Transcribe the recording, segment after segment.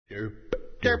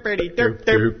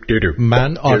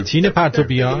من آرتین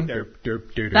پرتویان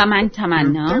و من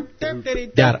تمنا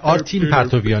در آرتین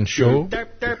پرتویان شو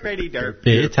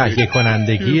به تهیه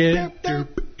کنندگی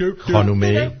خانم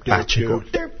بچه گل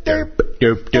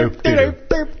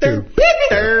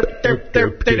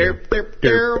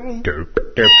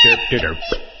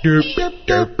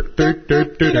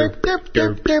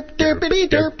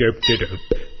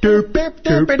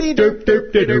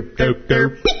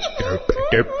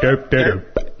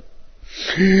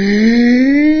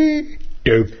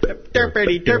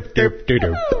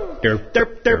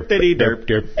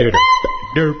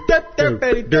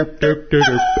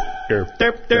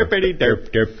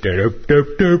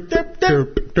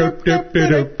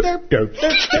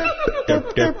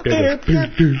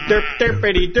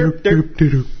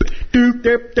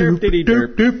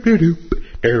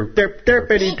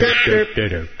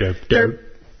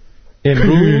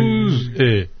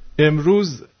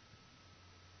امروز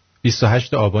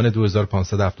 28 آبان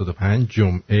 2575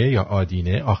 جمعه یا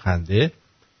آدینه آخنده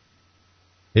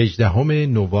 18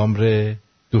 نوامبر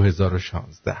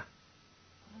 2016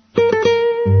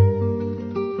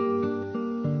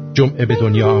 جمعه به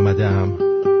دنیا آمدم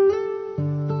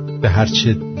به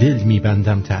هرچه دل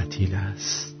میبندم تعطیل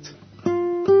است.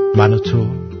 من و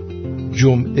تو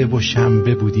جمعه و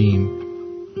شنبه بودیم،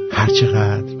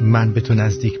 هرچقدر من به تو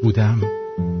نزدیک بودم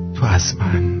تو از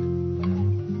من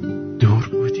دور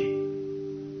بودی.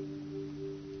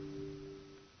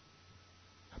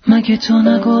 مگه تو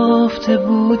نگفته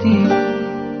بودی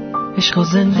عشق و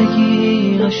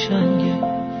زندگی قشنگه،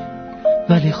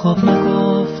 ولی خب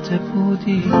نگفته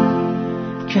بودی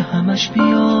که همش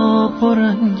بیا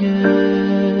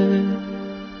برنگه.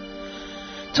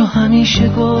 تو همیشه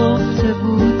گفته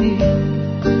بودی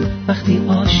وقتی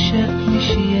عاشق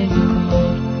میشی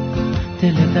انگار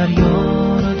دل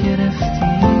دریا رو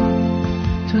گرفتی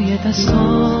توی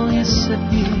دستای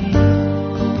سپید.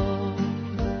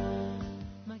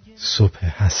 صبح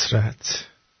حسرت،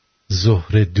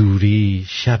 ظهر دوری،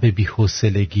 شب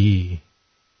بی‌حوصلگی،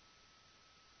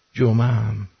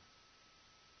 جمعم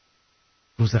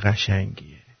روز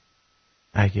قشنگیه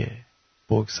اگه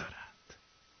بگذارند.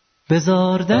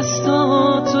 بذار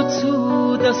دستاتو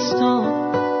تو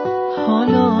دستام،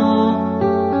 حالا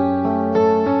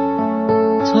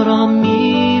تو را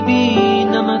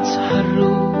میبینمت هر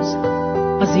روز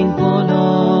از این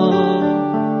بالا.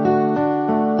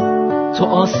 تو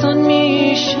آسان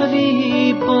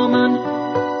میشوی با من،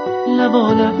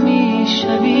 لبالب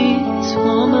میشوی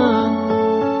تا من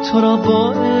تو را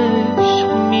با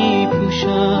عشق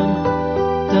میپوشم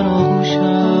در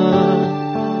آغوشم.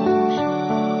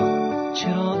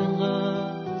 چرا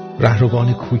انقدر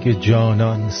رهروان کوی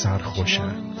جانان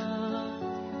سرخوشند،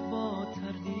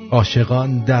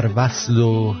 عاشقان در وصل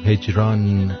و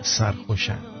هجران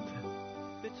سرخوشند.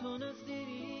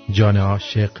 جان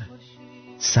عاشق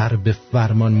سر به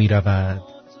فرمان می رود،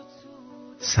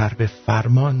 سر به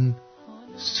فرمان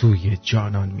سوی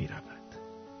جانان می رود.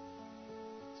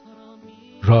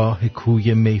 راه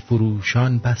کوی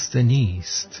میفروشان بسته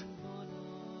نیست،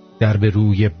 در به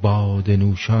روی باده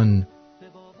نوشان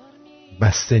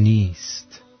بسته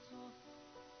نیست.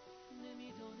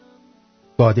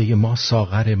 باده ما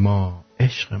ساغر ما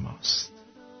عشق ماست،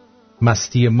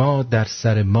 مستی ما در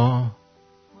سر ما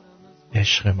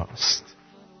عشق ماست.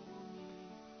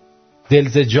 دل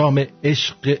ز جام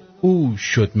عشق او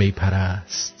شد می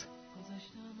پرست،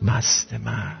 مست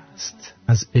مست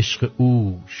از عشق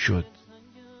او شد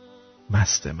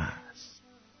مست مست.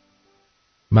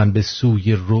 من به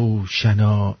سوی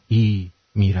روشنایی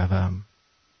می روم،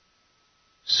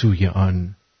 سوی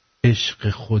آن عشق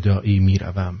خدایی می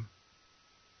روم.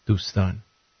 دوستان،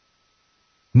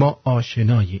 ما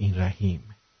آشنای این رحیم،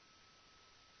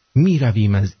 می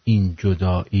رویم از این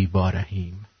جدایی با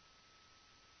رحیم.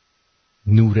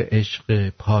 نور عشق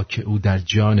پاک او در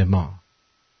جان ما،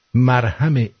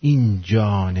 مرهم این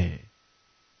جان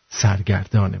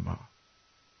سرگردان ما.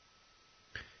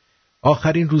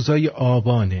 آخرین روزای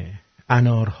آبانه،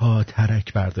 انارها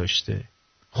ترک برداشته،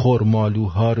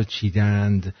 خرمالوها رو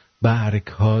چیدند،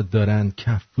 برگها دارند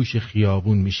کفپوش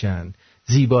خیابون میشن.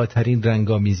 زیباترین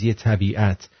رنگامیزی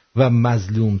طبیعت و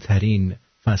مظلومترین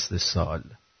فصل سال.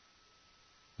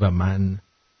 و من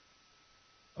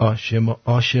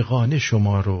عاشقانه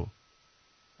شما رو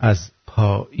از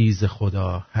پاییز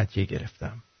خدا هدیه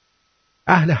گرفتم.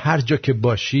 اهل هر جا که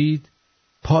باشید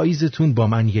پاییزتون با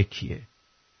من یکیه.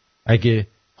 اگه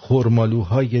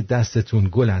خرمالوهای دستتون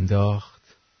گل انداخت،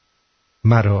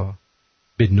 مرا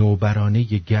به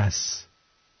نوبرانه گس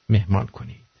مهمان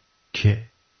کنید که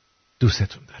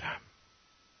دوستتون دارم.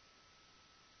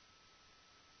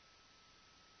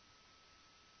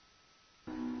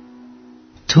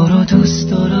 تو رو دوست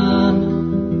دارم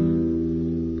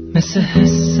مثل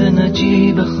حس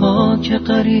نجیب خاک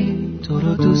غریب، تو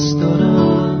رو دوست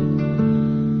دارم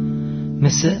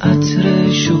مثل عطر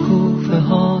شکوفه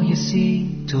های سی،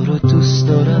 تو رو دوست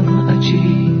دارم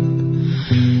عجیب،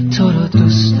 تو رو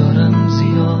دوست دارم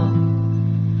زیاد،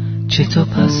 چه تو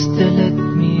پس دلت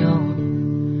میاد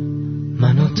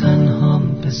منو تنهام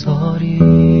بذاری.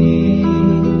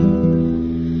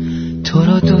 تو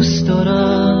رو دوست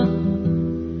دارم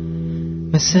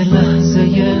مثل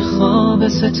لحظه خواب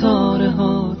ستاره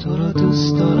ها، تو رو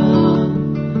دوست دارم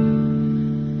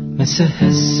مثل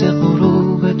حس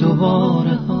غروب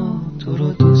دوباره ها، تو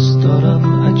رو دوست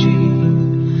دارم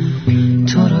عجیب،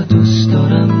 تو رو دوست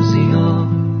دارم زیاد،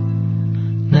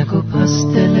 نگو پس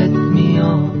دلت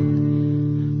میاد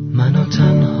منو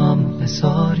تنهام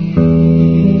بذاری.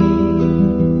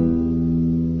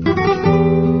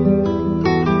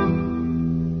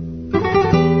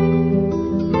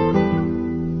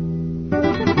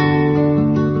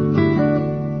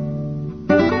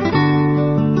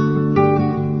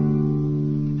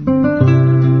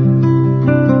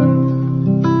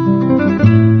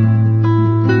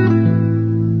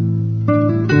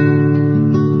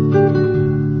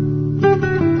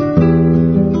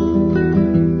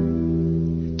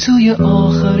 توی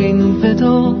آخرین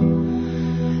ودا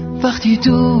وقتی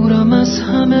دورم از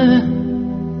همه،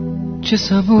 چه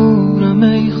صبورم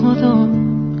ای خدا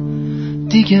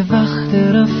دیگه وقت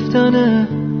رفتنه.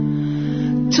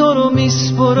 تو رو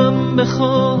میسپرم به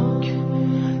خاک،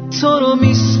 تو رو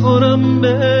میسپرم به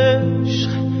عشق،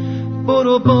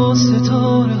 برو با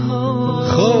ستاره ها.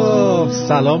 خب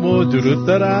سلام و درود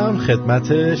دارم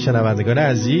خدمت شنوندگان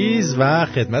عزیز و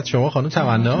خدمت شما خانم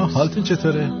تمنا. حالتون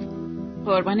چطوره؟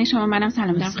 قربان شما. منم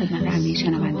سلام دارم خدمت همه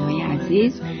شنونده‌های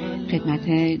عزیز، خدمت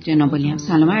جناب علی هم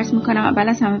سلام عرض میکنم. اول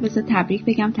از همه بذار تبریک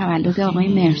بگم تولد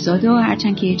آقای مهرزاد و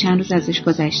هرچند که چند روز ازش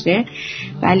گذشته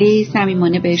ولی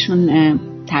صمیمانه بهشون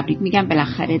تبریک میگم.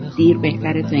 بالاخره دیر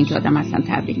بهتره تا اینکه آدم اصلا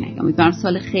تبریک نگه. امیدوارم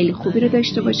سال خیلی خوبی رو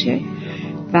داشته باشه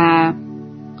و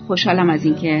خوشحالم از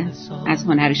اینکه از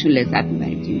هنرشون لذت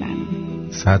میبریم تو این برنامه.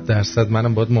 100%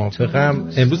 منم باید موافقم.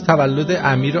 امروز تولد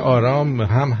امیر آرام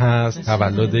هم هست،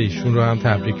 تولد ایشون رو هم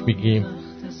تبریک میگیم.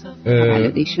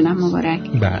 تولد ایشون هم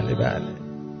مبارک. بله بله.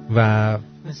 و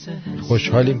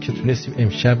خوشحالیم که تونستیم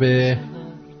امشب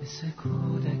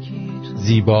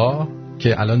زیبا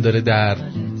که الان داره در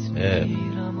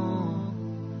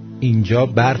اینجا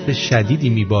برف شدیدی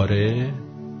میباره.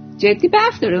 جدی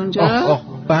برف داره اونجا؟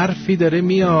 برفی داره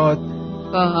میاد.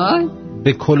 باحال.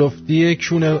 به کلفتی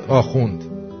کون آخوند.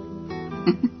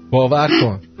 باور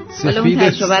کن. سفید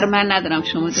تجربه رو من ندارم،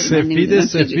 شما دارید.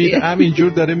 سفید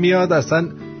همینجور داره میاد. اصلا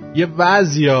یه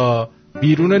وضعیا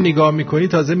بیرون رو نگاه میکنی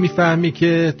تازه میفهمی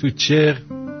که تو چه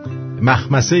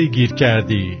مخمسه گیر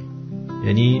کردی.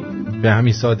 یعنی به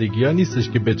همین سادگی ها نیستش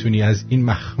که بتونی از این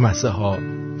مخمسه ها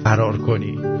فرار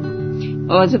کنی.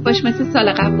 آوازه باش مثل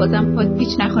سال قبل بازم پات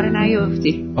پیچ نخوره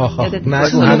نیافتی.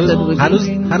 نگو.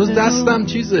 هنوز دستم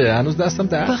چیزه، هنوز دستم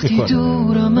درد میکنه.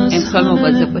 امسال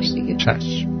مواظب باش دیگه.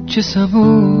 چشم. چه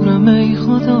صبورم ای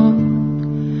خدا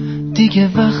دیگه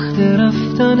وقت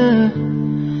رفتنه.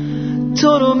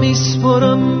 تو رو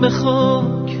میسپرم به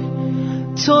خاک،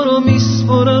 تو رو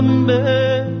میسپرم به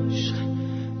عشق،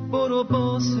 برو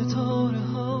با ستاره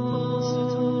ها.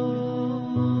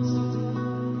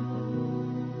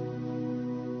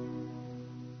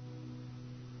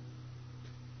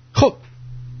 خب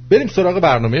بریم سراغ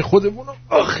برنامه خودمون.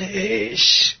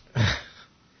 آخیش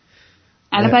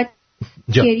الان باید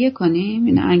گریه کنیم.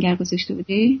 اینا انگر گذاشته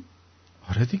بودی؟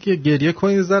 آره دیگه گریه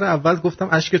کنید. ذره اول گفتم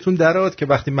اشکتون درآد که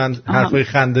وقتی من حرفای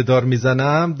خنده دار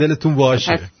میزنم دلتون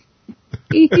واشه.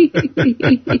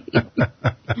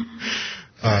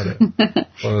 آره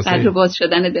قدر باز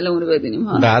شدن دلمون رو بدونیم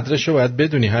ها. قدرشو باید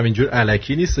بدونی. همینجور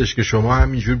الکی نیستش که شما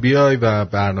همینجور بیای و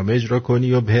برنامه اجرا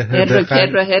کنی و هر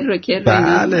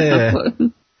بله.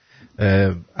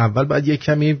 اول باید یک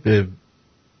کمی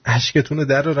اشکتون رو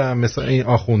درارم مثل این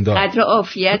آخوندا. قدر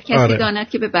عافیت کسی داند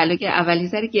که به بلای اولی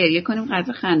سر گریه کنیم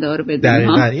قدر خنده ها رو بدونیم.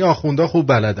 دقیقاً این آخوندا خوب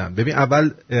بلدن. ببین اول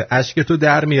اشکتو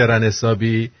در میارن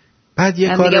حسابی، بعد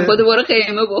یه کار میگم بودو برو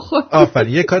خیمه بخور.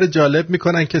 آفرین یه کار جالب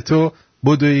میکنن که تو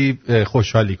بدوی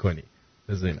خوشحالی کنی.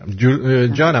 بذارینم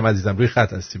جانم عزیزم روی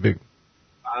خط هستی بگو.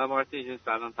 مارتی جون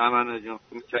سلام. تمنا جون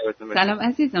سلام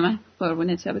عزیزم. من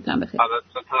قربونت شبتون بخیر. حالا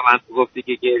تو تمنا گفتی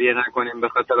که گریه نکنیم به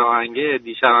خاطر آهنگه.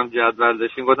 دیشبم جدول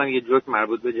داشتیم گفتم یه جوک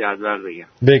مربوط به جدول بگم.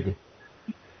 بگو.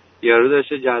 یارو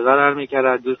داشته جدول حل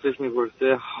میکرد، دوستش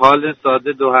میپرسه حال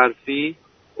ساده دو حرفی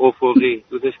افقی،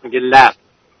 دوستش میگه لب.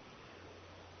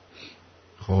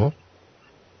 خب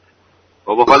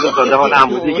بابا حالا داده حال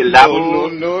عمودی که لبو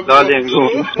داد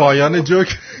انگون پایان جوک.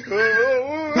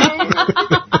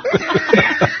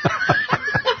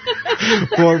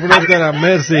 قربونت برم،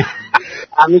 مرسی.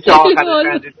 همین که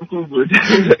آخرش خوب بود.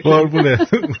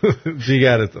 قربونت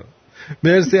جیگرتون،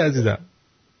 مرسی عزیزم.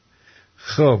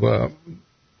 خب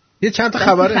یه چند تا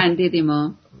خبر خندیدیم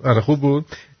ما. آره خوب بود.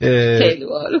 خیلی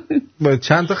باحال.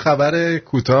 چند تا خبر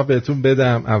کوتاه بهتون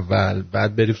بدم اول،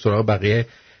 بعد بریم سراغ بقیه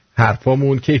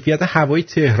حرفامون. کیفیت هوای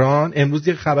تهران. امروز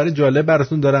یه خبر جالب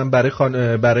براتون دارم.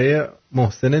 برای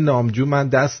محسن نامجو من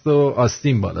دست و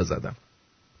آستین بالا زدم.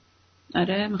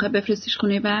 آره میخوای بفرستیش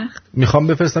خونه بخت؟ میخوام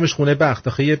بفرستمش خونه بخت.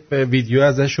 آخه یه ویدیو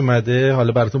ازش اومده،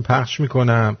 حالا براتون پخش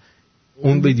میکنم.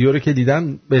 اون ویدیو رو که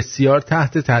دیدم بسیار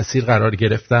تحت تاثیر قرار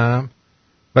گرفتم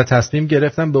و تصمیم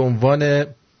گرفتم به عنوان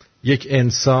یک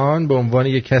انسان، به عنوان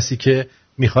یک کسی که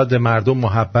میخواد به مردم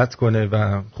محبت کنه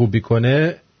و خوبی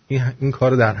کنه، این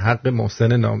کار در حق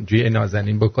محسن نامجوی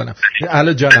نازنین بکنم.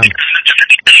 الو جانم،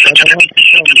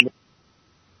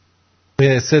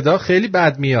 صدا خیلی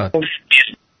بد میاد.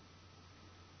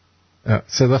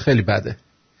 صدا خیلی بده.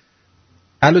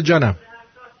 الو جانم.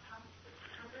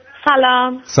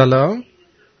 سلام. سلام.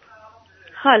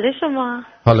 حال شما؟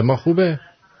 حال ما خوبه؟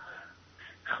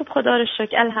 خوب خدا رو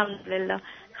شکر الحمدلله.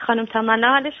 خانم تمنا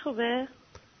حالش خوبه؟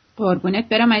 قربونت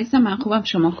برم عزیزم، من خوبم،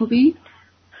 شما خوبی؟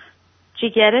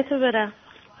 جیگرتو برم.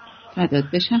 فدات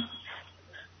بشم.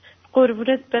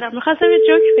 قربونت برم. میخواستم یه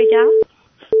جوک بگم.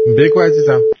 بگو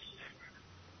عزیزم.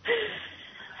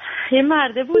 یه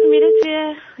مرده بود میره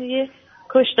توی یه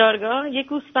کشتارگاه، یه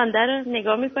گوسفنده رو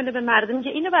نگاه میکنه، به مرده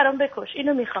میگه اینو برام بکش،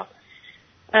 اینو میخوام،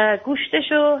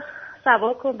 گوشتشو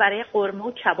سوا کن، برای قرمه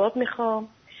و کباب میخوام،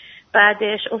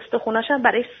 بعدش استخوناشم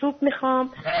برای سوپ میخوام،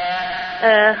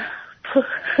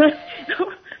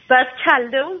 بعد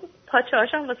کله و پاچه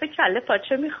هاشم واسه کله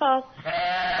پاچه میخوام،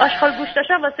 آشغال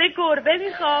گوشتاشم واسه گربه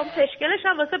میخوام،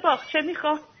 پشکلشم واسه باغچه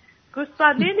میخوام.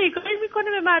 گوسفنده نگاهی میکنه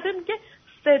به مرده میگه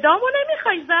صدامو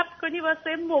نمیخوای ضبط کنی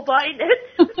واسه موبایلت؟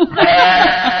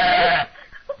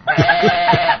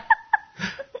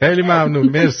 خیلی ممنون،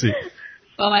 مرسی.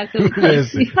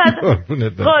 مرسی.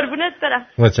 قربونت برم.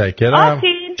 متشکرم.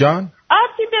 آرتین جان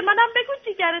آرتین به منم بگو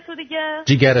جیگرتو دیگه.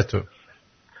 جیگرتو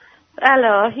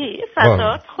الهی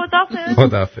فدات.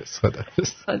 خداحافظ.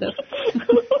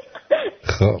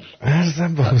 خب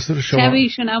عرضم به حضور شما. شب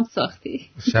ایشون هم ساختی.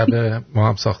 شب ما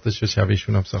هم ساخته شد، شب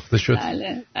ایشون هم ساخته شد.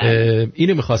 بله.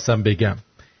 اینو میخواستم بگم،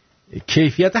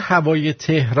 کیفیت هوای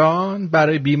تهران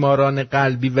برای بیماران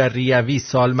قلبی و ریوی،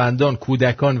 سالمندان،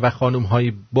 کودکان و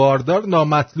خانم‌های باردار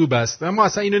نامطلوب است. اما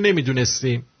اصلا اینو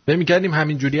نمیدونستیم، فکر می‌کردیم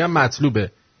همینجوری هم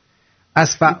مطلوبه.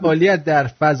 از فعالیت در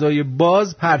فضای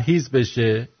باز پرهیز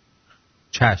بشه.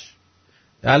 چشم.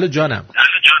 الو جانم.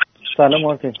 سلام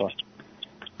آرتین خان.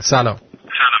 سلام.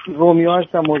 رومیو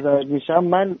هستم، مزاحم میشم.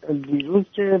 من دیروز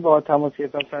که با تماس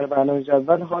گرفتم سر برنامه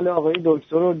جدول، حال آقای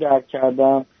دکتر رو درک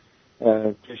کردم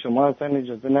که شما اصلا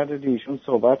اجازه ندادی ایشون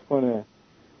صحبت کنه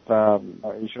و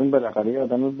ایشون بالاخره یه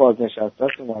آدم بازنشسته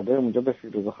است، اومده اونجا به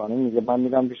فیروزه خانم میگه من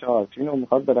میرم پیش آرتین و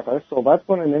میخواد بالاخره صحبت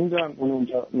کنه. نمیدونم اون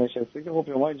اونجا نشسته که خب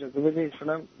شما اجازه بدید ایشون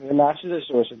هم یه نقشی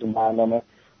داشته باشه تو برنامه.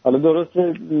 حالا درسته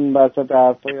وسط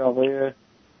حرفای آقای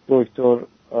دکتر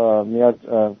میاد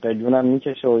قلیونم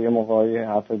میکشه و یه موقعی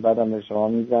حرف بدم به شما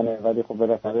میزنه، ولی خب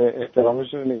بالاخره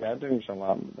احترامش رو نگه داریم.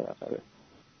 شما هم بالاخره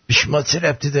شما چه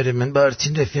ربطی داره؟ من با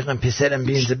آرتین رفیقم، پسرم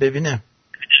بیینده ببینم.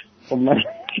 خب من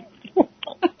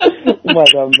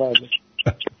اومدم بعد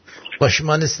با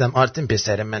شما نیستم، آرتین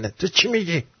پسر منه. تو چی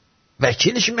میگی؟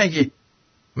 وکیلش میگی؟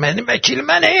 منی وکیل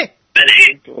منه؟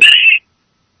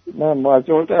 نه ما از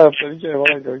اون طرفداری که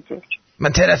آقای دکتر.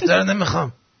 من طرفدار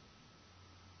نمیخوام.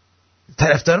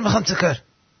 طرفدار میخوام چه کار؟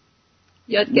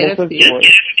 یاد گرفتی.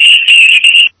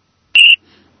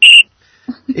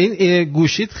 این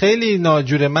گوشیت خیلی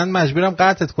ناجوره، من مجبورم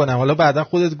قطعت کنم. حالا بعدا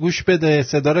خودت گوش بده،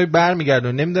 صدا رو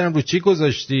برمیگردون. نمیدونم رو چی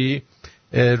گذاشتی،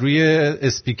 روی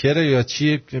اسپیکر یا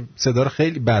چی، صدا رو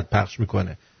خیلی بد پخش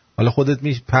میکنه. حالا خودت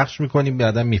پخش میکنی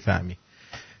بعدا میفهمی.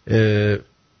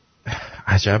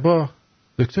 عجبا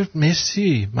دکتر،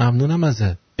 مرسی، ممنونم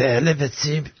ازت. بله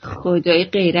بسیم. خدای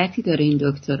غیرتی داره این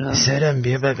دکترها. سرم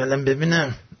بیا بغلم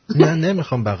ببینم. نه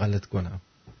نمیخوام بغلت کنم.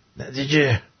 نه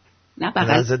دیگه. نه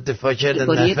بغل. ازت دفاع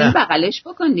کردن نفهم. بغلش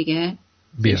بکن دیگه.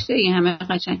 بیا. این همه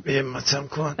قشنگ. بیا ماتم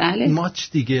کن. بله. ماچ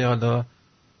دیگه حالا.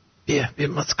 بیا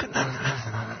مات کنم.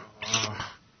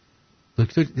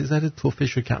 دکتر یه ذره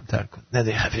توفشو کمتر کن. نه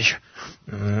دیگه خفشو.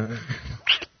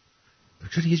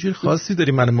 دکتر یه جور خاصی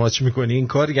داری منو ماچ میکنی، این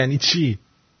کار یعنی چی؟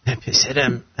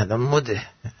 پسرم الان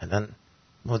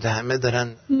مده همه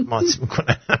دارن ماچ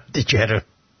میکنن دیگه رو.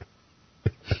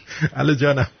 الو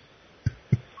جانم.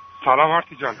 سلام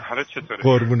آرتی جان، حالت چطوره؟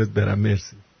 قربونت برم،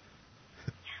 مرسی.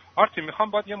 آرتی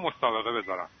میخوام باید یه مسابقه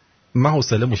بذارم. من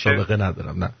حوصله مسابقه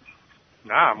ندارم.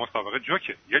 نه مسابقه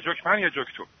جوکه، یه جوک من یه جوک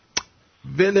تو.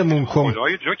 ولمون کن.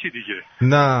 خدای جوکی دیگه.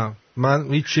 نه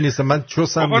من هیچی نیستم، من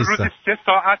چوسم نیستم. روزی 3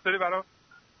 ساعت داری برای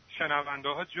شنونده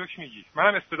ها جوک میگی.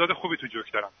 منم استعداد خوبی تو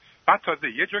جوک دارم. بعد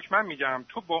تازه یه جوک من میگم،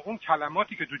 تو با اون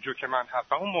کلماتی که تو جوک من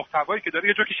هست و اون محتوایی که داره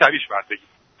یه جوک شبیهش بعد بگی.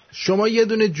 شما یه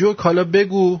دونه جوک حالا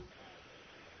بگو.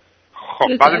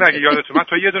 خب بعد نگی یادتون، من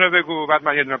تو یه دونه بگو بعد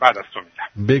من یه دونه بعد از تو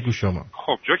میگم. بگو شما.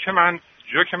 خب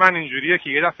جوک من اینجوریه که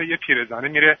یه دفعه یه پیرزنه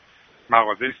میره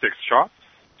مغازه سکس شاپ،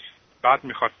 بعد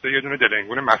میخواسته یه دونه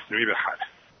دلنگون مصنوعی بخره.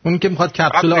 اون که میخواد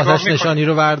کپسول آتش نشانی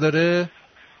رو برداره.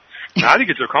 نه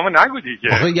دیگه جوکامو نگو دیگه.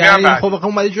 آخه یعنی خب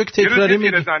اومدی جوک تکراری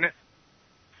میگی.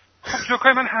 خب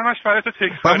جوکای من همش برای تو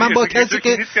تکراری. من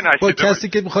با کسی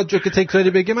که میخواد جوک تکراری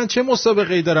بگه من چه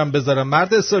مسابقه‌ای دارم بذارم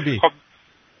مرد حسابی؟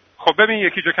 خب ببین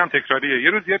یکی جوکم تکراریه. یه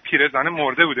روز یه پیرزنه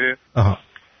مرده بوده.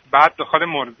 بعد داخل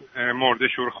مرده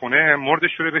شورخونه مرده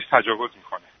شوره بهش تجاوز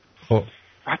میکنه. خب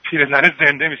بعد پیرزنه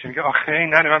زنده میشه میگه آخه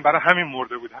این نه من برای همین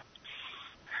مرده بودم.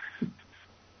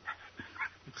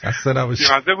 خسته نباشی.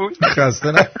 بیمزه بود؟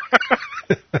 خسته نه.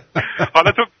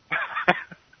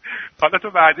 حالا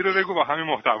تو بعدی رو بگو با همین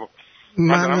محتوا.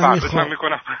 من نمیخوام.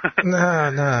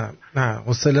 نه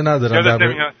حوصله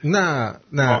ندارم.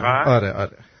 نه آره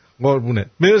قربونه.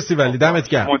 مرسی ولی دمت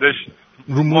گرم.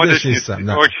 رو مودش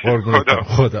نیستم. نه قربونت.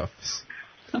 خداحافظ.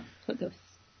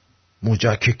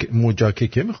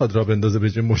 مجاککه میخواد را بندازه به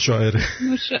جای مشاعره.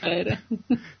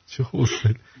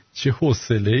 چه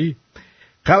حوصله‌ای.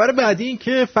 خبر بعدی این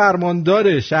که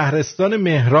فرماندار شهرستان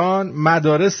مهران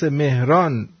مدارس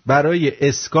مهران برای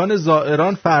اسکان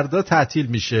زائران فردا تعطیل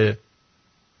میشه.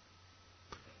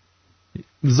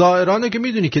 زائرانو که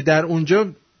میدونی که در اونجا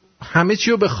همه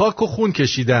چی رو به خاک و خون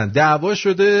کشیدن، دعوا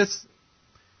شده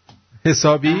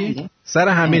حسابی سر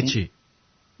همه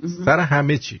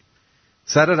چی،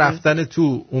 سر رفتن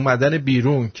تو، اومدن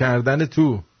بیرون، کردن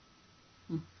تو.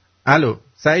 الو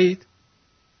سعید؟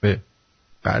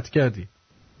 قطع کردی.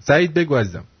 سعید بگو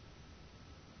عزیزم.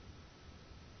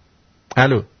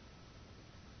 الو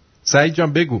سعید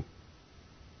جان بگو.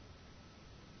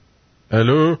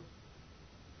 الو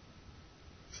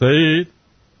سعید.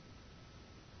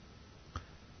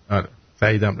 آره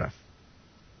سعیدم رفت.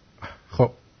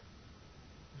 خب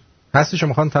هستی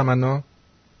شما خانم تمنا؟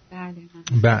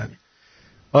 بله.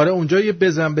 آره اونجا یه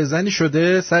بزنی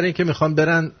شده سر این که میخوان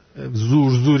برن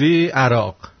زوری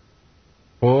عراق.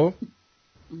 خب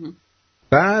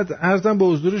بعد عرضم به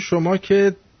حضور شما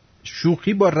که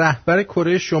شوخی با رهبر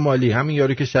کره شمالی، همین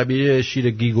یارو که شبیه شیر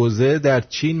گیگوزه، در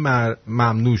چین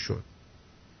ممنوع شد.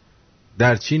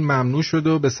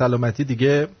 و به سلامتی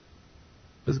دیگه.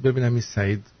 بذار ببینم این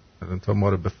سعید تا ما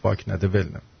رو به فاک نده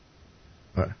ولنم.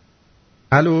 آره.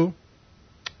 الو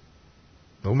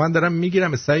من دارم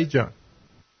میگیرم سعید جان.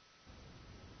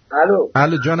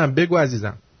 الو جانم بگو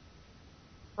عزیزم.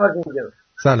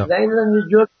 سلام.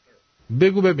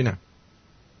 بگو ببینم.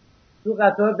 تو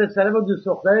قطار پسره با دوست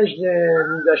دخترش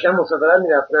داشتن مسافرت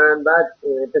میرفتن. بعد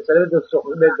پسره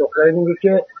به دختره میگه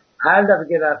که هر دفعه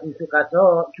که رفتیم تو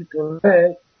قطار تو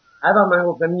تونل هر وقت من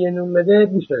گفتم یه نون بده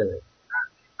 20 بده.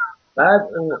 بعد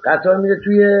قطار میره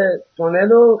توی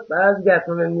تونل و بعد از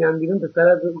تونل میان بیرون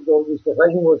پسره دوست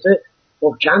دخترش میگه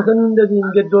خب چند تا نون دادی؟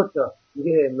 میگه 2 تا.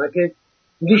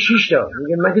 میگه 6 تا.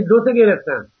 میگه من که 2 تا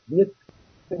گرفتم. میگه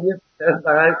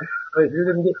فقط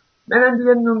میگه منم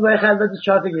دیگه نونگاه خلوت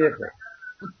 4 تا گرفتم.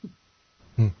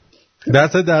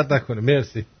 دست درد نکنه.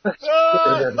 مرسی.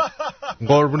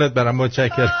 قربونت برم.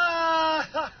 متشکرم.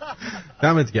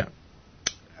 دمت گرم.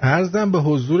 عرضم به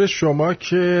حضور شما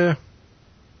که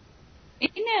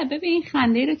اینه ببین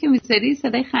خنده رو که میذاری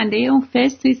صدای خنده اون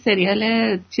فست توی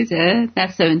سریال چیزه در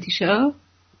 70 شو.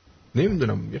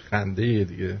 نمیدونم یه خنده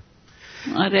دیگه.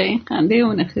 آره این خنده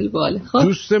اونه خیلی باله. خب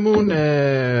دوستمون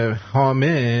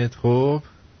حامد خب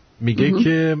میگه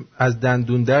که از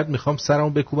دندون درد میخوام سرمو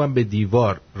بکوبم به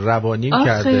دیوار. روانیم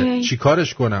کرده. چی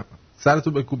کارش کنم؟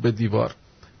 سرتو بکوب به دیوار.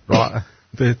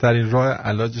 بهترین راه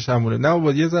علاجش همونه. نه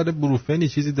بابا یه ذره بروفنی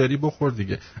چیزی داری بخور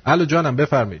دیگه. الو جانم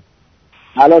بفرمایید.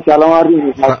 الو سلام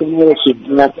عزیز. حسین میرسید.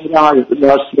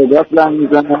 مثلا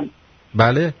میزنم.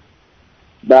 بله.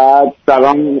 بعد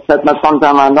سلام خدمت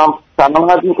خانم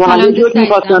سلام عرض میکنم. یه جوک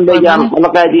میخواستم بگم. حالا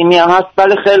قدیمی هم هست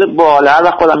ولی خیلی باحاله. هر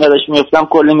وقت خودم یادش میفتم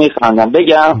کلی میخندم.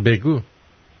 بگم؟ بگو.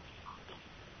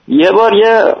 یه بار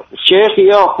یه شیخ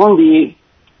یا آخوندی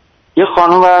یه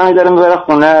خانم برمی داره میبره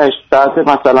خونهش ساعت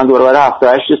مثلا دور 7-8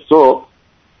 صبح.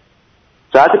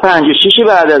 ساعت 5-6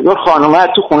 بعد از ظهر خانومه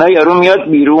تو خونه یارو میاد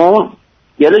بیرون.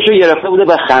 گلشو گرفته بوده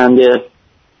به خنده.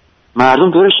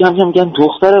 مردم دورش جمع میگن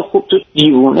دختر خوب تو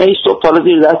دیوونه ای، صبح حالا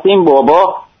زیر دست این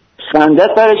بابا خندت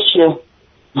برش چیه؟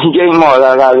 میگه این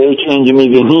مادر قوی که اینجا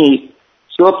میبینی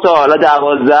صبح تا حالا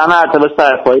 12 مرتبه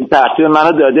سرپایی ترتیب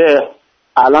منو داده،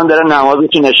 الان داره نمازو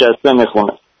که نشسته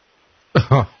میخونه.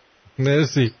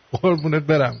 مرسی، قربونت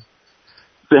برم،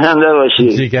 زنده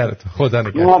باشی، جیگرت، خدا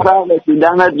نگهدار. موفق باشی،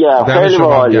 دمت گرم، خیلی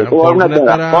باحالی، قربونت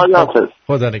برم،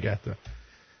 خدا نگهدار.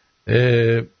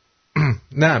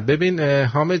 نه ببین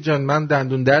حامد جان، من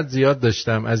دندون درد زیاد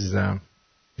داشتم عزیزم،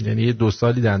 یعنی یه 2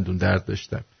 سالی دندون درد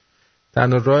داشتم.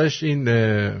 تنها راهش این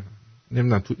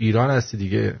نمیدونم تو ایران هستی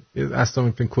دیگه،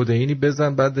 استامینوفن کدئینی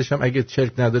بزن، بعدش هم اگه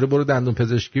چرک نداره برو دندون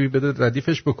پزشکی بده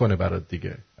ردیفش بکنه برات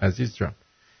دیگه عزیز جان.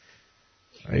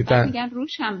 میگن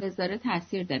روش هم بذاره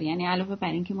تاثیر داره، یعنی علاوه بر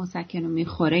این که مسکنو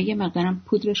میخوره یه مقدارم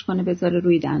پودرش کنه بذاره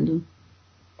روی دندون.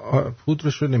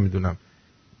 پودرش رو نمیدونم.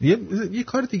 یه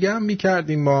کار دیگه هم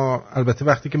میکردیم ما، البته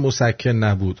وقتی که مسکن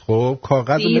نبود. خب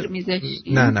کاغذ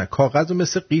نه کاغذ رو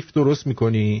مثل قیف درست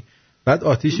میکنی، بعد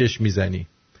آتیشش میزنی،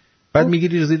 بعد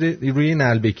میگیری روی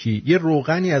نلبکی یه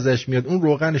روغنی ازش میاد، اون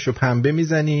روغنش رو پنبه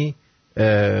میزنی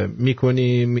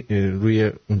میکنی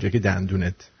روی اونجا که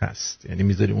دندونت هست، یعنی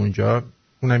میذاری اونجا،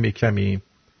 اونم یک کمی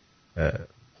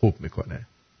خوب میکنه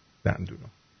دندونو.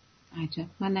 عجب،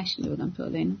 من نشنیده بودم تو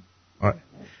اینو. آره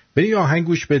بریم آهنگ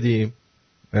گوش بدیم.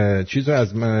 چیزو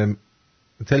از من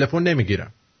تلفن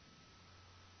نمیگیرم،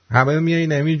 همه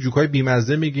میایین همین جوکای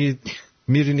بیمزه میگید،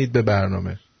 میرینید به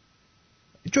برنامه.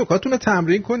 جوکاتون رو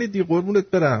تمرین کنید دی، قربونت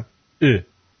برم.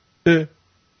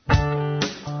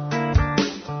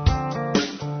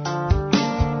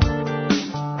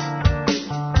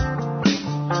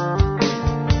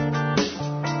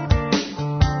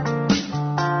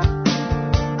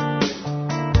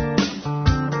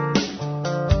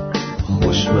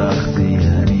 خوشبختی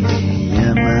یعنی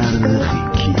یه مرد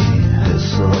خیکی،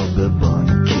 حساب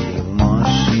بانکی،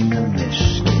 ماشین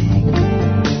مشکی،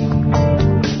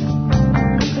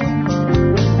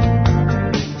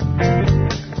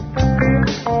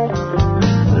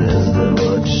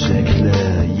 ازدواج شکل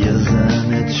یه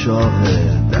زن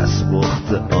چاقه،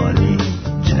 دستپخت عالی،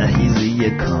 جهیزی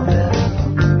کامل،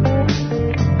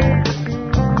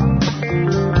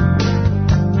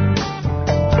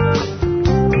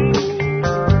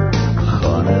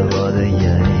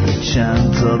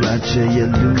 چند تا بچه یه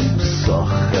لوس،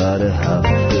 آخر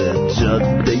هفته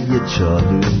جاده یه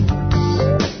چالوس،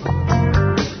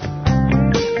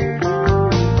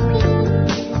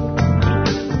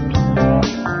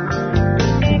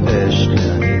 عشق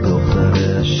یعنی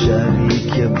دختر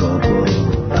شریک بابا،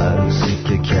 عروسی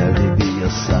که کردی بیا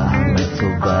سهمتو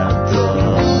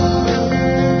بردار،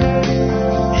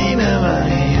 اینه من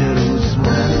یه روز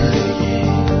مردگی،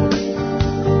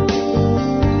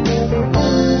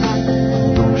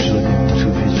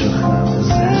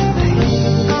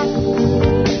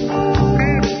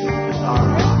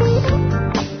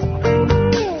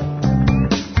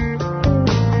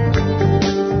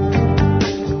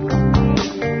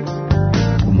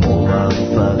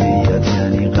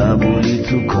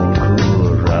 تو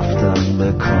کنکور رفتم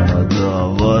به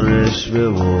کانادا، وارش به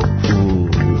وپور،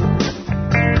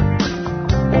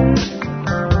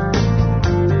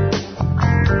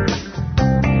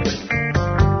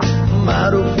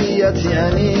 معروفیت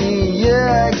یعنی یه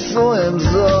عکس و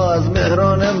امضا از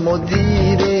مهران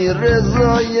مدیری،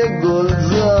 رضای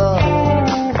گلزار،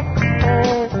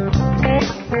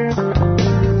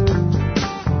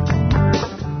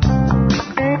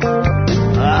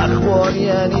 اخبار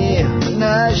یعنی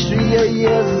نشریه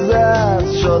یه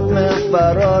زد، شد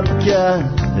فرار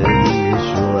کرد هدیه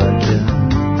شوهر کرد،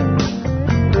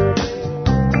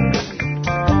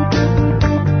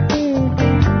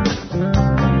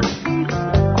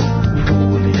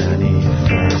 پول یعنی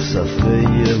فلسفه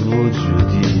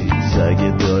وجودی،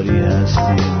 اگه داری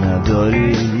هستی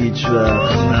نداری هیچ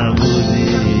وقت نبودی،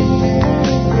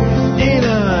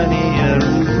 اینه منی یه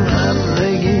روز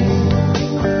مرگی،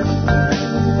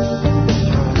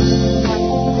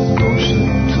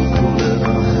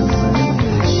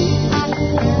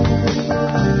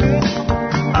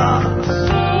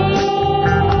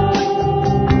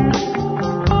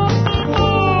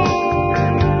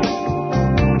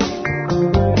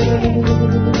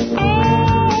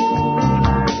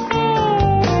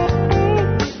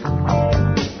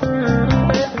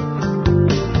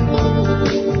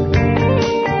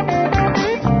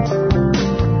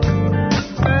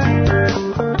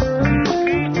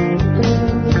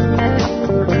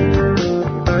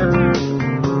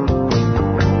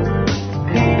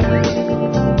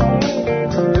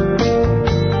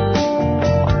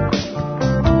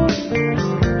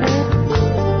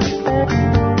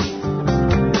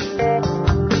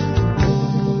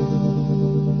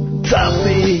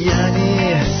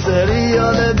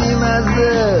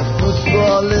 بیمزه،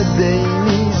 فوتبال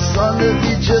دینی،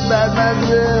 ساندویچ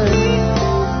بدمزه،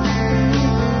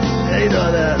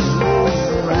 ایداد از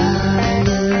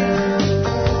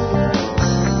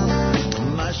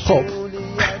خب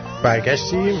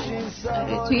برگشتیم.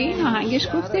 توی این آهنگش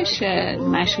گفتش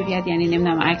مشهوریت یعنی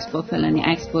نمیدونم عکس با فلانی،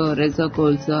 عکس با رضا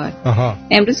گلزار.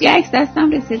 امروز یه عکس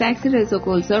دستم رسید، عکس رضا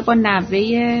گلزار با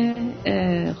نوه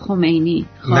خمینی.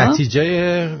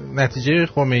 نتیجه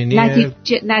خمینی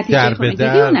نتیجه خمینی دیدی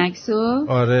اون عکسو؟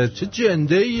 آره چه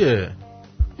جنده ایه.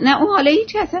 نه اون حالا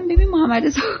هیچ اصلا ببین محمد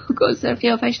رضا گلزار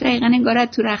قیافش دقیقاً انگار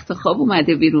تو رخت خواب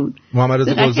اومده بیرون. محمد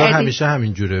رضا گلزار همیشه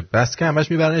همینجوره، بس که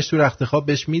همش میبرنش تو رخت خواب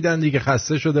بهش میدن دیگه،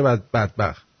 خسته شده بعد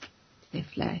بدبخت.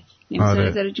 افلک.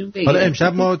 آره. حالا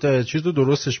امشب ما چیز رو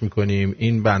درستش میکنیم.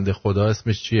 این بنده خدا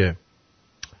اسمش چیه؟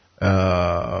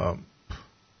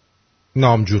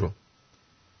 نامجو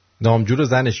رو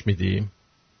زنش میدیم،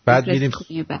 بعد میریم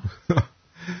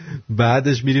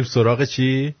بعدش میریم سراغ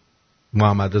چی؟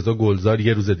 محمد رضا گلزار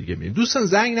یه روز دیگه میریم. دوستان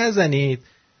زنگ نزنید،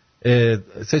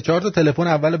 3-4 تا تلفن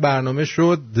اول برنامه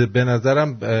شد، به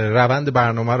نظرم روند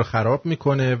برنامه رو خراب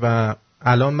میکنه و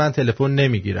الان من تلفن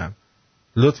نمیگیرم.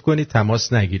 لطف کنید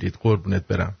تماس نگیرید قربونت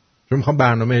برم، چون میخوام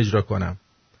برنامه اجرا کنم.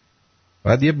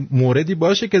 باید یه موردی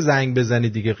باشه که زنگ بزنی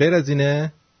دیگه، غیر از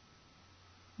اینه؟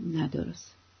 نه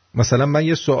درست. مثلا من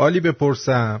یه سوالی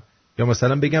بپرسم یا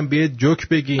مثلا بگم بیاید جوک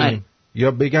بگیم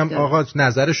یا بگم درست. آقا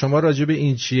نظر شما راجع به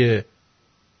این چیه؟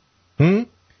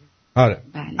 آره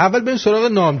بله. اول بریم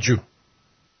سراغ نامجو.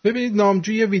 ببینید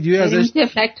نامجو یه ویدیوی ازش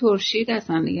تفلک ترشید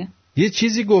اصلا دیگه یه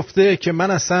چیزی گفته که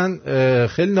من اصلا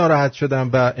خیلی ناراحت شدم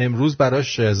و امروز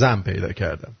براش زن پیدا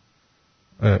کردم.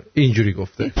 اینجوری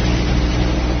گفته.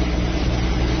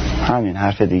 همین،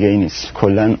 حرف دیگه ای نیست.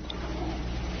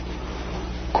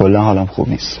 کلا حالم خوب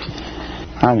نیست.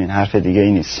 همین، حرف دیگه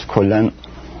ای نیست.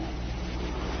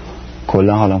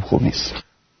 کلا حالم خوب نیست.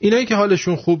 اینایی که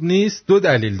حالشون خوب نیست 2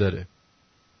 دلیل داره.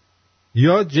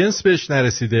 یا جنس بهش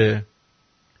نرسیده،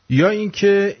 یا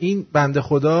اینکه این بنده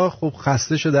خدا خب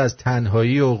خسته شده از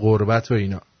تنهایی و غربت و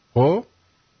اینا. خب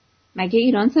مگه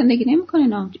ایران زندگی نمیکنه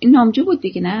نامجو؟ این نامجو بود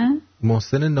دیگه نه؟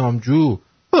 محسن نامجو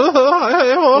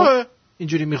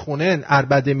اینجوری میخونه،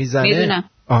 عربده میزنه.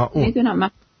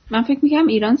 میدونم من فکر میکنم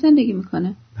ایران زندگی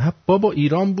میکنه. نه بابا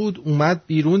ایران بود، اومد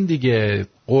بیرون دیگه.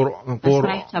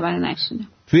 خبر نشیدم.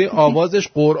 توی آوازش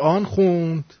قرآن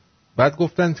خوند، بعد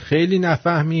گفتن خیلی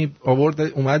نفهمی، آورد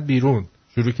اومد بیرون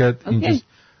شروع کرد اینجوری.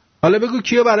 حالا بگو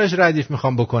کیو براش ردیف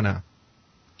میخوام بکنم؟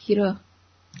 کیرو.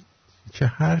 چه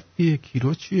حرفیه؟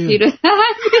 کیرو چیه؟ کیرو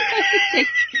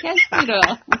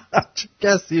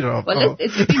کسی را والا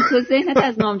تو ذهنت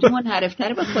از نامجو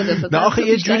منحرفتره به خودت. نه آخه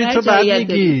یه جوری تو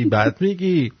بعد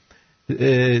میگی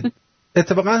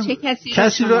اتفاقا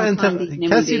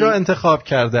کسی را انتخاب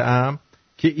کرده ام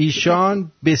که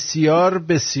ایشان بسیار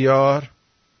بسیار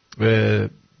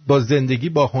با زندگی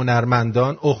با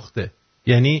هنرمندان اخته،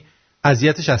 یعنی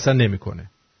اذیتش اصلا نمیکنه.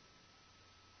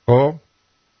 خب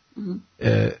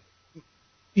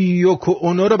یوکو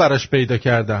اونو رو براش پیدا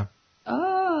کردم،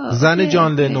 زن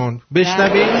جان لنون.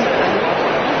 بشنوید.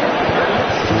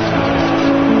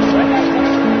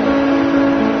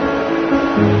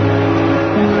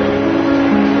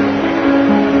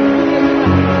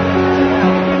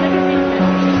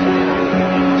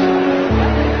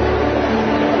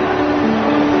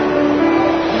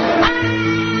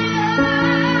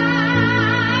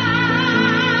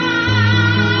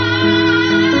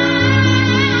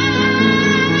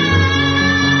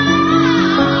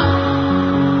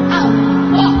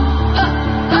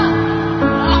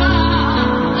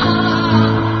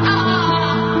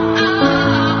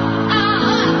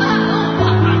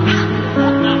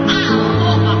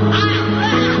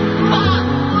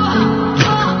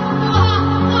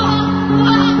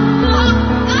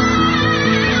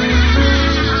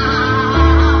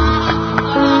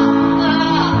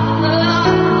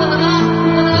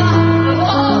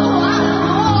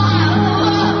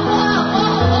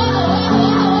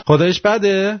 خودش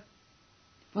بده؟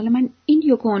 والا من این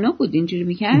یوکونو بود اینجوری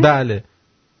میکرد؟ بله.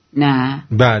 نه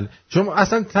بله چون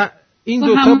اصلا این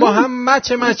دوتا با هم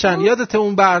مچن. یادت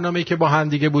اون برنامه که با هم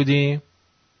دیگه بودیم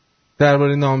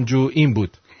درباره نامجو این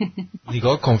بود.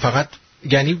 نگاه کن فقط،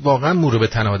 یعنی واقعا مو رو به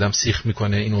تن آدم سیخ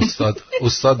میکنه این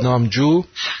استاد نامجو،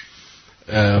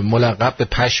 ملقب به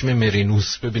پشم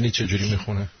مرینوس. ببینید چجوری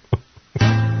میخونه.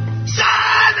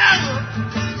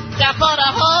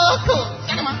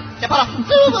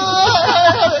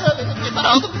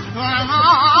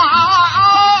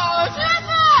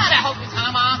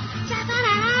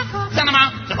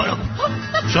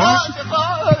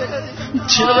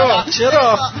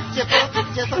 چرا؟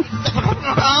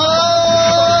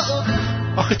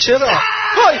 آخه چرا؟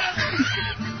 های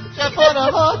جفا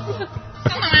رها کن.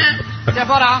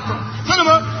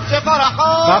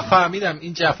 من فهمیدم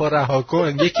این جفا رها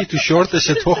کن یکی تو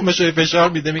شورتشه تخمشو فشار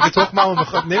میده میگه تخممو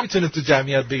میخواد، نمیتونه تو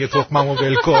جمعیت بگه تخممو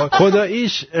ول کن.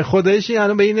 خداییش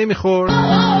الان به این نمیخورد.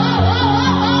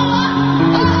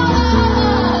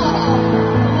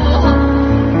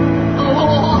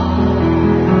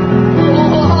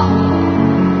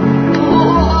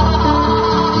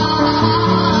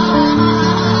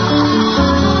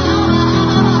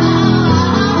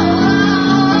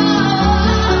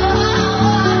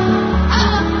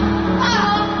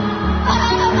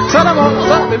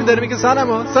 ببین داره میگه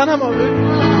سنما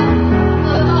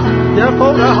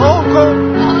جفا رها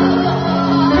کن.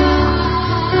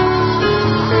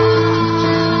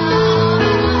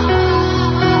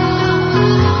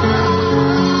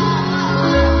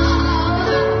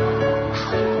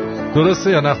 درسته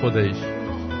یا نه خداییش؟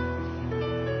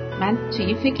 من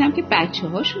چه فکرم که بچه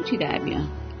هاشون چی در بیان،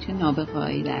 چه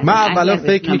نابغه‌ای در بیان. من اولا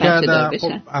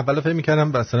فکر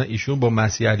میکردم مثلا ایشون با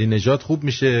مسیح علی نژاد خوب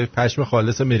میشه، پشم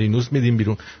خالص مرینوس میدیم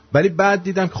بیرون، ولی بعد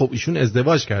دیدم که خب ایشون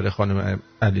ازدواج کرده خانم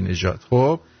علی نژاد.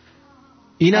 خب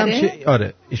اینم که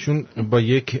آره ایشون با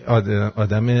یک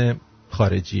آدم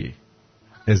خارجی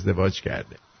ازدواج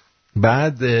کرده.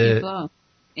 بعد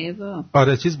ایوا.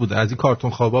 آره چیز بوده، از این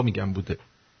کارتون خوابا میگم بوده.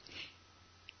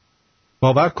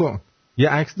 باور کن یه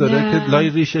عکس داره که لای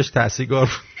ریشش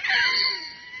تأثیرگار.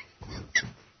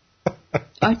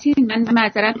 آرتین من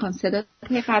معذرت کنم صدا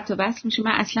قطع و وصل میشه،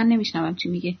 من اصلا نمیشنوم چی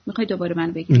میگه. میخوای دوباره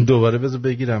منو بگیری؟ دوباره بذار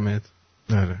بگیرمت.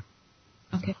 آره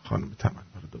اوکی. خانم تمام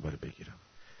رو دوباره بگیرم.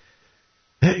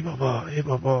 ای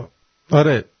بابا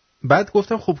آره. بعد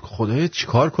گفتم خب خدایا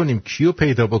چیکار کنیم، کیو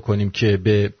پیدا بکنیم که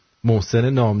به محسن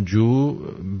نامجو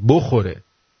بخوره.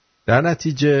 در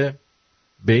نتیجه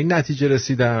به این نتیجه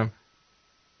رسیدم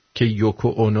که یوکو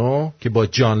اونو که با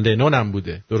جان لنون هم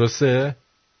بوده. درسته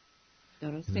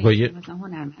با مثلا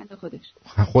هنرمند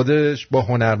خودش با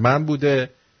هنرمند بوده.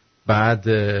 بعد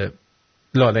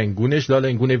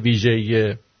لالنگون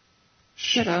ویژه‌ای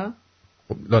چرا؟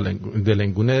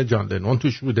 دلنگون جان لنون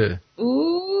توش بوده.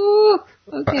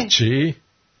 اوکی. چی؟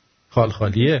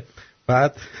 خالیه.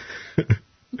 بعد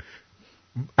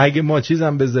اگه ما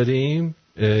چیزم بذاریم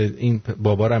این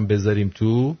بابارم بذاریم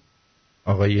تو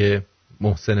آقای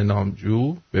محسن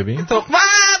نامجو، ببین تو ما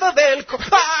ول کن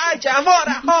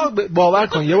جواره باور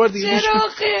کن یه بار دیگه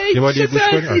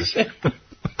گوش کن.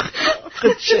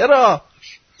 چرا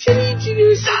اینجوری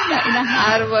میشه؟ نه اینا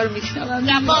هر بار میشنوم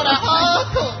جواره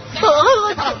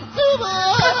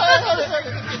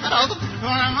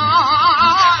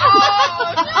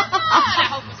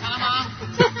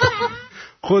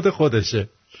خودشه.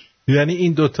 یعنی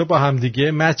این دوتا با هم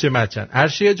دیگه مچن.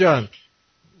 عرشیه جان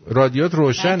رادیوت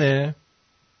روشنه؟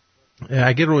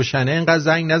 اگه روشنه اینقدر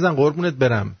زنگ نزن قربونت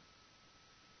برم.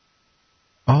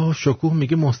 شکوه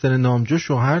میگه محسن نامجو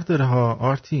شوهر داره ها.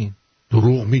 آرتین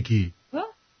دروغ میگی؟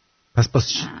 پس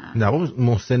نه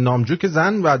محسن نامجو که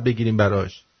زن باید بگیریم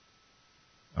براش.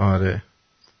 آره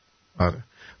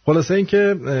خلاصه این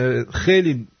که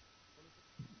خیلی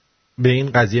به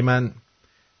این قضیه من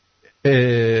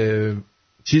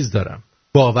چیز دارم،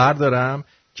 باور دارم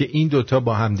که این دوتا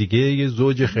با همدیگه یه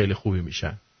زوج خیلی خوبی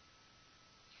میشن.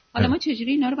 حالا ما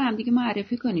چجوری اینا رو با همدیگه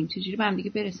معرفی کنیم؟ چجوری با همدیگه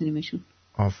برسونیمشون؟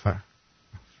 آفر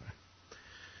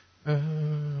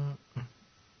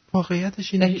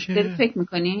واقعیتش اینه که داری فکر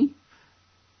میکنی؟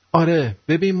 آره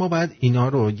ببین ما باید اینا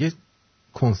رو یه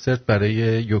کنسرت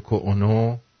برای یوکو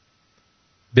اونو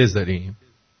بذاریم.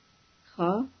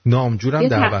 خب نامجورم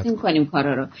دعوت تقسیم کنیم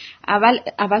کارا رو.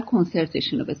 اول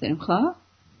کنسرتشون رو بذاریم. خب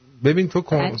ببین تو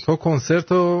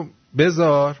کنسرت رو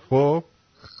بذار. خب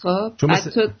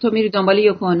تو میری دنبال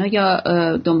یوکو اونو یا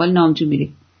دنبال نامجو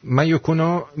میری؟ من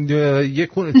یوکونو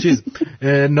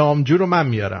نامجو رو من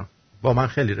میارم، با من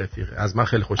خیلی رفیقه، از من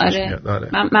خیلی خوشش میاد. آره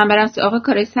من برام آقا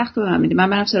کارای سخت رو من میدی، من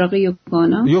برام سراغ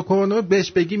یوکونو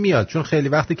بهش بگی میاد، چون خیلی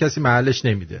وقتی کسی محلش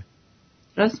نمیده.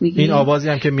 راست میگی. این آوازی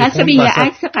هم که میخون یه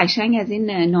عکس قشنگ از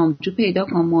این نامجو پیدا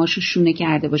کن، موهاشو شونه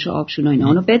کرده باشه، آبشون و اینا،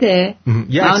 اونو بده.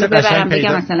 یه عکس قشنگ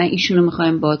بگم مثلا ایشونو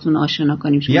میخوایم باهاتون آشنا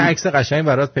کنیم. یه عکس قشنگ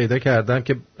برات پیدا کردم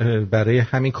که برای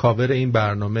همین کاور این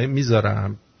برنامه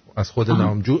میذارم از خود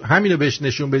نامجو. همینو بهش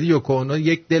نشون بدی یوکونو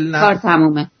یک دل نه کار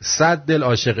تمومه، 100 دل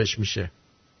عاشقش میشه.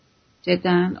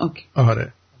 جدا اوکی.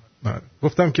 آره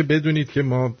گفتم که بدونید که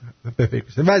ما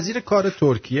بفکریم. وزیر کار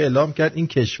ترکیه اعلام کرد این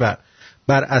کشور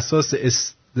بر اساس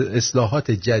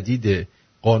اصلاحات جدید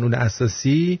قانون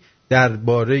اساسی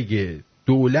درباره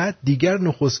دولت دیگر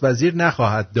نخست وزیر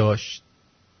نخواهد داشت.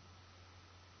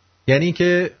 یعنی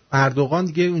که اردوغان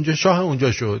دیگه اونجا شاه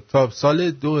اونجا شد تا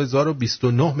سال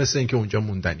 2029 مثل این که اونجا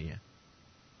موندنیه.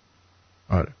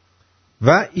 آره.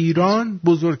 و ایران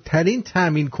بزرگترین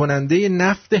تامین کننده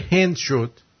نفت هند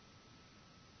شد.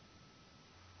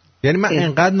 یعنی من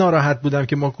انقدر ناراحت بودم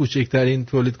که ما کوچکترین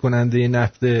تولید کننده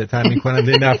نفت، تامین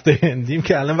کننده نفت هندیم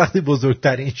که الان وقتی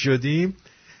بزرگترین شدیم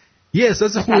یه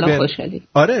احساس خوبه.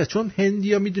 آره، چون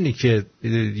هندیا میدونی که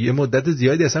یه مدت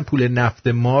زیادی اصلا پول نفت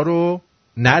ما رو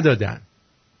ندادن.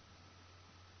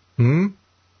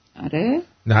 آره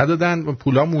ندادن،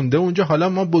 پولا مونده اونجا. حالا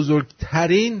ما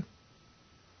بزرگترین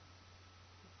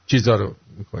چیزا رو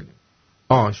میکنیم.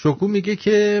 شکو میگه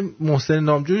که محسن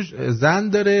نامجو زن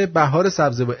داره، بهار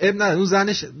سبزه با نه، اون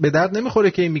زنش به درد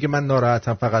نمیخوره که این میگه من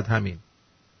ناراحتم، فقط همین.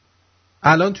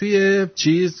 الان توی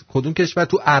کدوم کشور؟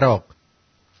 تو عراق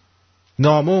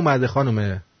نامه اومده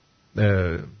خانم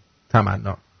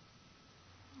تمنا.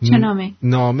 چه نامه؟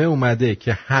 نامه اومده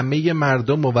که همه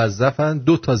مردم موظفن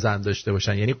 2 تا زن داشته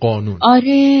باشن، یعنی قانون.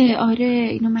 آره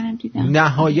اینو منم دیدم.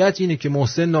 نهایت اینه که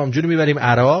محسن نامجو رو میبریم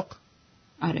عراق.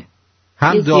 آره.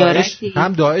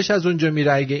 هم داعش از اونجا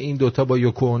میره، اگه این 2 تا با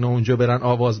یوکو اونو اونجا برن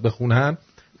آواز بخونن،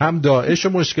 هم داعش و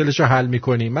مشکلش رو حل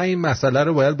میکنیم. من این مسئله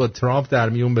رو باید با ترامپ در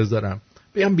میون بذارم،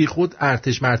 بگم بی خود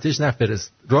ارتش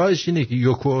نفرست. راهش اینه که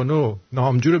یوکو اونو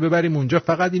نامجو رو ببریم اونجا،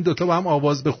 فقط این 2 تا با هم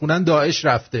آواز بخونن، داعش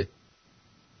رفته.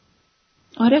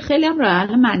 آره خیلی هم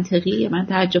راه منطقیه. من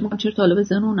تعجب می‌کنم چرا طالب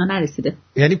ذهن اونا نرسیده.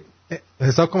 یعنی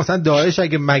حساب کن مثلا داعش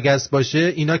اگه مگس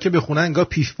باشه، اینا که بخونن انگار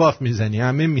پیف پاف میزنی،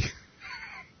 همه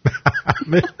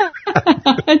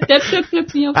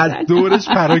از دورش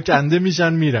پراکنده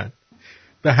میشن میرن.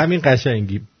 به همین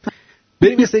قشنگی.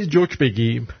 بریم یه سری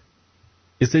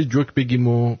جوک بگیم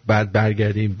و بعد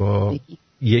برگردیم با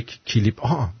یک کلیپ.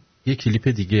 یک کلیپ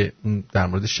دیگه در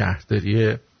مورد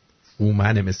شهرداری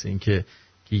فومنه، مثل این که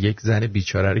یک زن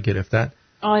بیچاره رو گرفتن.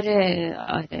 آره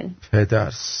پدر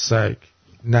سگ.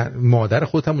 نه مادر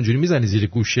خودت هم اونجوری میزنی زیر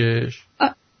گوشش.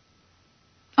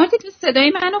 آره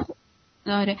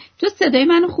تو صدای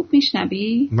منو خوب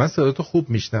میشنوی؟ من صداتو خوب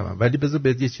میشنوم، ولی بذار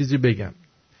بهت یه چیزی بگم.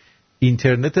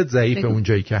 اینترنتت ضعیفه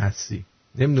اونجایی که هستی.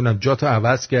 نمیدونم جاتو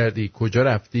عوض کردی، کجا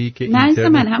رفتی که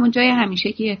اینترنت؟ من همون جای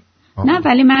همیشگیه. نه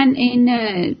ولی من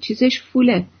این چیزش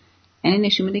فوله، یعنی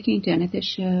نشون میده که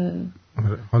اینترنتش.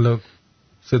 حالا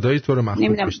صدای تو رو من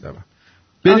خوب میشنوم.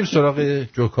 بریم سراغ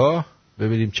جوکا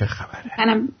ببینیم چه خبره.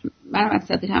 منم از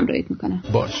صداش هم رایت میکنم.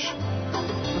 باش.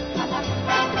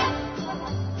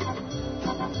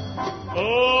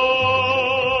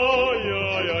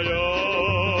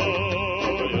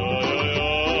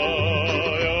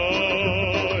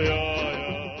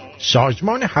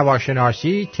 سازمان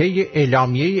هواشناسی طی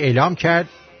اعلامیه اعلام کرد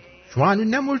شما هنوز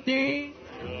نمردی؟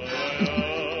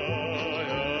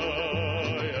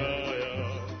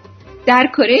 در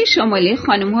کره شمالی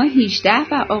خانم‌ها 18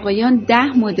 و آقایان 10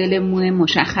 مدل مو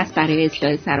مشخص برای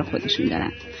اصلاح سر خودشون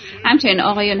دارن. همچنین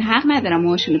آقایان حق ندارن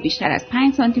موهاشون رو بیشتر از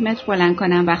 5 سانتی متر بلند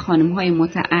کنن و خانم‌های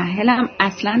متأهل هم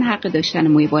اصلاً حق داشتن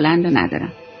موی بلند رو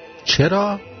ندارن.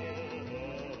 چرا؟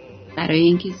 برای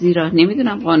اینکه زیرا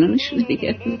نمیدونم قانونشون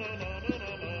دیگه.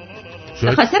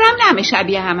 به خاطر هم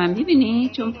شبیه هم می‌بینی،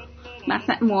 چون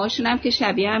مثلا موهاشون هم که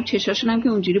شبیه هم، چشاشون هم که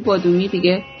اونجوری بادومی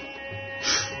دیگه.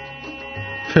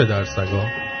 پدر سگا.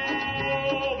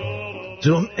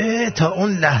 جمعه تا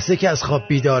اون لحظه که از خواب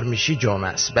بیدار میشی جمعه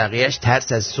است، بقیهش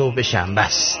ترس از صبح شنبه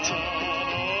است.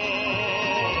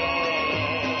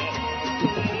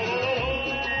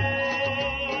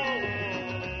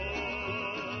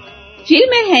 فیلم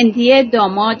هندی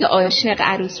داماد عاشق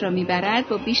عروس را میبرد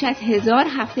با بیش از 1000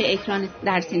 هفته اکران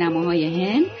در سینماهای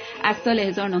هند از سال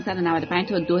 1995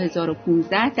 تا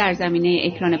 2015 در زمینه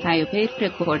اکران پیاپی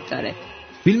رکورد داره.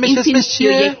 فیلمش اسمش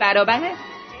چیه؟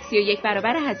 31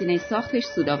 برابر هزینه ساختش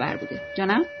سودآور بوده.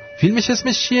 جانم؟ فیلمش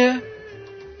اسمش چیه؟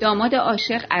 داماد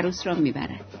عاشق عروس را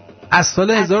میبرد. از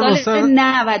سال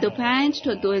 1995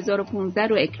 تا 2015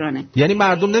 رو اکرانه. یعنی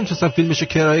مردم نمیتونستن فیلمشو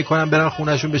کرایه کنن برن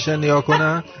خونهشون بشن نگاه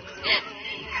کنن؟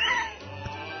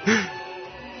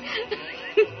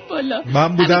 بالا.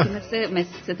 من بودم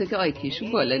مثل تو که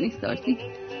آیکیشون بالا نیست آرتی.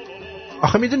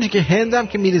 آخه میدونی که هندم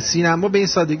که میره سینما به این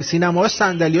سادگی سینماش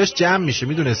صندلیاش جمع میشه،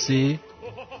 میدونستی؟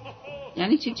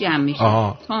 یعنی چی جمع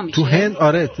میشه؟ تو هند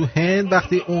آره، تو هند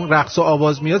وقتی اون رقص و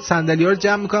آواز میاد صندلی‌ها رو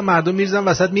جمع میکنن، مردم میرزن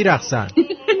وسط میرقصن.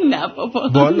 نه بابا.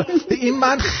 والا این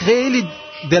من خیلی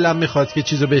دلم میخواد که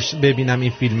چیزو ببینم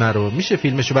این فیلم رو. میشه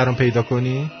فیلمشو برام پیدا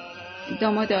کنی؟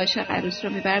 داماد عاشق عروس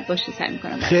رو میبرد. باشه سعی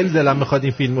میکنم. خیلی دلم میخواد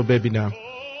این فیلمو ببینم.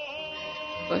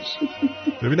 باشه.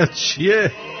 ببینم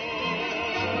چیه.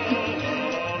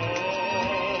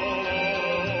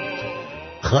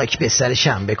 خاک به سر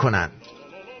شنبه کنن.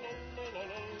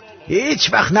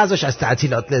 هیچ وقت نذاش از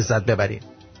تعطیلات لذت ببریم.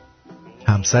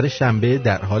 همسر شنبه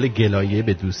در حال گلایه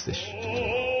به دوستش.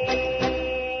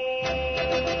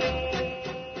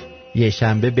 یه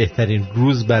شنبه بهترین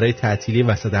روز برای تعطیلی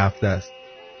وسط هفته است.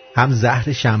 هم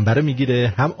زهر شنبه رو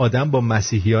میگیره، هم آدم با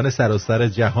مسیحیان سراسر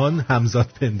جهان همزاد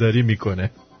پنداری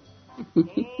میکنه.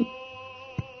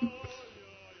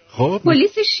 خب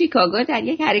پلیس شیکاگو در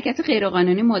یک حرکت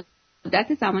غیرقانونی مدت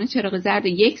زمان چراغ زرد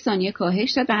 1 ثانیه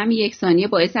کاهش داد و همین 1 ثانیه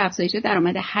باعث افزایش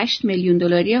درآمد $8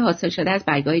 میلیون حاصل شده از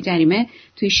برگه‌های جریمه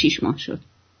توی 6 ماه شد.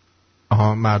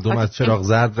 مردم از چراغ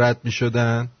زرد رد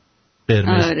میشدن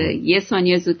قرمز. آره 1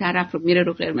 ثانیه زودتر رفت میره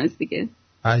رو قرمز دیگه.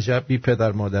 عجب بی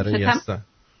پدر مادرایی هستن.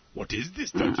 What is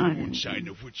this dirty moonshine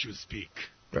of which you speak?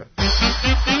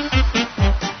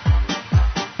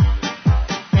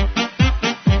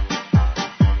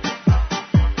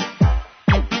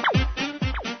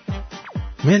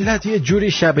 ملت یه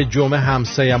جوری شب جمعه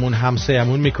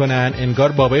همسایمون میکنن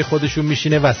انگار بابای خودشون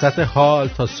میشینه وسط حال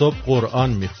تا صبح قرآن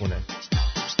میخونه.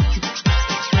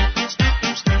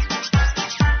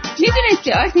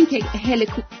 میدونستی آرتین که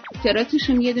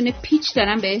هلیکوپتراتشون یه دونه پیچ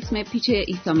دارن به اسم پیچ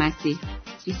عیسی مسیح،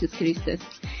 جیسوس کریستوس.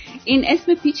 این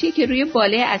اسم پیچی که روی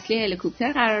باله اصلی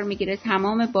هلیکوپتر قرار میگیره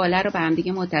تمام باله رو به هم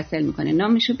دیگه متصل میکنه.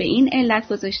 نامشو به این علت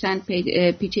گذاشتن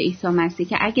پیچ عیسی مسیح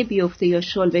که اگه بیفته یا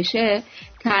شل بشه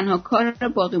تنها کار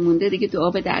باقی مونده دیگه دعا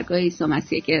به درگاه عیسی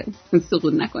مسیح که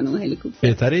سقوط نکنه اون هلیکوپتر.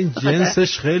 بهتره این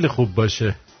جنسش خیلی خوب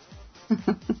باشه.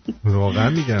 واقعا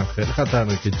میگم خیلی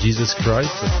خطرناکه. جیزوس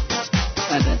کرایست.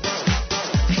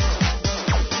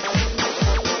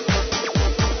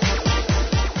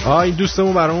 این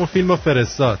دوستمون برامون فیلمو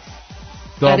فرستاد.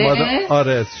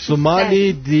 آره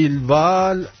سومالی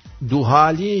دیلوال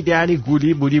دوحالی یعنی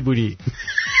گولی بولی.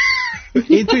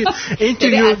 این تو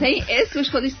اسمش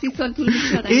خودش 30 سال طول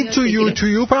می‌کشه. این تو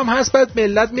یوتیوب هم هست. بعد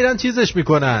ملت میرن چیزش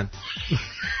میکنن.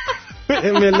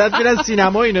 ملت میرن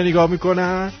سینما اینو نگاه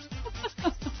میکنن.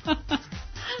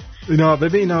 اینا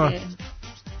ببین اینا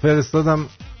فرستادم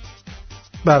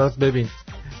برات ببین.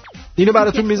 اینو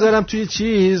براتون میذارم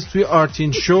توی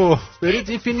آرتین شو. برید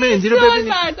این فیلم ایندی رو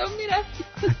ببینید.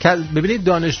 ببینید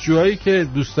دانشجوهایی که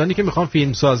دوستانی که میخوان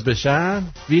فیلم ساز بشن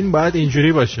فیلم باید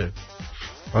اینجوری باشه.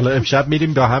 حالا امشب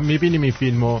میریم با هم میبینیم این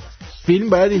فیلمو. فیلم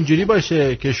باید اینجوری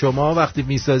باشه که شما وقتی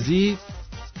میسازی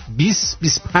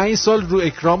 20-25 سال رو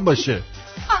اکران باشه.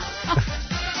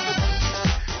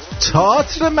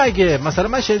 تئاتر مگه مثلا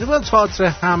من شنیده بودم تئاتر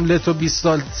هملت رو 20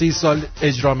 سال 30 سال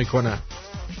اجرا میکنن.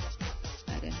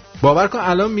 باور کن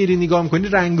الان میری نگاه میکنی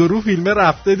رنگ و رو فیلم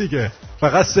رفته دیگه،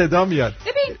 فقط صدا میاد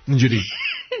اینجوری.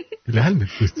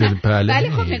 بله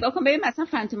خب نگاه کن ببین مثلا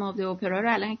فانتوم آف دی اپرا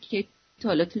رو الان که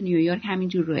حالا تو نیویورک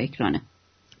همینجور رو اکرانه.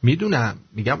 میدونم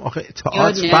میگم آخه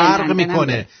تئاتر فرق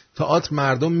میکنه. تئاتر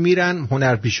مردم میرن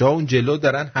هنرپیشه‌ها اون جلو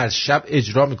دارن هر شب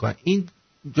اجرا میکنن. این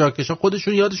جاکشا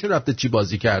خودشون یادشون رفته چی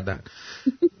بازی کردن.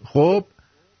 خب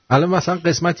الان مثلا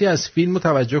قسمتی از فیلم رو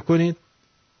توجه کنید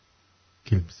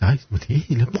که سایز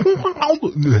مدیل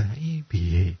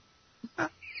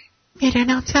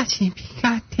میرنم تچنی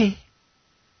بیگنده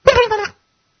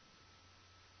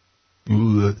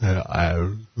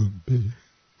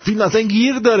فیلم اصلا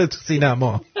گیر داره تو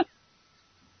سینما.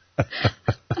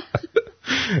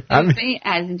 از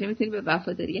اینجا میتونی به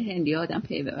وفاداری هندی آدم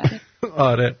پی ببره.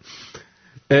 آره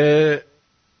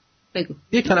بگو.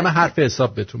 یک کلمه حرف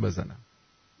حساب بهتون بزنم.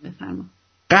 بفرما.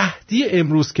 قحطی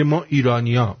امروز که ما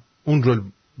ایرانی‌ها اون رو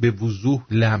به وضوح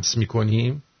لمس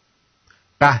میکنیم،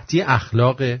 قحطی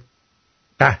اخلاق،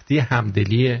 قحطی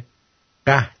همدلی،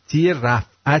 قحطی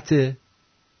رفعت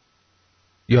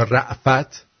یا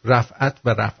رأفت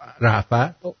و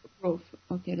رأفت.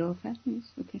 اوکی رأفت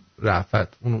نیست. اوکی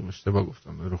رأفت اونو اشتباه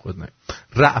گفتم رو خود نه.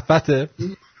 رأفت.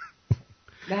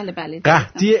 بله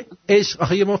قحطی عشق.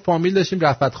 آخه ما فامیل داشتیم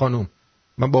رأفت خانوم،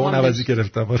 من با اون عوضی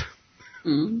گرفتم.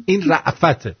 این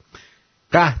رأفت.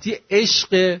 قحطی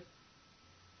عشق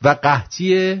و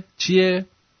قحطی چیه؟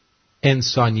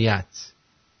 انسانیت.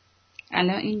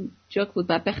 الان این جوک بود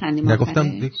بعد بخندیم.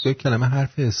 نگفتم دو کلمه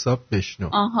حرف حساب بشنو.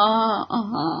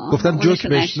 آها گفتم جوک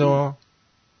بشنو.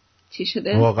 چی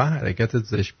شده؟ واقعا حرکت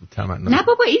زشت بود. تمنا نه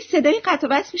بابا این صدای قطع و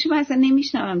بس میشه من اصلا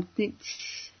نمیشنوم.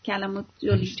 کلمات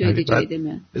جایده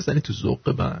میاد. بزنی تو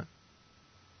ذوق من.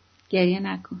 گریه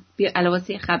نکن. بیا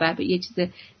علاوه خبر به یه چیز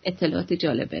اطلاعات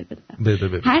جالب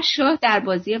بدم. هر شاه در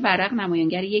بازی ورق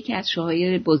نمایانگر یکی از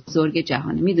شاههای بزرگ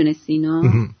جهانه. میدونستی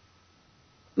اینو؟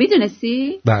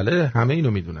 میدونستی؟ بله همه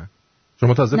اینو میدونن.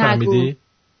 شما تازه فهمیدی؟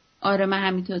 آره من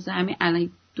همین تازه همین الان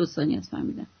 2 ثانیه از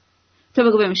فهمیدم. تو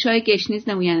بگو ببین شاه گشنیز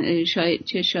نماینده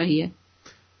چه شاهیه؟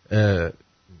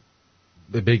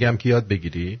 بگم که یاد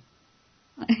بگیری؟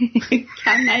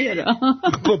 کم نیاره.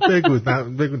 خب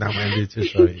بگو نماینده چه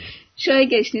شاهیه؟ شاه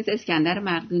گشنیز اسکندر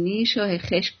مقدونی، شاه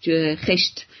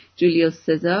خشت جولیوس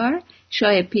سزار،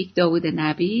 شاه پیک داوود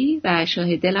نبی و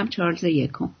شاه دلم چارلز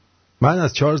یکم. من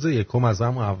از چارلز یکم از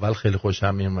همون اول خیلی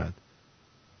خوشم میومد.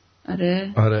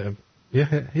 آره یه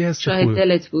حس شاید خوب.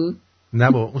 دلت بود؟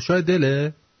 نه با اون شاید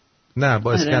دله. نه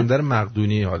با اسکندر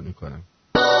مقدونی حال میکنم.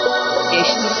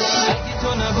 اگه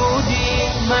تو نبودی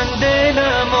من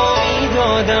دلمو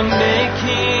میدادم به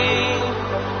کی؟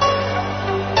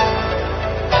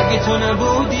 اگه تو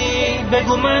نبودی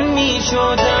بگو من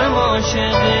میشدم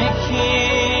عاشق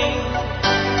کی؟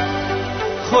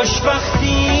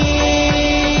 خوشبختی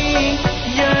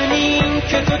یعنی این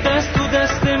که تو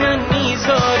دست من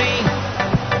میذاری،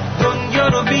 دنیا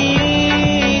رو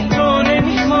بی تو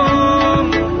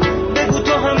نمیخوام، بگو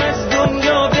تو هم از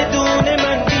دنیا بدون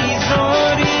من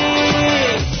بیزاری.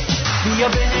 بیا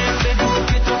بهم بگو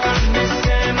که تو هم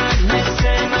مثل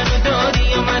منو داری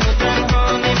یا منو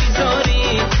تنها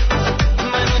نمیذاری،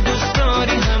 منو دوست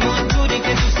داری همون جوری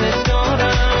که دوست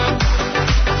دارم.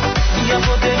 بیا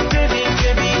خودت ببین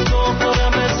که بی تو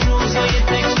پرم از روزای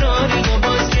تکراری و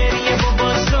باز گریه و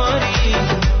بازداری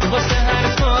واسه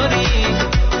هر کاری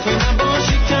تو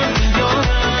نباشی کم میارم.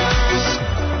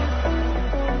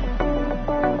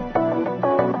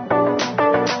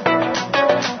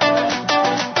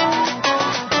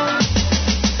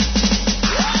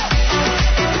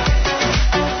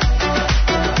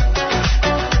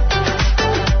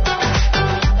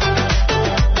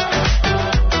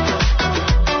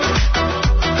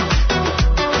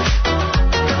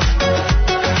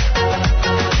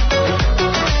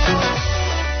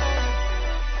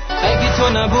 اگه تو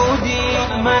نبودی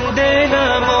من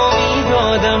دلمو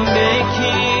میدادم به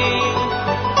کی؟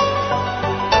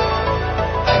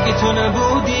 اگه تو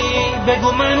نبودی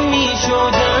بگو من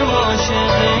میشدم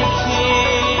عاشق کی؟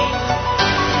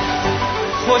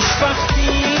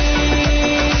 خوشبختی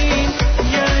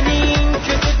یعنی این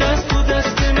که تو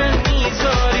دست من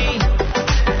میذاری،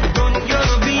 دنیا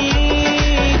رو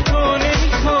بی تو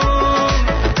نمیخوام،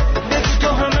 بگو تو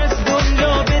هم از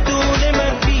دنیا بدون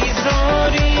من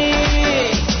بیزاری.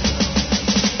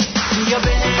 بیا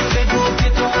بهم بگو که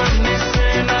تو هم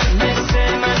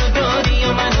مثل منو داری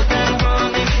یا منو تنها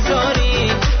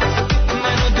نمیذاری،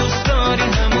 منو دوست داری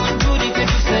همون جوری که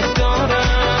دوست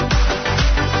دارم.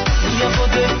 بیا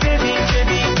خودت ببین که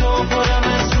بی تو پرم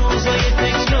از روزای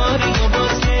تکراری و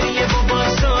باز گریه و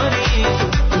بازداری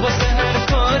واسه هر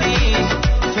کاری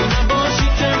تو نباشی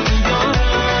کم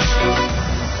میارم،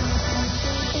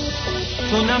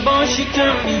 تو نباشی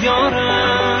کم میارم.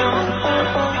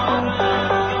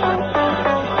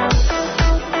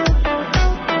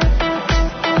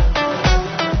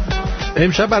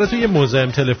 امشب براتون یه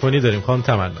مزاحم تلفنی داریم خانم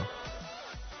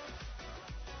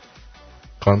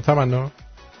تمنا.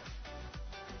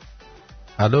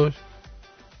 الو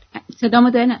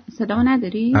صدامو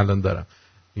نداری؟ الان دارم.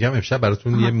 میگم امشب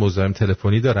براتون یه مزاحم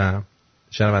تلفنی دارم.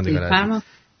 شنوندگان عزیز،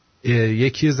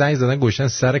 یکی زنگ زدن گوشن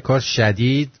سر کار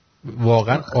شدید،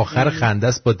 واقعا آخر خنده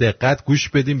است. با دقت گوش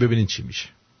بدیم ببینین چی میشه.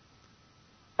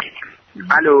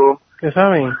 الو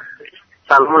بفرمایید.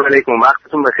 سلام علیکم،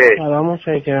 وقتتون بخیر. سلام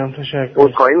متشکرم. تشکر.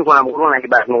 عذرخواهی میکنم قربان اگه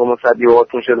بعد موقع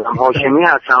مصدیقاتون شدم. هاشمی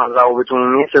هستم از روابط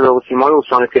عمومی صدا و سیمای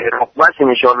استان تهران. خوب هستین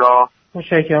ان شاء الله؟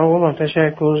 متشکرم قربان.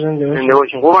 تشکر. زنده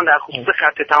باشین قربان. در خصوص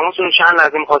خط تماسون چند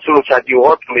لحظه می‌خواستیم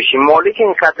مصدیقاتون بشیم. مالک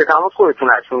این خط تماس خودتون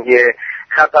هستون دیگه؟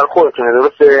 خط در خودتونه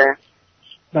درسته؟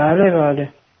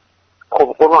 بله.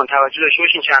 خب قربان توجه داشته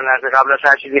باشین چند لحظه قبل از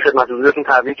هر چیزی خدمت حضورتون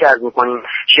تبریک عرض می‌کنیم.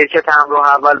 شرکت همراه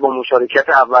اول با مشارکت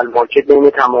اول مارکت بین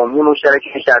تمامی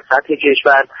مشترکینش در سطح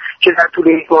کشور که در طول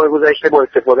یک ماه گذشته با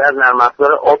استفاده از نرم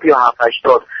افزار آپ یا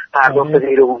 780 پرداخت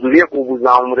غیر حضوری قبوز و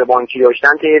امور بانکی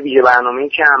داشتن طی ویژه برنامه‌ای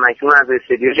که همکنون از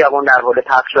استودیو جوان در حال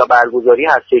پخش و برگزاری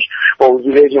هستش با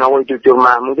حضور جناب دکتر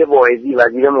محمود واعظی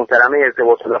وزیر محترم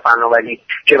ارتباطات و فناوری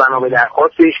که بنا به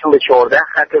درخواست ایشون به 14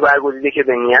 خط برگزیده که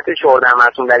به نیت 14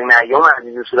 مردم در این ایام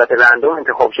عزیز به صورت رندوم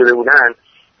انتخاب شده بودند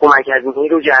کمک هزینه‌ای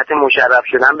رو جهت مشرف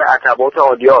شدن به عتبات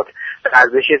عالیات به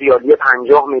ارزش ریالی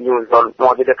 50 میلیون دلار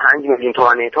معادل 5 میلیون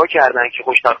تومان اعطا کردن که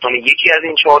خوشبختانه یکی از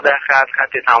این 14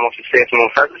 خط تماس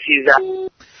 0913.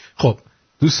 خب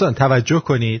دوستان توجه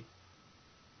کنید،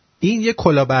 این یه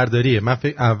کلاهبرداریه. من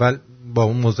اول با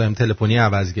اون مزاحم تلفنی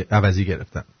عوضی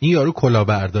گرفتم. این یارو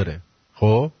کلاهبرداره.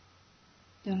 خب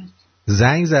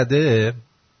زنگ زده،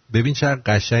 ببین چقدر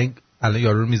قشنگ الان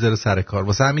یارو رو میذاره سر کار.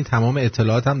 واسه همین تمام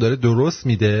اطلاعات هم داره درست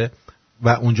میده و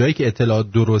اونجایی که اطلاعات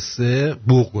درسته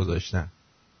بوق گذاشتن.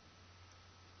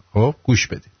 خب گوش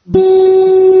بدید.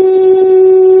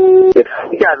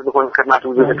 تبریک عرض بکنیم خدمت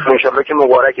حضورتون، ان شاءالله که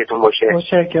مبارکتون باشه.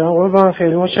 متشکرم قربان،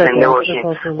 خیلی متشکرم.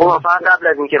 فقط قبل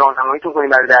از اینکه راهنماییتون کنیم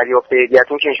برای دریافت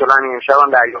هدیه‌تون که ان شاءالله همین امشب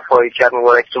هم دریافت خواهید کرد،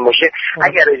 مبارکتون باشه.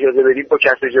 اگر اجازه بدید با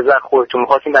کسب اجازه خودتون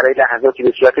می‌خواستیم برای لحظاتی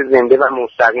به صورت زنده و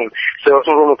مستقیم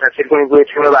صداتون رو متصل کنیم روی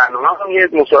تیم برنامه هم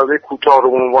یه مصاحبه کوتاه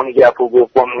رو به عنوان گپ و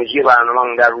گفت با مجری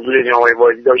برنامه‌مون در حضور جناب آقای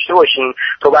واعظی داشته باشیم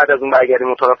تا بعد از اون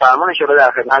برگردیم اتاق فرمان ان شاءالله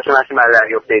در خدمتتون هستیم برای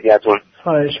دریافت هدیه‌تون.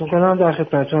 خواهش می‌کنم، در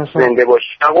خدمتتون هستم. زنده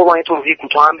باشید. آقا با این توضیح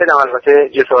کوتاه هم بدم، البته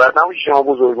جسارت نباشید، شما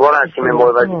بزرگوار هستید، منبع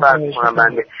وظیفه فرض می‌کنم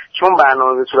بنده، چون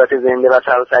برنامه به صورت زنده و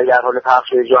سراسری در حال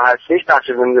پخش و اجرا هستش، پخش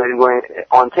زنده داریم روی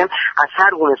آنتن، از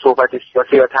هر گونه صحبت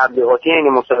سیاسی یا تبلیغاتی این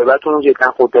مصاحبه‌تون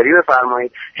جدا خودداری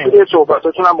بفرمایید. شده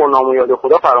صحبتاتون هم با نام و یاد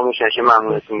خدا فراموش نشه.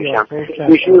 ممنونتون میشم.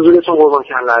 میشین حضورتون قربان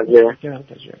چند لحظه.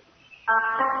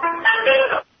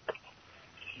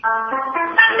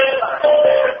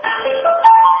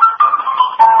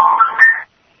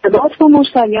 ارتباط با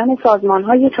مشتریان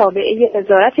سازمان‌های تابعه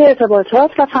وزارت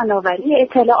ارتباطات و فناوری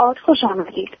اطلاعات خوش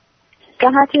آمدید.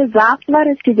 جهت ضبط و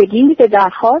رسیدگی به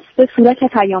درخواست به صورت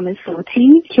پیام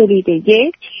صوتی کلید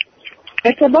 1،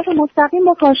 ارتباط مستقیم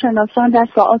با کارشناسان در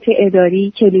ساعات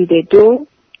اداری کلید 2،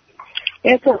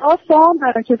 ارتباط با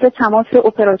مراکز تماس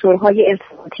اپراتورهای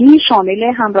ارتباطی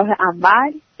شامل همراه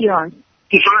اول ایران.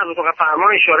 دوستان از اتاق فرمان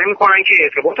اشاره می‌کنن که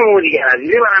ارتباط ما دیگر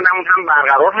عزیز برندمون هم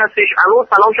برقرار هستش. الو،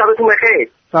 سلام، شبتون بخیر.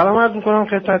 سلام عرض می‌کنم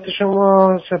خدمت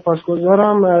شما،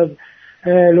 سپاسگزارم از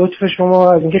لطف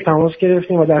شما از اینکه تماس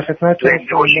گرفتیم و در خدمتتون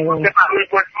هستیم. بفرمایید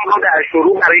رو در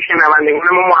شروع برای شنوندگان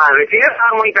ما معرفی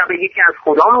بفرمایید و بگید که از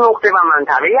کدام نقطه و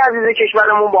منطقه عزیز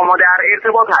کشورمون با ما در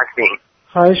ارتباط هستیم.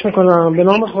 خواهش می‌کنم. به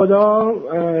نام خدا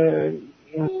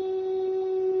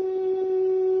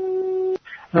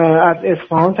از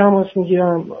اصفهان تماس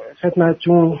میگیرم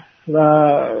خدمتتون. و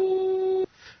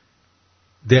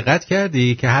دقت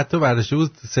کردی که حتی برداشته بود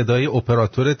صدای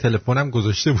اپراتور تلفنم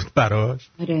گذاشته بود براش؟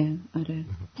 آره.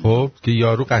 خب که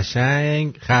یارو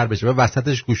قشنگ خر بشه و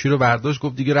وسطش گوشی رو برداشت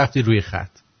گفت دیگه رفتی روی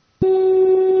خط.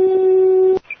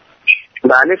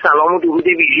 بله، سلام و درود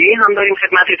ویژه‌ای هم داریم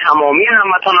خدمت تمامی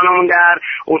هموطنانمون در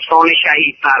استان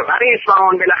شهید پرور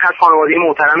اصفهان، بالاخره خانواده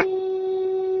محترم.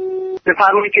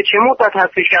 بفرمایید که چه مدت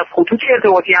هستش که از خطوط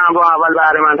ارتباطی همراه اول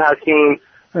بهره‌مند هستیم؟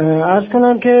 عرض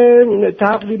کنم که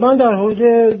تقریبا در حدود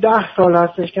 10 سال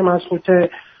هستش که من از خطوط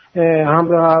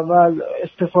همراه اول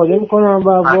استفاده میکنم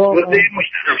و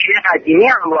مشترکی قدیمی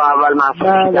همراه اول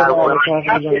محسوب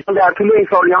در طول این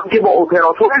سالیان که با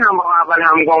اپراتور همراه اول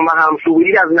همگام و همسو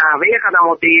بودید از نحوه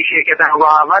خدمات شرکت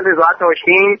همراه اول رضایت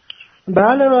داشتین؟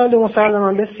 بله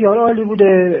مسلماً بسیار عالی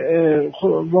بوده.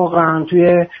 واقعا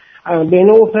توی بین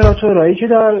اپراتورایی که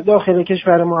در داخل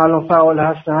کشور ما الان فعال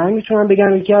هستن میتونم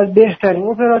بگم یکی از بهترین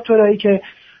اپراتورایی که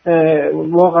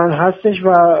واقعا هستش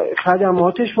و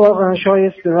خدماتش واقعا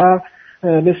شایسته و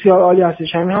بسیار عالی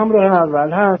هستش. همین همراه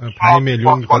اول هست. 5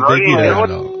 میلیون میخواد بگیره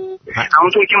الان.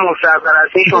 همونطور که مستحضر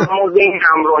هستین شما موضوع این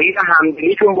همراهی و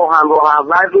همدلیتون با همراه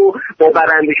اول رو با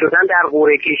برنده شدن در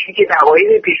قرعه کشی که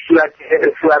دقایق پیش صورت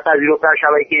پذیرفت در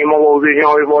شبکه ما با حضور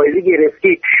جناب واعظی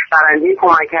گرفتید، برنده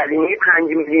کمک هزینه 5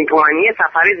 میلیون تومانی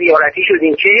سفر زیارتی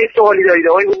شدین. چه حس و حالی دارید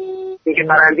آقای که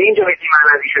برنده این جایزه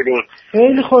معنوی شدین؟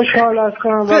 خیلی خوشحال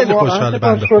هستم. خیلی خوشحال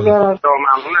بنده خدا.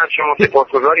 ممنون از شما،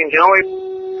 سپاسگزاریم جناب.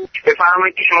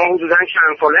 بفرمایید که شما حدوداً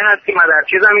چند ساله هستیم و در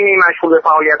چه زمینه‌ای مشغول به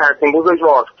فعالیت هستیم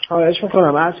بزرگوار؟ خواهش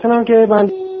می‌کنم. عرض کنم که من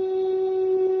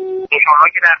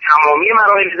انشاءالله که در تمامی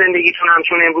مراحل زندگیتون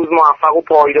همچون امروز موفق و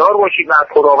پایدار باشید و از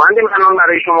خداوند منان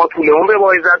برای شما طول عمر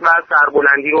با عزت و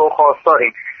سربلندی رو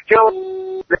خواستاریم.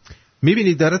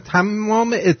 میبینید داره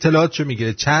تمام اطلاعاتشو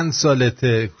میگیره، چند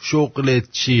سالته، شغلت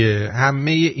چیه،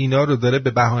 همه اینا رو داره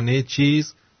به بهانه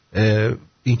چیز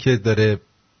اینکه داره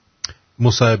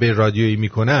مصاحبه رادیویی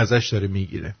میکنه ازش داره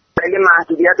میگیره. اگه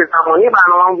محدودیت زمانی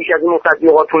برنامه‌مون بیش از این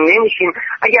مصدقاتون نمیشیم،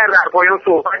 اگر در پایان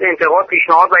صحبت، انتقاد،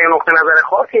 پیشنهاد و یا نقطه نظر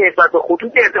خاصی نسبت به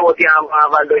خطوط ارتباطی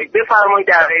اول دارید بفرمایید،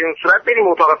 در غیر این صورت بریم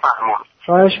اتاق فرمان.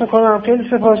 خواهش میکنم. خیلی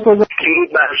سپاسگزارم. درود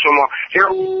بر شما.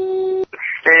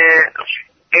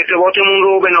 ارتباطمون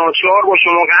رو به ناچار با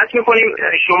شما قطع میکنیم.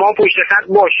 شما پشت خط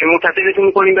باشه، متصلتون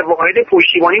میکنیم به واحد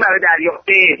پشتیبانی برای دریافت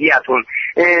هدیه‌تون.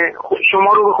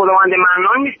 شما رو به خداوند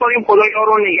منان میسپاریم. خدا یار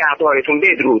و نگهدارتون.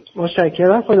 بدرود.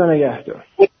 متشکرم. خدا نگهدار.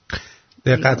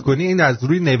 دقت کنی این از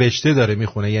روی نوشته داره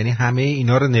میخونه، یعنی همه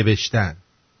اینا رو نوشتن.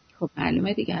 خب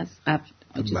معلومه دیگه از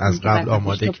قبل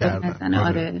آماده کردن.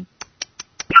 آره.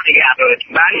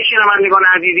 نگهدارتون. بله شنوندگان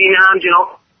عزیزین هم جناب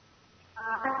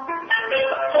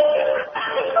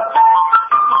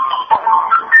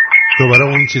دوباره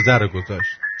اون چیزه رو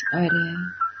گذاشت. آره.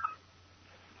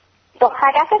 با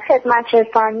هدف خدمت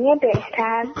رسانی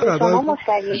بهتر به شما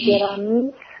مشتری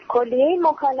گرامی کلیه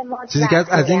مکالمات چیزی که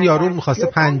از این یارو می‌خواسته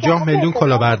 50 میلیون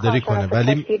کلاهبرداری کنه،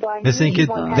 ولی مثل اینکه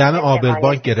دم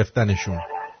آبربانک گرفتنشون.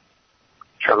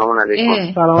 سلام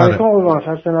علیکم. سلام علیکم قربان،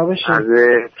 خسته نباشید. از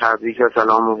تبریک و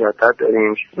سلام مجدد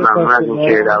داریم. ممنون از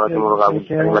اینکه دعوت ما رو قبول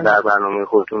کردید و در برنامه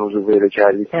خودتون حضور پیدا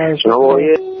کردید. شما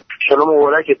آقای شما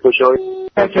مبارکت باشه.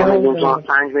 5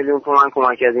 میلیون تومان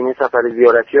کمک هزینه سفر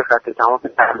زیارتی و خط تماس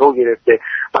تهران گرفته.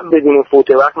 من بدون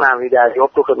فوت وقت نحوه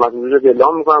دریافت رو خدمت حضور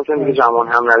اعلام می‌کنم، چون دیگه زمان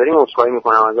هم نداریم. عذرخواهی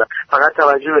می‌کنم ازت. فقط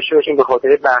توجه داشته باشین به خاطر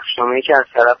بخشنامه‌ای که از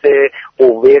طرف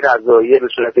قوه قضاییه به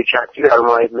صورت کتبی در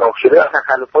ما ابلاغ شده و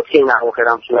تخلفات که این اواخر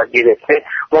هم صورت گرفته،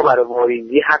 ما برای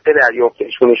واریزی حق دریافت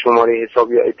شماره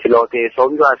حساب یا اطلاعات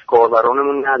حسابی رو از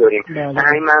کاربرانمون نداریم. به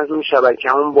همین منظور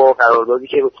شبکه‌مون با قراردادی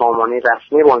که با سامانه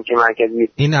رسمی بانک مرکزی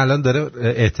این الان داره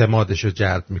اعتمادش رو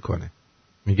جلب میکنه،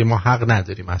 میگه ما حق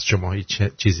نداریم از شما هیچ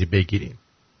چیزی بگیریم.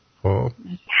 خب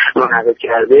منعقد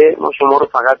کرده، ما شما رو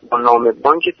فقط با نام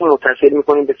بانکتون متصل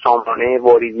میکنیم به سامانه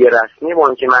واریزی رسمی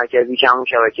بانک مرکزی که همون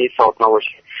شبکه ساتنا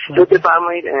باشه. لطف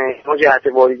فرمایید ما جهت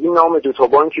واریزی نام دو تا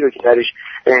بانکی رو که درش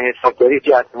حساب دارید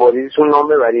جهت واریزیتون نام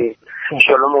ببرید.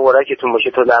 انشالله مبارکتون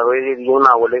باشه. تا دقایق دیگه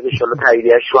مقاله انشالله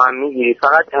تاییدیه‌اش رو هم میگیرید.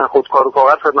 فقط خودکار و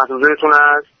کاغذ خدمت حضورتون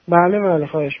هست. بله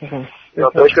خواهش میکنم.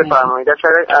 یادداشت بفرمایید.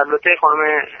 البته خانم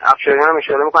افشاریان هم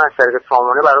اشاره میکنن از طریق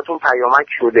سامانه براتون پیامک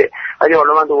شده، ولی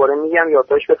حالا من دوباره میگم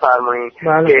یادداشت بفرمایید.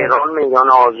 تهران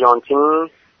میدان آرژانتین.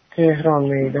 تهران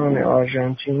میدان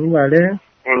آرژانتین. بله.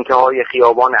 انتهای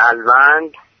خیابان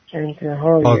الوند.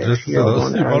 انتهای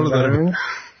خیابان الوند.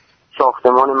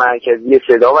 ساختمان مرکزی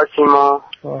صدا و سیما.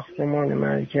 ساختمان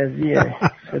مرکزی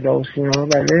صدا و سیما.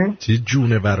 بله. چه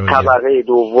جونه برای طبقه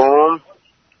دوم.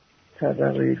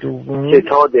 طبقه دوم.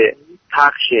 ستاد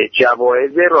پخش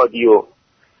جوایز رادیو.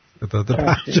 ستاد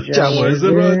پخش جوایز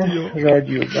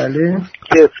رادیو. بله.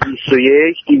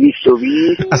 21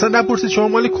 220. اصلا نپرسید شما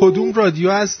مال کدوم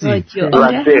رادیو هستی؟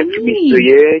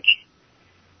 21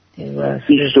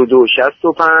 22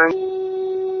 65.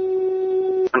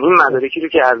 این مدارکی رو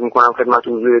که عرض میکنم خدمت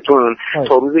حضورتون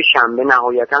تا روز شنبه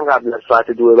نهایتا قبل از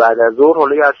ساعت 2 بعد از ظهر،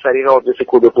 حالا یا از طریق آدرس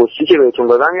کد پستی که بهتون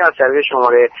دادم یا از طریق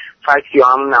شماره فکس یا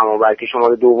همون نمابر که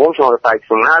شماره دوم شماره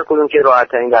فکسمون، هر کدوم که راحت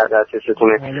ترین در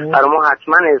دسترستونه برای ما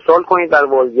حتما ارسال کنید. در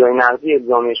واریزی‌های نقدی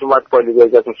الزامیشون باید فایل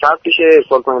جایزتون ثبت بشه،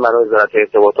 ارسال کنید برای وزارت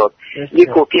ارتباطات. یک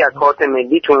کپی از کارت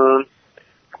ملیتون،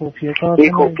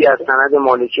 یک کپی از سند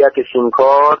مالکیت سیم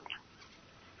کارت.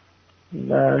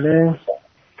 بله.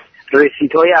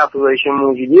 رسیدهای افزایش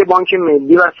موجودی بانک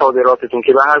ملی و صادراتتون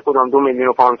که به هر کدام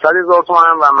 2,500,000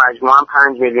 تومان و مجموعاً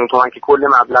 5 میلیون تومان که کل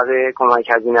مبلغ کمک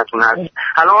هزینه‌تون هست.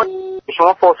 الان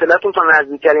شما فاصلتون تا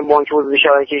نزدیکترین بانک عضو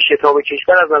شبکه شتاب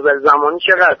کشور از نظر زمانی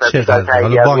چقدر است در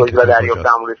تایید از واریز و دریافت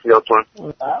رسیداتون؟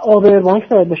 آبربانک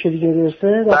باید باشه دیگه،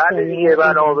 درسته؟ بله دیگه،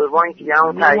 بله آبربانک دیگه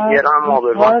همون تایید هم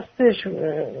آبربانک هستش.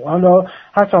 حالا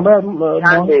حتما باید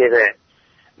چند دقیقه؟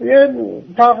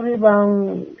 تقریبا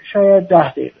شاید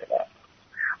 10 دقیقه.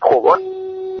 خب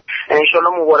انشالله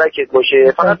مبارکت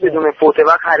باشه. فقط بدون فوت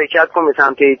وقت حرکت کن به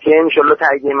سمت ATM. انشالله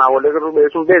تاییدیه مبالغ رو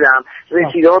بهتون بدم.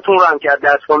 رسیدهاتون رو هم که از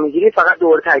دستگاه میگیری فقط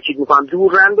دوباره تاکید میکنم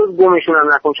دور انداز گمشون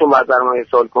هم نکن، چون بعد برام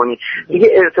ارسال کنی دیگه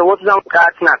ارتباطت هم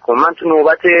قطع نکن. من تو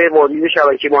نوبت واریز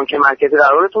شبکه بانک مرکزی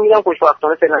قرارتون میدم.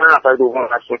 خوشبختانه فعلا نفر دوم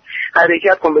هستون.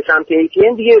 حرکت کن به سمت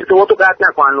ATM دیگه، ارتباطو قطع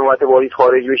نکن نوبت واریز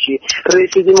خارج بشی.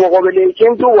 رسیدی مقابل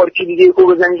ATM دوبار کلیدی کو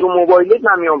بزنی رو موبایلت،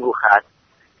 من میام رو خط.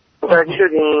 متوجه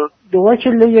شدین؟ دوباره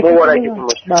کلی یک مبارکتون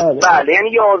باشه. بله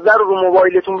یعنی 11 رو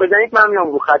موبایلتون بزنید من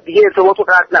میام رو خط دیگه، ارتباطو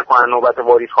قطع نکنن نوبت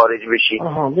واریز خارج بشی.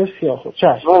 بسیار خوب.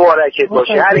 چشم. مبارکت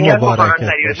باشه. حرکت کن فقط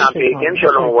سریع سمت ATM. ان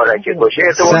شاء الله مبارکت باشه.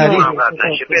 ارتباطتون قطع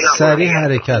نشه. سریع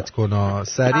حرکت کن.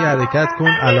 سریع حرکت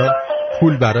کن. الان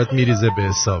پول برات میریزه به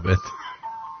حسابت.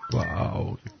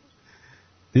 واو.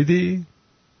 دیدی؟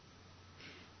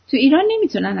 تو ایران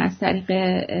نمیتونن از طریق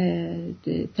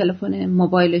تلفن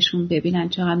موبایلشون ببینن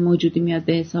چقدر موجودی میاد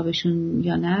به حسابشون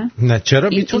یا نه؟ نه چرا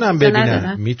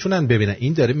میتونن ببینن.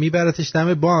 این داره میبرتش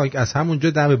دم بانک، از همونجا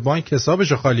دم بانک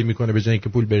حسابشو خالی میکنه به جای اینکه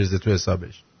پول بریزه تو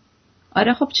حسابش.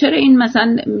 آره خب چرا این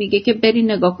مثلا میگه که بری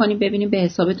نگاه کنی ببینی به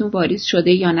حسابتون واریز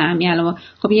شده یا نه. همین الان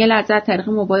خب یه لحظه از طریق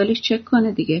موبایلش چک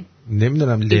کنه دیگه.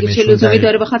 نمیدونم دیگه چه لزومی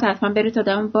داره بخواد حتما بره تا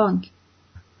دم بانک؟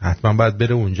 حتما باید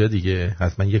بره اونجا دیگه،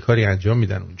 حتما یه کاری انجام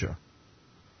میدن اونجا.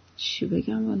 چی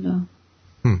بگم والا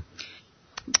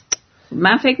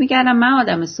من فکر میکردم من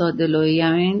آدم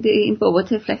ساده‌لوییم، این بابا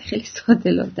تفلک خیلی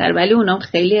ساده‌لوتر، ولی اونام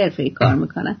خیلی حرفه‌ای کار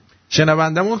میکنن.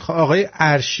 شنوندمون آقای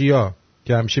ارشیا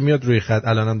که همیشه میاد روی خط،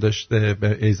 الانم داشته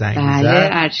به زنگ میزد. بله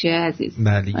ارشیا عزیز.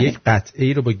 بله یک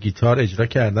قطعه رو با گیتار اجرا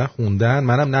کردن خوندن،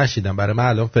 منم نشیدم، برای من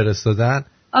الان فرستادن.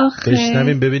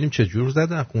 بشنویم ببینیم چه جور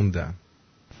زدن خوندن.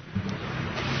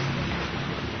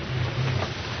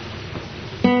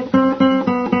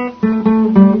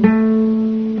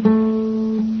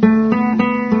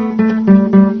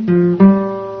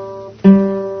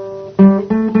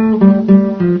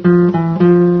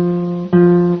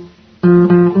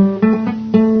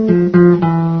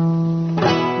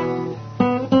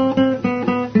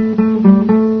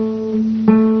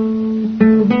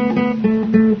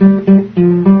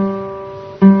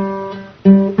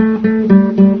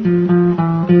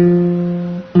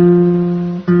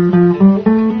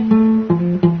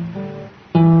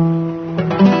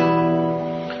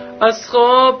 از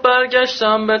خواب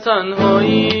برگشتم به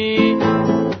تنهایی،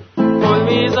 گل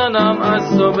میزنم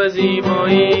از تو به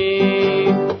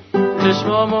زیبایی،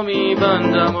 چشمامو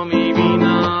میبندم و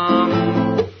میبینم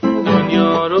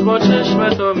دنیا رو با چشم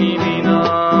تو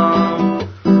میبینم.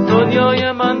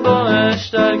 دنیای من با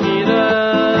عشق درگیره،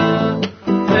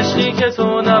 عشقی که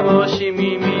تو نباشی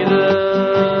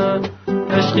میمیره،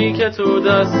 عشقی که تو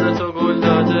دست تو گل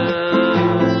داده،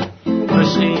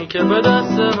 عشقی که به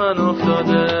دست من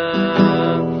افتاده.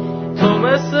 تو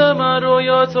مثل من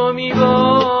رویاتو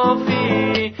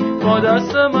میبافی، با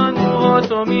دست من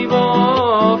موهاتو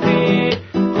میبافی،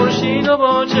 خورشیدو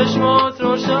با چشمات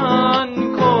روشن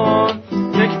کن،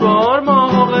 یک بار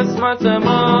ماه قسمت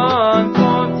من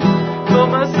کن. تو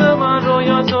مثل من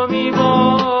رویاتو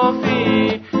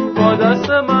میبافی، با دست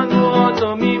من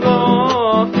موهاتو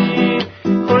میبافی،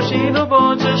 خورشیدو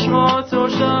با چشمات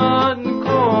روشن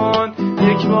کن،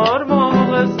 یک بار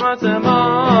ماه قسمت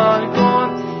من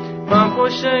کن. من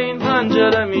پشت این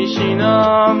پنجره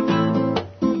میشینم،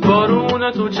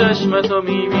 بارون تو چشم تو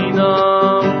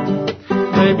میبینم،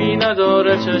 بیبی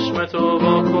نداره چشم تو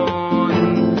واکن،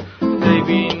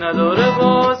 بیبی نداره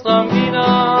باز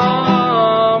غمگینم،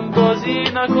 بازی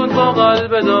نکن با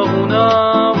قلب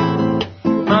داغونم،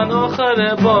 من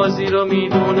آخر بازی رو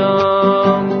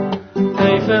میدونم،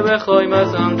 حیفه بخوایم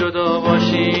از هم جدا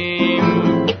باشیم،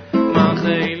 من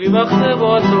خیلی وقت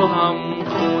با تو هم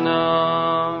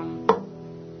خونم.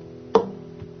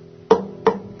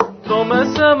 تو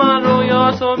مثل من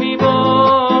رویاتو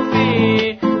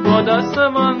میبافی، با دست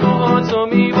من موهاتو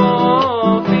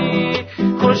میبافی،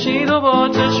 خورشیدو با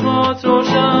چشمات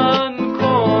روشن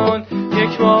کن،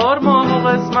 یک بار ماه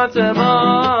قسمت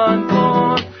من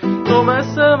کن. تو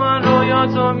مثل من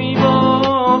رویاتو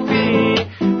میبافی،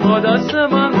 با دست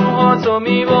من موهاتو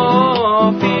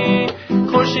میبافی،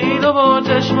 خورشیدو با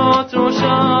چشمات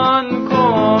روشن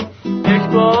کن، یک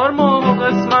بار ماه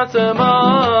قسمت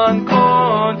من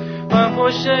کن. من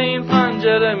پشت این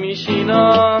پنجره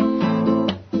میشینم،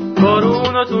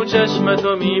 بارونو تو چشم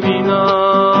تو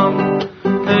میبینم،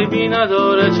 بیبی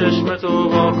نداره چشم تو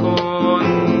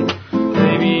واکن،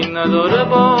 بیبی نداره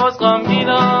باز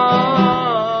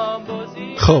غمگینم.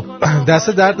 خب دست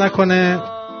درد نکنه.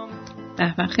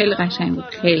 خیلی قشنگ بود،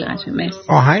 خیلی قشنگ. مرسی.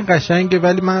 آهنگ قشنگه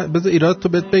ولی من بذار ایراد تو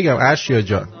بهت بگم. ارشیا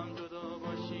جان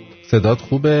صدات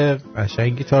خوبه،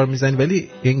 قشنگ گیتار میزنی، ولی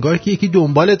انگار که یکی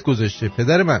دنبالت گذاشته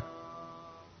پدر من.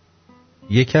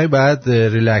 یکی بعد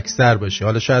ریلکس‌تر باشه.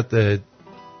 حالا شاید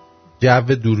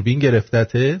جو دوربین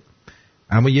گرفتته،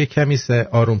 اما یک کمی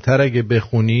آرومتر اگه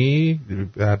بخونی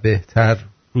و بهتر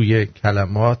روی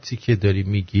کلماتی که داری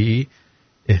میگی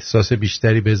احساس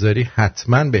بیشتری بذاری،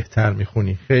 حتما بهتر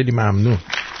میخونی. خیلی ممنون.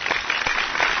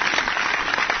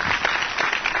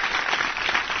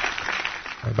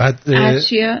 بعد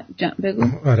ارشیا جان بگو.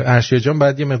 آره ارشیا جان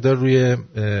بعد یه مقدار روی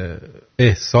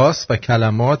احساس و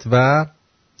کلمات و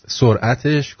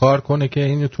سرعتش کار کنه که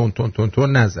اینو تون تون تون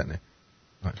تون نزنه.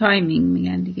 تایمینگ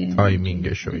میگن دیگه،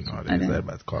 تایمینگش و اینا. آره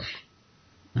ضربت کار.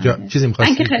 آره. چیزی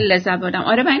می‌خواستی؟ من که خیلی لذت بردم.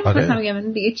 آره من می‌خواستم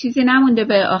بگم دیگه چیزی نمونده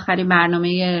به آخرین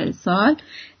برنامه سال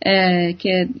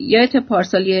که یادت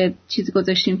پارسال یه چیزی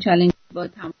گذاشتیم چالش با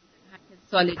تمام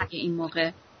سال دیگه این موقع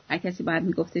هر کسی باید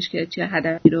میگفتش که چه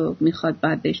هدفی رو میخواد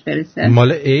باید بهش برسه.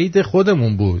 مال عید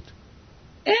خودمون بود.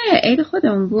 عید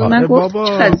خودمون بود. آره من گفتم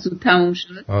چقدر زود تموم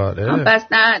شد. آره. بس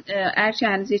نه هرچی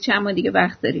هنوز چند ماه دیگه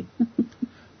وقت داریم.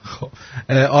 خب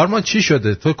آرمان چی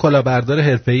شده؟ تو کلاهبردار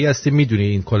حرفه‌ای هستی، میدونی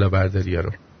این کلاهبرداری‌ها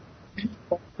رو؟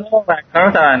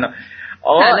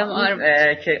 آقا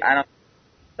که الان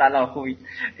سلام خوبی.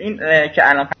 این که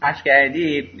الان پخش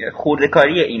کردی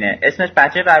خورده‌کاری اینه، اسمش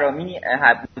بچه برامینی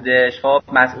بودش. خب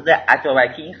مسعود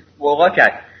عطابکی این وقا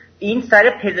کرد، این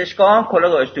سر پزشکا هم کلا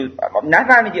داشت تو،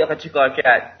 نفهمیدی آخه چی کار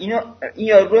کرد. این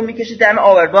یارو رو میکشه دم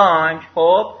آوربانک.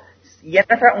 خب یه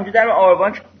نفر اونجا دم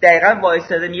آوربانک دقیقاً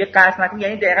وایساده، میگه قصد نکن،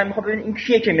 یعنی دقیقاً میخواد ببین این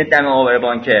کیه که میاد دم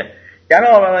آوربانکه. دم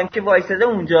آوربانک وایساده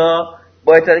اونجا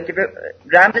با اطلاعی که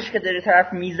رمزش که داره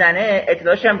طرف میزنه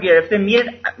اطلاعش هم گرفته،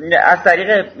 میره از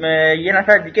طریق یه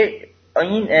نفر دیگه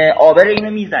این آبر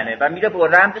اینو میزنه و میره با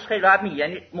رمزش خیلی راحت میگه،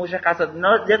 یعنی مشخصات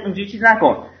اینا زیاد اونجوری چیز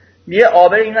نکن، میره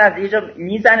آبر اینو از یه جا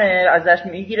میزنه، ازش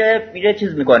میگیره، میره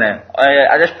چیز میکنه،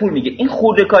 ازش پول میگیره. این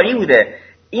خورده‌کاری بوده.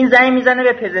 این زنگ میزنه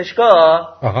به پزشکا،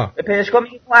 به پزشکا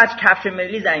میگه ما از کفش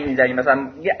ملی زنگ میزنیم،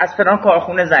 مثلا از فلان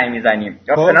کارخونه زنگ میزنیم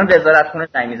یا فلان وزارتخونه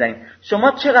زنگ میزنیم،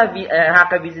 شما چقدر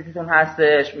حق ویزیتتون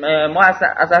هستش، ما از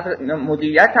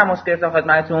مدیریت تماس گرفتیم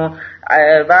خدمتتون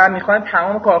و میخوایم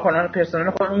تمام کارکنان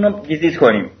پرسنل خودمون رو ویزیت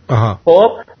کنیم.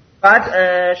 خب بعد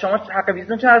شما حق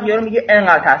ویزیتون چقدر، یارو میگه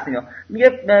اینقدر هستین، میگه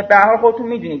به هر حال خودتون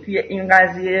میدونید توی این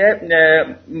قضیه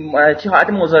چه حالت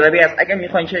مضاربی است، اگه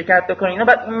میخواین شرکت بکنین اینا،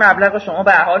 بعد این مبلغ رو شما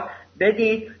به هر حال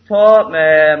بدید تا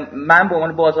من به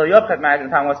عنوان بازاریاب خدمتتون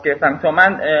تماس گرفتم تا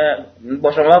من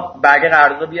با شما برگه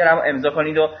قرارداد بیارم و امضا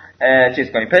کنید و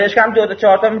چیز کنید. پزشکم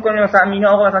 2-4 تا میکنه، مثلا میگه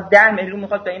آقا مثلا 10 میلیون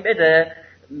میخواد تا این بده،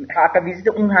 حق ویزیت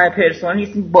اون همه پرسنل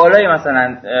نیست، بالای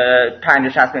مثلا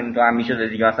 50-60 میلیون تومان میشه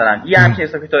دیگه، مثلا یه همچین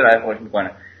حسابی تو راه خوش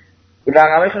میکنه،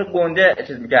 رقمای خیلی گنده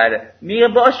چیز میکرده، میگه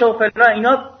باشه و فلان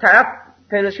اینا. طرف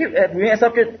پزشکی روی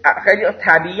حساب که خیلی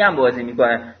طبیعی هم بازی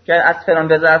میکنه که از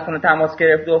فلان وزارتخونه تماس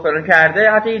گرفته و فلان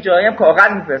کرده، حتی یه جایی هم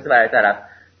کاغذ میفرسته برای طرف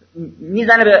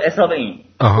میزنه به حساب این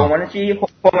به عنوان چی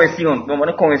کمیسیون، به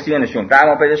عنوان کمیسیونشون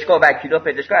روان پزشکا و وکیلا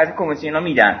پزشکا از این کمیسیونا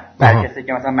میدن برای کسی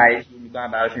که مثلا مریض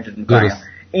میکنن براشون چیز میکنن،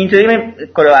 اینطوری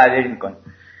کلاهبرداری میکنه.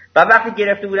 و وقتی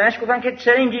گرفته بودنش گفتن که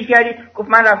چرا اینجوری کردی؟ گفت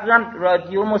من رفتم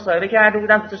رادیو مصاحبه کرده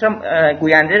بودم، داشتم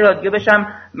گوینده رادیو بشم،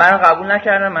 منو قبول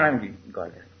نکردن، منم اینجوری کار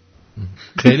کردم.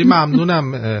 خیلی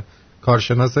ممنونم.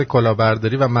 کارشناس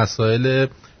کلاهبرداری و مسائل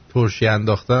ترشی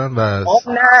انداختن و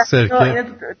سرکه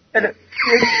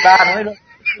برنامه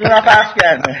رو پخش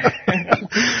کرده.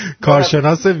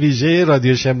 کارشناس ویژه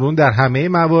رادیو شمرون در همه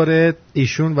موارد،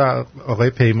 ایشون و آقای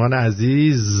پیمان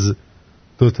عزیز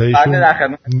دوتایشون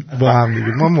با هم دیگه.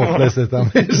 ما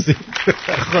مخلصتم. مرسی.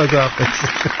 خداحافظ.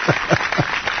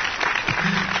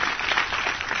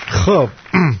 خب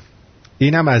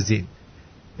اینم از این.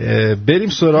 بریم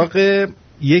سراغ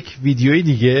یک ویدیوی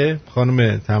دیگه.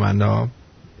 خانم تمنا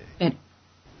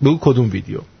بگو کدوم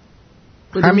ویدیو؟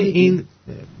 همین این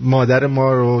مادر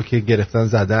ما رو که گرفتن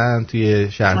زدن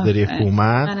توی شهرداری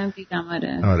فومن. منم دیدم.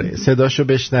 آره صداشو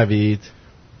بشنوید،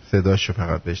 صداشو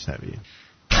فقط بشنوید.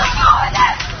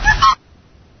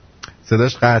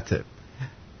 صداش قطعه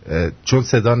چون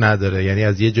صدا نداره، یعنی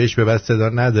از یه جایش به بعد صدا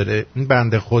نداره. این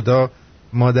بنده خدا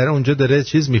مادر اونجا داره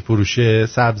چیز میفروشه،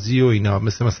 سبزی و اینا،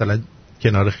 مثلا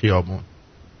کنار خیابون.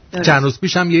 چند روز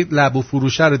پیشم یه لبو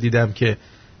فروشه رو دیدم که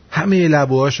همه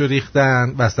لبوهاشو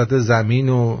ریختن وسط زمین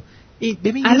و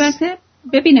ببین البته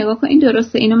ببین نگاه کن این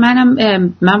درسته. اینو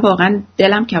من واقعا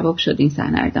دلم کباب شد این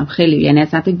صحنه دیدم خیلی، یعنی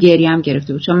اصلا تو گریه‌ام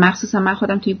گرفته بود، چون مخصوصا من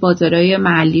خودم توی بازارهای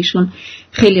محلیشون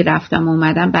خیلی رفتم و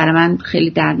اومدم، برای من خیلی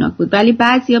دردناک بود. ولی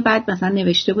بعضیا بعد مثلا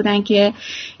نوشته بودن که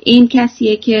این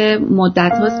کسیه که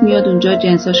مدت هاست میاد اونجا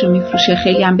جنساشو میفروشه،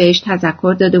 خیلی هم بهش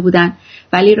تذکر داده بودن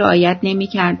ولی رعایت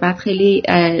نمی‌کرد، بعد خیلی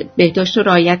بهداشت رو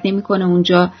رعایت نمی‌کنه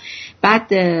اونجا، بعد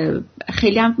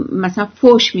خیلی هم مثلا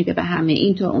فوش میده به همه،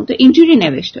 اینطور اینجوری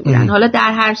نوشته بودن. حالا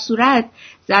در هر صورت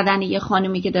زدن یه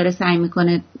خانومی که داره سعی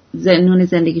میکنه نون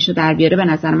زندگیشو در بیاره به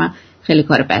نظر من خیلی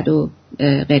کار بد و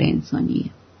غیر انسانیه.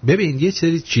 ببین یه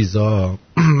سری چیزا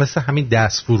مثل همین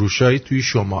دست فروشای توی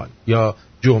شمال یا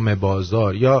جمعه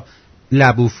بازار یا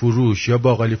لبو فروش یا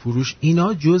باقالی فروش،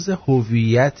 اینا جزء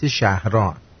هویت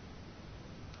شهران.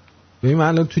 ببین من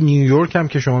الان تو نیویورک هم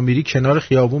که شما میری کنار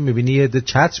خیابون میبینی یه عده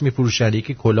چتر میفروشن،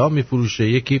 یکی کلاه میفروشه،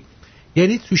 یکی،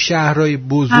 یعنی تو شهرهای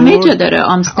بزرگ همه جا داره.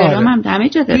 آمستردام هم همه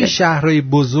جا داره. تو شهرهای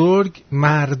بزرگ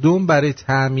مردم برای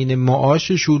تامین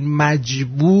معاششون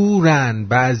مجبورن،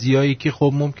 بعضیایی که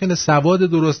خب ممکنه سواد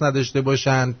درست نداشته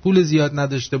باشن، پول زیاد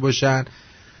نداشته باشن،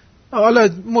 حالا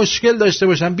مشکل داشته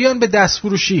باشن، بیان به دست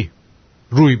فروشی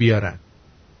روی بیارن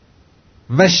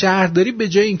و شهرداری به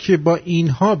جای اینکه با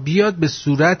اینها بیاد به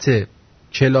صورت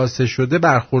کلاسه شده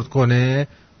برخورد کنه.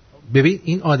 ببین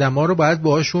این آدما رو باید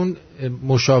باهاشون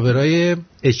مشاورای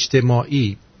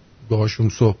اجتماعی باهاشون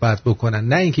صحبت بکنن،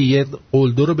 نه اینکه یه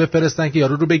قلدر رو بفرستن که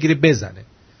یارو رو بگیره بزنه.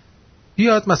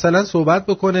 بیاد مثلا صحبت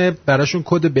بکنه، براشون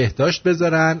کد بهداشت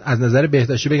بذارن، از نظر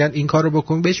بهداشتی بگن این کارو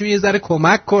بکن، بهشون یه ذره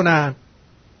کمک کنن.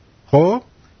 خب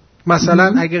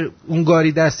مثلا اگر اون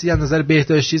گاری دستی از نظر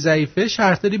بهداشتی ضعیفه،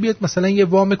 شهرداری بیاد مثلا یه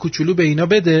وام کوچولو به اینا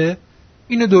بده،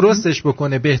 اینو درستش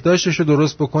بکنه، بهداشتشو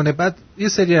درست بکنه، بعد یه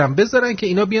سری هم بذارن که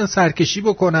اینا بیان سرکشی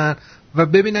بکنن و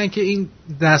ببینن که این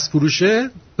دست فروشه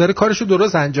داره کارشو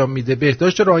درست انجام میده،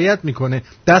 بهداشت رعایت میکنه،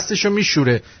 دستشو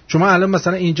میشوره. شما الان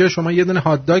مثلا اینجا شما یه دونه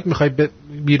هات داگ میخوای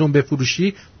بیرون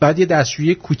بفروشی، بعد یه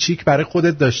دستشویی کوچیک برای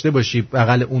خودت داشته باشی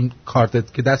بغل اون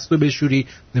کارتت که دستو بشوری،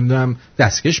 نمیدونم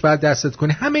دستکش بعد دستت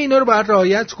کنی، همه اینا رو باید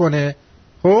رعایت کنه.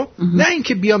 خب نه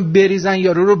اینکه بیان بریزن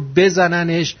یارو رو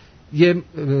بزننش، یه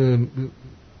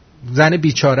زن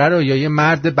بیچاره رو یا یه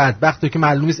مرد بدبخت رو که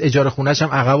معلوم نیست اجاره خونه‌ش هم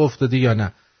عقب افتاده یا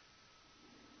نه.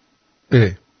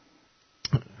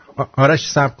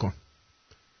 آرش صبر کن،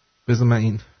 بذار من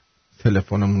این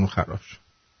تلفنمون خراب شد.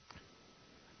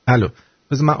 الو،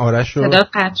 بذار من آرش رو، صدا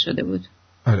قطع شده بود.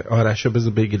 آره آرش رو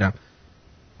بذار بگیرم.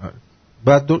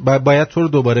 باید تو رو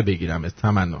دوباره بگیرم.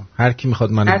 تمنا هر کی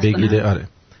میخواد منو بگیره. آره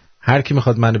هر کی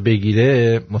میخواد منو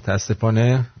بگیره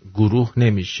متاسفانه گروه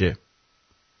نمیشه.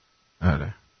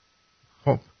 آره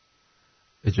خب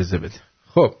اجازه بده.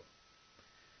 خب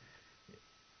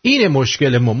اینه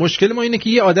مشکل ما اینه که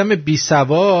یه آدم بی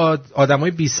سواد،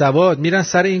 آدمای بی سواد میرن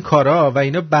سر این کارا و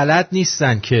اینا بلد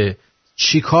نیستن که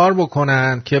چی کار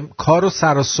بکنن که کارو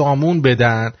سر و سامون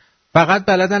بدن، فقط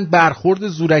بلدن برخورد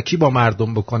زورکی با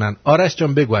مردم بکنن. آرش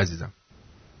جان بگو عزیزم.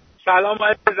 سلام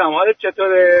عزیزم، حالت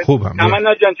چطوره؟ خوبم.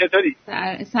 تمنا جان چطوری؟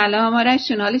 سلام آرش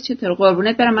جان، حالت چطوره؟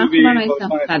 قربونت برم. من خوبم عزیزم.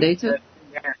 فدای تو.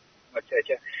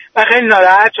 من خیلی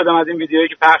ناراحت شدم از این ویدیویی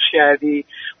که پخش کردی.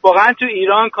 واقعا تو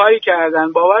ایران کاری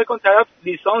کردن، باور کن طرف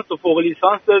لیسانس و فوق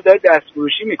لیسانس داره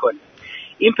دستفروشی میکنه.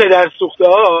 این پدر سوخته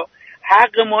ها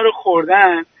حق ما رو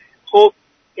خوردن. خب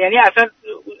یعنی اصلا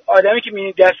آدمی که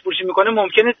دستفروشی میکنه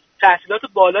ممکنه تحصیلات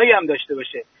بالایی هم داشته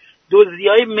باشه،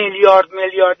 دزدیای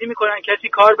میلیاردی میکنن، کسی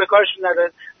کار به کارشون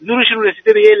نداره، زورشون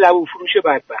رسیده به یه لبو فروش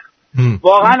بدبخت.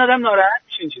 واقعا آدم ناراحت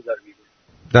میشه این چیزا رو میبینه.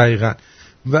 دقیقاً.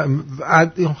 و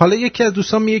حالا یکی از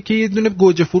دوستان میگه که یه دونه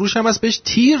گوجه فروش هم هست، بهش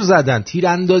تیر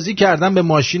اندازی کردن به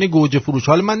ماشین گوجه فروش.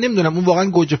 حالا من نمیدونم اون واقعا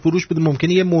گوجه فروش بوده،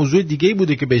 ممکنه یه موضوع دیگه‌ای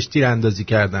بوده که بهش تیر اندازی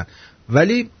کردن،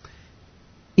 ولی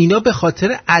اینا به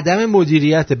خاطر عدم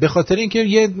مدیریته، به خاطر اینکه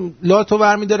یه لاتو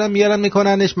برمی‌دارن میارن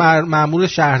میکننش مأمور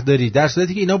شهرداری، در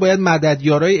صورتی که اینا باید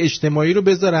مددیارای اجتماعی رو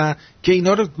بذارن که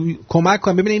اینا رو کمک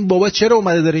کنن. ببینید این بابا چرا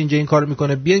اومده داره اینجا این کارو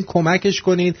میکنه، بیاین کمکش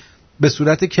کنید به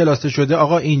صورت کلاسه شده.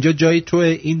 آقا اینجا جای توه،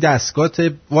 این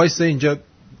دستگاهت، وایس اینجا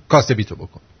کاسبیتو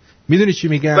بکن. میدونی چی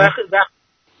میگم؟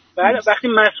 وقتی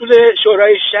مسئول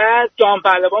شورای شهر جان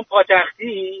پهلوان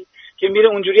پاتختی که میره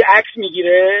اونجوری عکس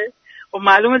میگیره، خب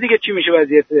معلومه دیگه چی میشه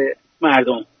وضعیت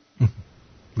مردم.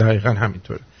 دقیقاً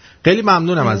همینطوره. خیلی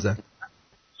ممنونم ازت.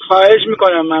 خواهش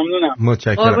میکنم. ممنونم.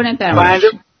 متشکرم. قربونت برم.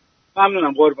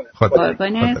 ممنونم. قربونت.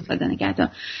 خدا نگهدار.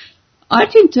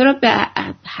 آرتین تو رو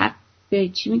به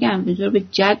چی میگم، به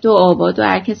جد و آباد و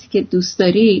هر کسی که دوست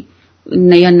داری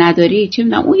یا نداری، چه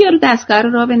میدونم، اون یارو دستگاه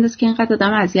رو راه بنداز که اینقدر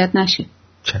آدم اذیت نشه.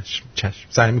 چشم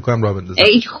سعی میکنم راه بندازم.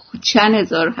 ای چند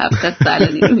 1700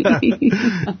 سالانی رو میگی.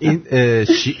 این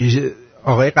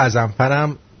آقای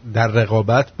قزنفرم در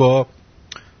رقابت با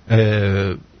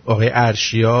آقای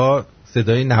ارشیا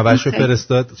صدای نوش رو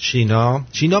فرستاد.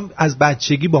 شینا از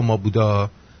بچگی با ما بودا،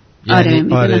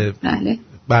 یعنی آره بله.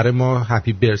 برای ما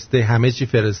هپی برثدی همه چی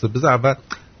فرستاد. بذار اول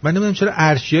من نمیدونم چرا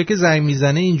ارشیا که زنگ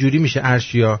میزنه اینجوری میشه.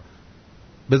 ارشیا،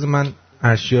 بذار من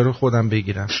ارشیا رو خودم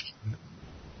بگیرم.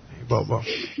 بابا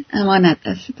امانت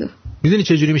دست تو. میدونی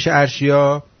چه جوری میشه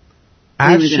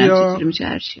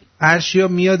ارشیا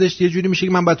میادش یه جوری میشه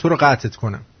که من باید تو رو قطعت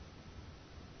کنم.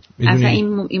 اصلا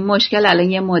این مشکل الان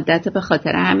یه مدت به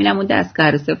خاطر همینم اون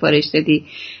دستگاه رو سفارش دادی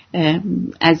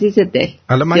عزیز دل.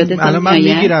 الان من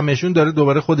میگیرمشون، داره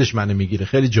دوباره خودش منو میگیره.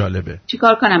 خیلی جالبه.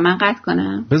 چیکار کنم؟ من قطع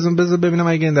کنم؟ بذار ببینم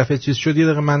اگه این دفعه چیز شد یه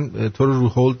دقیقه من تو رو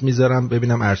هولد میذارم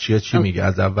ببینم ارشیا چی میگه.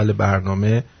 از اول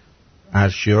برنامه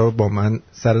ارشیا با من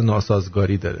سر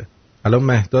ناسازگاری داره. الان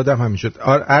مهدادم همین شد.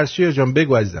 ارشیا جان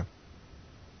بگو عزیزم.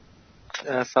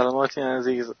 سلامتی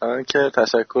عزیز. اول که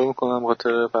تشکر میکنم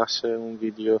خاطر پخش اون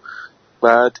ویدیو،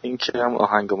 بعد اینکه هم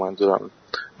آهنگ منظورم،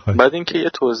 بعد اینکه یه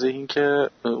توضیح، این که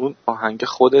اون آهنگ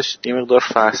خودش یه مقدار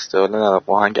فسته، حالا نه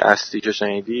آهنگ اصلی که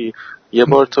شنیدی یه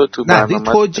بار تو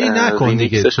برنامه توجیه نکن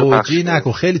دیگه، توجیه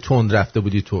نکن، خیلی تند رفته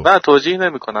بودی تو. نه توجیه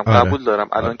نمیکنم. قبول دارم.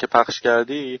 الان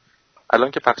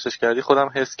که پخشش کردی خودم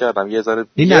حس کردم یه ذره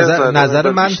این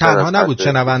نظر من تنها نبود،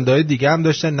 شنونده‌های دیگه هم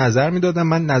داشتن نظر میدادن.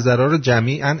 من نظرها رو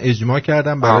جمیعاً اجماع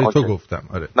کردم برای تو گفتم.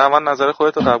 آره نه من نظر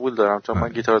خودت رو قبول دارم، چون من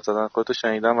گیتار زدن خودت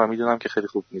شنیدم و میدونم که خیلی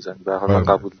خوب میزنی. به هر حال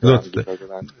قبول دارم.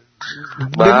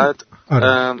 بعد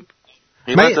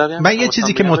من یه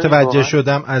چیزی که متوجه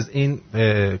شدم از این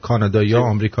کانادایی‌ها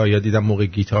آمریکایی‌ها دیدم موقع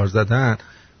گیتار زدن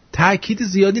تأکید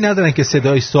زیادی ندارن که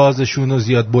صدای سازشون رو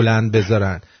زیاد بلند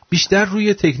بذارن، بیشتر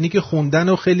روی تکنیک خوندن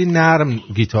و خیلی نرم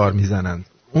گیتار میزنن.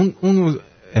 اون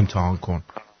امتحان کن.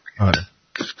 آره.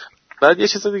 بعد یه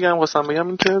چیز دیگه هم واسم بگم،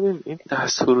 این که این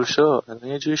دستفروشا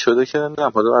یه جوری شده که نه،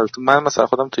 حالا من مثلا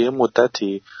خودم تو یه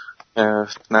مدتی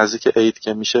نزدیک عید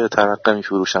که میشه ترقه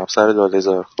میفروشم سر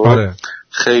 $10,000. خب آره.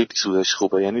 خیلی سودش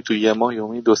خوبه، یعنی تو یه ماه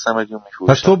یومی 2-3 میلیون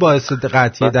میفروشم. پس تو باعث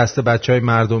قطعی دست بچهای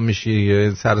مردم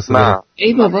میشی سر صدا؟ نه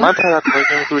ای بابا من ترقه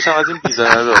که میفروشم از این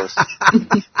بی‌ضرراست.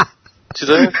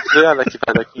 چیزای الکی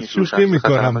پدکی شوخی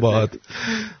میکنم باهات.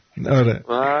 آره.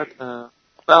 بعد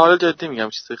نه حالا جدی میگم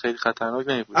چیزای خیلی خطرناک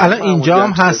نمیفروشم. الان اینجا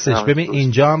هم هستش. ببین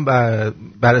اینجا هم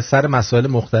برای سر مسائل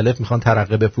مختلف میخوان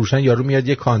ترقه بفروشن. یارو میاد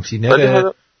یه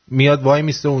کانتینر میاد وای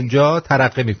میسته اونجا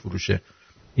ترقه میفروشه.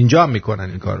 اینجا هم میکنن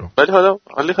این کارو. ولی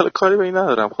حالا کاری به این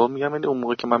ندارم. خب میگم این اون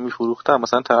موقع که من میفروختم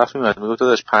مثلا طرف میاد میگفت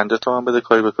داداش 50 تومن بده،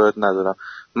 کاری به کارت ندارم.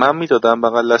 من میدادم،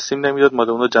 بغل دستیم نمیداد، مال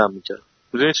اونو جمع میکرد.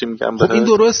 میدونی چی میگم؟ خب این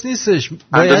درست نیستش.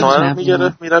 باید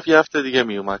میگرفت میرفت یه هفته دیگه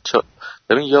میومد.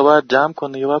 ببین یا باید جمع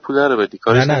کنه یا باید پول رو بدی.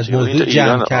 کارش نه موضوع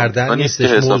جمع کردن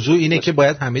نیستش. موضوع اینه که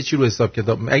باید همه چی رو حساب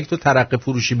کتاب. اگه تو ترقه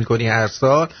فروشی میکنی هر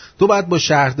سال، تو باید با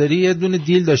شهرداری یه دونه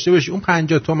دیل داشته باشی. اون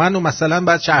 50 تومن رو مثلا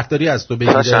بعد شهرداری از تو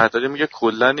بگیره. شهرداری میگه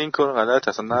کلا این کار غلط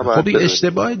اصلا نباید. خب این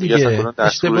اشتباه دیگه.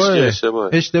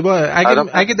 اشتباه.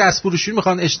 اگه دست فروشی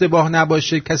میخوان اشتباه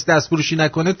نباشه، کسی دست فروشی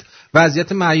نکنه،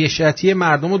 وضعیت معیشتی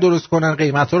مردم رو درست کنن،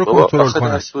 قیمتا رو کنترل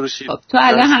کنن. خب تو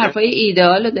الان حرفای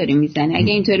ایدئال رو داری میزنی.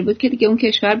 اگه اینطوری بود که دیگه اون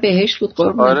کشور بهش بود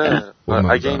قربون.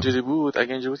 اگه اینجوری بود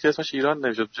که اسمش ایران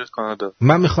نمیشد، جز کانادا.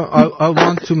 من میخوام I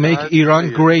want to make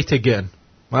Iran great again.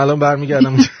 من الان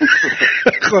برمیگردم.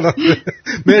 خداحافظ.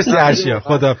 مرسی ارشیا،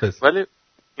 خداحافظ. ولی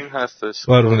این هستش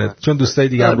قربونت، چون دوستای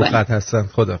دیگه هم رو خط هستن.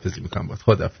 خداحافظی میکنم باهات.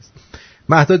 خداحافظ.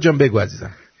 مهداد جان بگو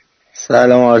عزیزم.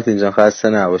 سلام آرتین جان، خسته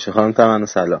نباشی. خانم تمنا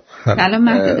سلام. سلام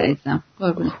مهداد عزیزم.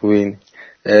 قربونت. خوبین؟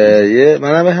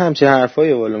 منم همچین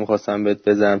حرفایی والا می‌خواستم بهت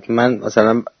بزنم که من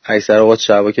مثلا اکثر اوقات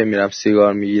شبا که میرم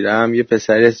سیگار میگیرم، یه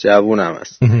پسری از جوونم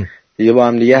هست دیگه، با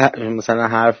هم دیگه مثلا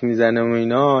حرف میزنه و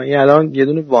اینا. این الان یه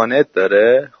دونه وانت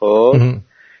داره، خب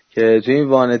که تو این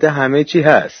وانت همه چی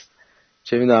هست،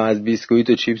 چه میدونم از بیسکویت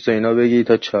و چیپس و اینا بگی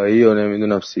تا چایی و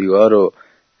نمیدونم سیگار و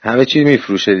همه چی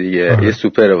میفروشه دیگه. یه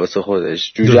سوپر واسه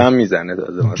خودش، جوجه هم میزنه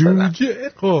تازه مثلا.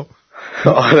 جوجه خب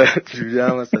آره جوجه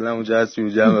هم مثلا اونجا هست،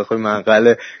 جوجه هم بخوای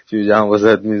منقل جوجه هم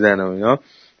واسط میزنه و اینا.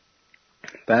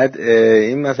 بعد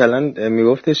این مثلا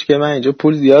میگفتش که من اینجا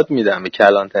پول زیاد میدم، به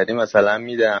کلانتری مثلا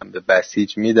میدم، به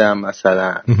بسیج میدم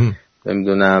مثلا،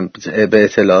 نمیدونم به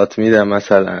اطلاعات میدم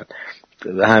مثلا،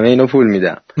 به همه اینا پول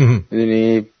میدم.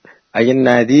 میدونی اگه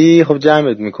ندی خب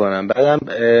جمعت میکنم. بعدم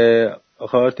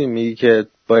آخرتی میگی که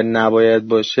باید نباید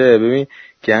باشه. ببین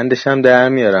گندش هم در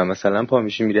میارم. مثلا پا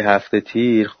میشی میری هفته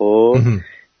تیر، خب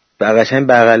قشنگ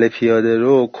بغل پیاده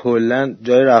رو کلا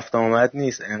جای رفت آمد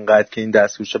نیست، انقدر که این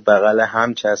دستفروشا بغل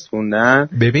هم چسبوندن.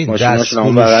 ببین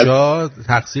دستفروشا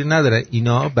تقصیر نداره،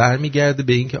 اینا برمیگرده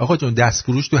به این که آقا جون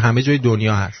دستفروش تو همه جای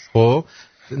دنیا هست. خب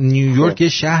نیویورک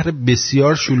شهر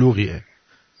بسیار شلوغیه،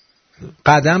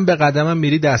 قدم به قدم هم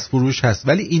میری دستفروش هست،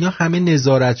 ولی اینا همه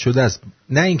نظارت شده است،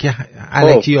 نه اینکه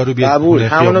الکی یارو بیاد قبول.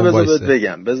 همونو بذار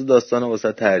بگم، بذار داستانو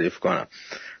واسه تعریف کنم.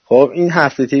 خب این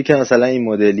هفته تیر که مثلا این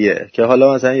مدلیه که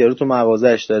حالا مثلا یارو تو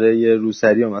مغازه‌اش داره یه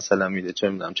روسری رو مثلا میده، چه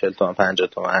میدونم 40 تومن 50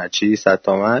 تومن هر چی 100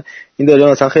 تومن، این داره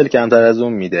مثلا خیلی کمتر از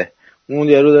اون میده. اون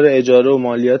یارو داره اجاره و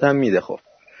مالیات هم میده. خب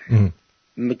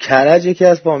کرج یکی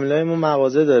از فامیلای ما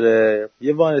مغازه داره،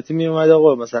 یه وانتی می اومد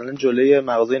آقا مثلا جلوی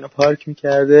مغازه اینا پارک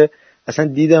میکرده، اصلا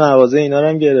دید مغازه اینا رو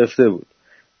هم گرفته بود.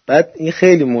 بعد این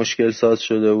خیلی مشکل ساز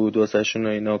شده بود واسهشون و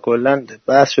اینا، کلا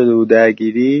بحث شده بود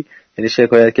درگیری، یعنی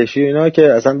شکایت کشی اینا،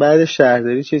 که اصلا بعد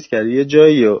شهرداری چیز کرد، یه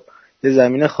جایی و یه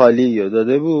زمین خالی رو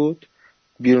داده بود،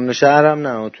 بیرون شهر هم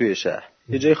نه توی شهر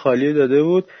یه جای خالی داده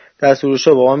بود،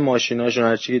 دستفروشا با اون ماشیناشون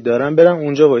هر چی دارن برن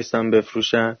اونجا وایسن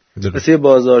بفروشن، مثل یه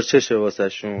بازارچشه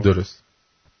واسهشون. درست.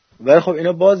 ولی خب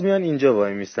اینا باز میان اینجا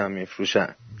وای میستن میفروشن.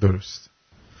 درست.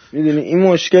 میدونی این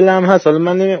مشکل هم هست. حالا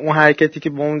من نمیدونم اون حرکتی که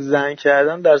با اون زنگ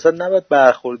کردم درصد نباید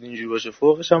برخورد اینجوری باشه،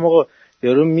 فوقش هم آقا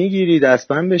یارو میگیری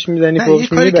دستبند بهش میزنی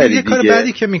فوقش میبری. یه کار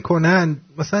بعدی که میکنن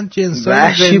مثلا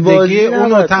جنسای زندگی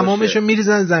اونو تمامشو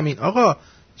میریزن زمین. آقا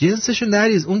جنسشو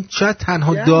نریز، اون شاید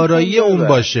تنها دارایی اون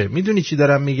باشه. میدونی چی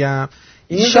دارم میگم؟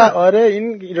 آره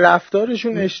این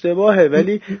رفتارشون اشتباهه،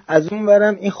 ولی از اون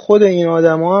ورم این خود این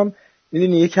آدما هم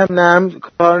میدونی یکم نرم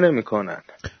کار نمیکنن.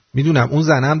 میدونم اون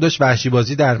زنه هم داشت وحشی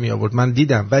بازی در می آورد، من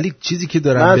دیدم، ولی چیزی که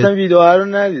دارم من اصلا ویدیو رو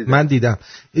ندیدم. من دیدم.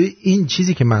 این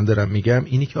چیزی که من دارم میگم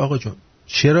اینی که آقا جون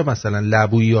چرا مثلا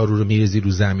لبوی یارو رو میریزی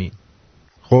رو زمین؟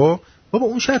 خب بابا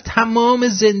اون شاید تمام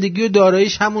زندگی و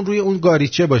داراییش همون روی اون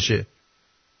گاریچه باشه.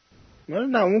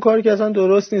 نه اون کاری که اصلا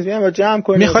درست نیست. میگم جمع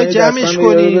کنی، میخوای جمعش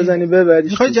کنی بزنی ببری،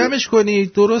 میخوای جمعش کنی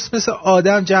درست مثل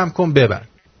آدم جمع کن ببر.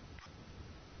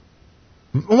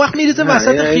 اون وقت میریزه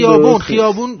وسط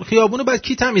خیابونو باید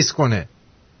کی تمیز کنه؟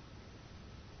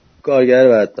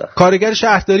 کارگر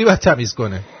شهرداری باید تمیز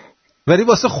کنه، ولی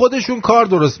واسه خودشون کار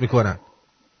درست میکنن.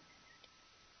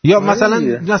 یا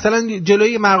مثلا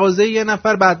جلوی مغازه یه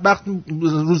نفر بدبخت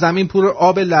رو زمین پر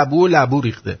آب لبو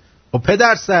ریخته. خب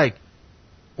پدر سگ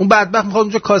اون بدبخت میخواد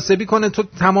اونجا کاسبی کنه، تو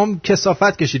تمام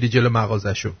کثافت کشیدی جلو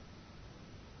مغازه‌شو.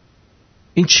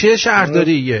 این چه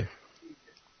شهرداریه؟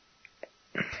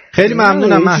 خیلی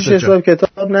ممنونم مهداد جان. حساب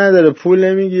کتاب نداره، پول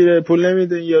نمیگیره، پول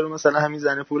نمیده. یارو مثلا همین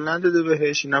زنه پول نداده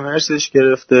بهش، اینم هرسش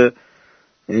گرفته.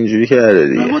 اینجوری کرده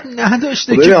دیگه.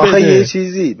 نداشته ببین که آخه بده.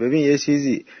 یه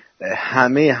چیزی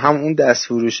هم اون دست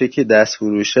فروشه که دست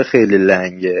فروشه خیلی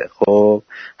لنگه، خب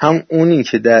هم اونی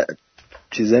که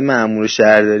چیزای مأمور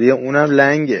شهرداریه اونم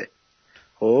لنگه.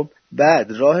 خب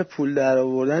بعد راه پول در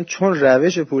آوردن، چون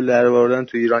روش پول در آوردن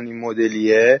تو ایران این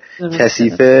مدلیه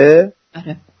کثیفه،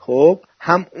 خب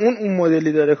هم اون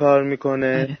مدلی داره کار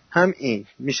میکنه، هم این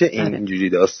میشه اینجوری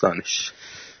داستانش.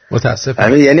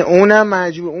 متاسفم. یعنی اونم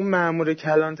مجبور، اون مأمور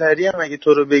کلانتری هم اگه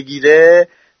تو رو بگیره،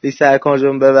 سرکار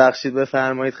جان ببخشید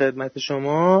بفرمایید خدمت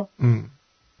شما،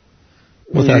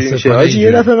 متاسفم.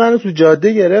 یه دفعه منو تو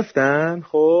جاده گرفتن،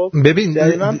 خب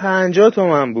ببین من 50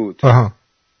 تومن بود. آها.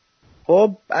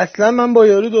 خب اصلا من با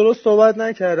یارو درست صحبت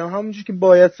نکردم، همونجوری که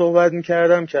باید صحبت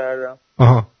میکردم کردم.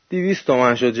 آها. 200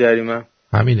 تومن شد جریمه.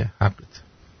 همینه حقت.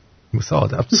 مثل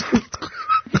آدم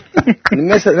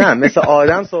مثل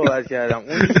آدم صحبت کردم،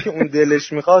 اونی که اون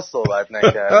دلش میخواست صحبت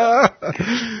نکردم.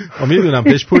 میدونم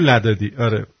پیش پول ندادی.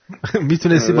 آره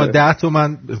میتونستی با 10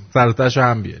 تومن سرتاشو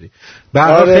هم بیاری.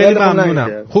 آره خیلی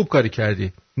ممنونم، خوب کاری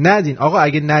کردی. ندین آقا،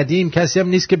 اگه ندیم کسی هم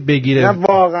نیست که بگیره. نه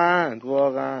واقعا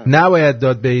نباید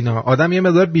داد به اینا. آدم یه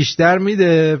مقدار بیشتر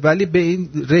میده، ولی به این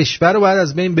رشوه رو باید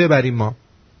از بین ببریم. ما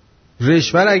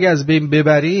رشوه رو اگه از بین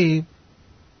ببریم،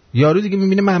 یارو دیگه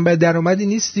میبینه منبع درآمدی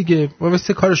نیست دیگه،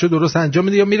 واسه کارشو درست انجام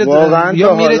میده، یا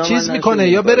میره چیز میکنه،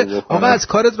 یا بره آقا از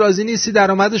کارت راضی نیستی،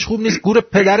 درآمدش خوب نیست، گور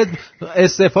پدرت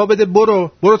استعفا بده،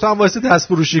 برو تو هم واسه دست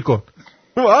فروشی کن.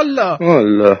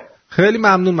 والله خیلی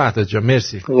ممنون مهداد جان،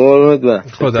 مرسی.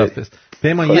 خداحافظ.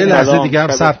 پیمان یه لحظه دیگه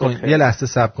هم صبر کن، یه لحظه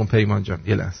صبر کن پیمان جان،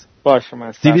 یه لحظه. باشه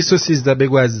من 213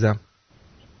 بگو عزیزم.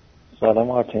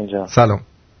 سلام آرتین جان. سلام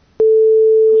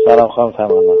خانم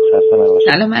تمنا، خسته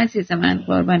نباشید. سلام عزیز من،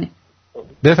 قربانه.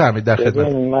 بفرمایید در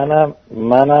خدمت.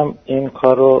 منم این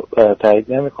کارو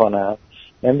تایید نمی‌کنم.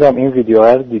 نمیدونم این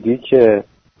ویدیوها رو دیدی که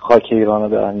خاک ایرانو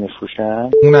دارن میفروشن؟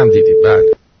 اونم دیدی؟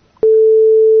 بله.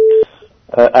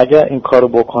 اگر این کارو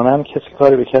بکنم کسی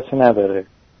کاری به کسی نداره.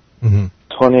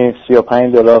 تونی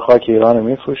 $35 خاک ایرانو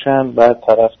میفروشن، بعد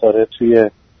طرف داره توی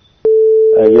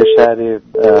یه شهری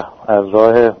از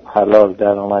راه حلال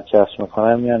درآمد کسب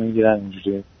میکنن، میان میگیرن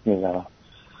اینجوری میزنن.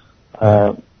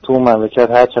 تو مملکت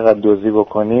هر چقدر دزدی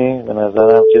بکنی به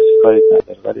نظرم کسی کاری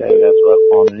نداره، ولی اگر از راه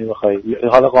قانونی بخوای،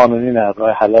 حالا قانونی نه،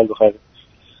 راه حلال بخوای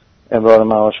امرار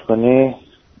معاش کنی،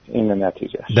 این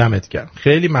نتیجه. دمت گرم،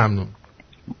 خیلی ممنون.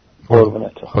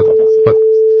 قربونت.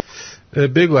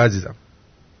 بگو عزیزم.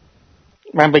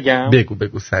 من بگم؟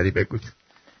 بگو سری بگو.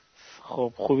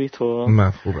 خب خوبی تو؟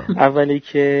 من خوبم. اولی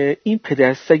که این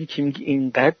پدرسگی که میگه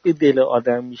اینقدر به دل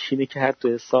آدم میشینه که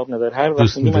حتی حساب نداره، هر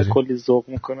وقت میگه من کلی ذوق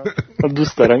میکنم،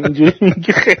 دوست دارم اینجوری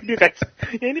میگه، خیلی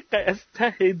یعنی از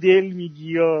ته دل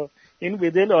میگی، یعنی به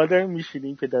دل آدم میشینه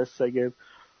این پدرسگه.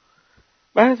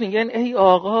 بعد میگن ای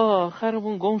آقا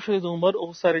خرمون گم شده دنبال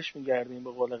اوسرش میگردیم،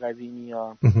 به قول قدیمی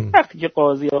ها. وقتی که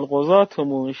قاضی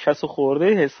القضاتمون 60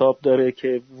 خورده حساب داره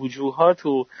که وجوهات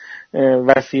و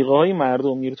وثیقه های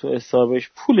مردم میره تو حسابش،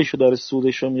 پولشو داره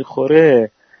سودشو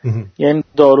میخوره، یعنی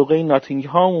داروغه ناتینگ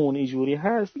هامون اینجوری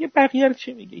هست دیگه. بقیه رو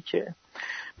چی میگه که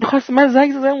میخواستم من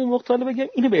زنگ زدم اون مقطعه بگم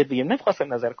اینو بهت بگم،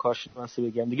 نمیخواستم نظر کارشناسی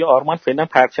بگم دیگه. آرمان فعلا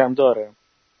پرچم داره.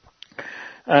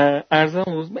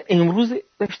 امروز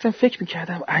داشتم فکر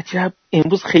میکردم عجب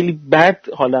امروز خیلی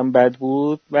حالم بد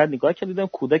بود. بعد نگاه کردم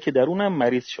کودک درونم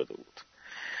مریض شده بود.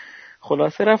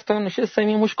 خلاصه رفتم نشستم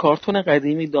یه مش کارتون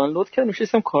قدیمی دانلود کردم،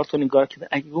 نشستم کارتون نگاه کردم.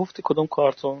 اگه گفتی کدوم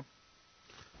کارتون؟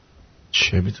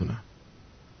 چه میتونم؟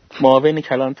 معاون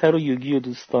کلانتر و یوگی و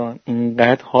دوستان.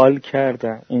 اینقدر حال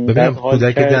کردم، ببینم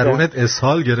کودک درونت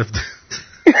اسهال گرفته.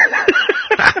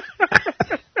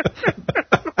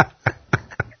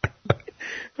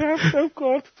 رفتم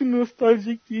کارت تو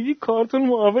نوستالژیک تیوی کارتون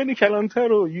معاون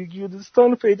کلانتر و یوگی و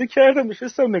دوستان پیدا کردم،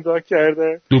 نشستم نگاه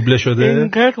کردم. دوبله شده؟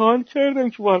 اینقدر حال کردم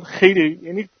که خیلی،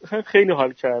 یعنی خیلی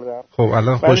حال کردم. خب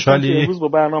الان خوشحالی؟ امروز با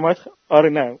برنامه آره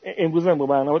نه امروز با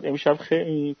برنامه امشب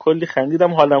خیلی کلی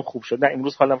خندیدم، حالم خوب شد. نه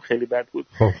امروز حالم خیلی بد بود.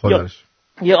 خب خداش.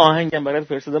 یه آهنگم برات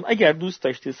فرستادم اگر دوست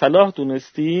داشتی، صلاح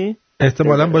دونستی.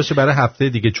 احتمالاً باشه برای هفته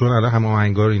دیگه، چون الان همه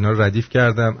آهنگا رو اینا رو ردیف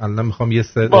کردم. الان میخوام یه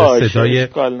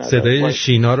صدای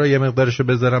شینا رو یه مقدارشو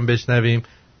بذارم بشنویم،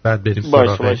 بعد بریم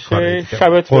سراغ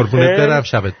کار. قربونت برم،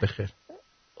 شبت بخیر.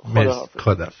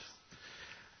 خدا.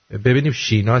 ببینیم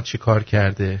شینا چی کار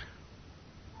کرده.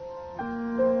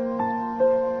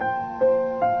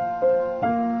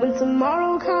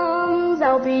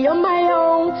 I'll be on my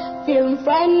own, feeling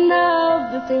frightened of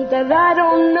the things that I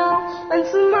don't know. When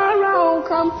tomorrow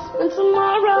comes, when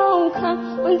tomorrow comes,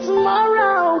 when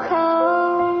tomorrow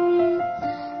comes,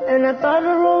 and And I thought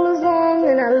the roll was long,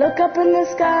 and I look up in the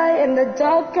sky, and the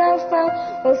dark clouds found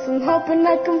with some hoping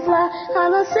I can fly.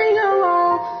 And I sing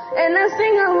along, and I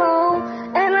sing along,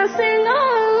 and I sing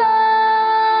along.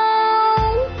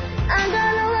 I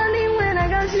got a running when I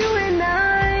got you and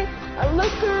I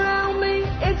look around me,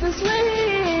 it's a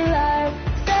sweet life.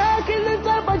 Stuck in the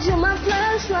dark, but you're my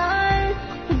flashlight.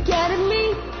 You getting me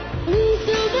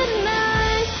through the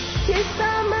night. Kissed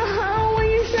on my heart when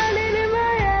you shine it in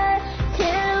my eye.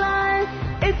 Can't lie,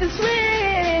 it's a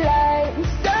sweet life. I'm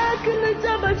stuck in the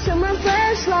dark, but you're my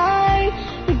flashlight.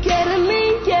 You getting me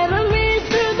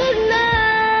through the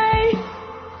night.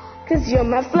 'Cause you're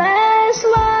my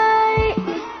flashlight.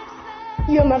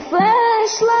 You're my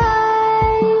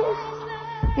flashlight.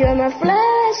 You're my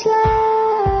flashlight.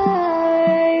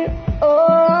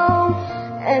 Oh,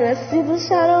 and I see the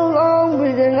shadow long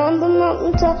breathing on the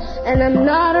mountain top. And I'm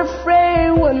not afraid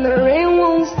when the rain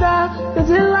won't stop. 'Cause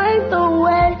you light the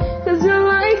way. 'Cause you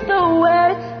light the way.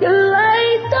 You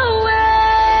light the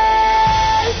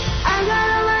way. I got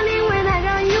a running when I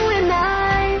got you and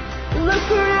I look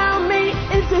around me,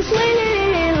 it's a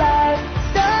sweet life.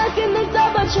 Stuck in the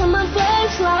dark, but you're my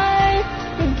flashlight.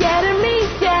 You're getting me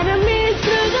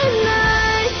through the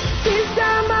night. Kissed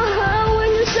on my heart when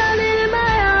you shine it in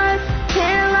my eyes.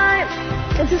 Can't lie,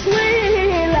 it's a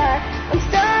sweet life. I'm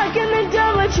stuck in the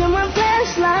dark, but you're my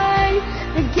flashlight.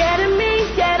 You're getting me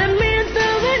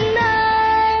through the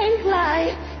night.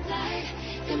 Light,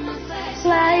 you're my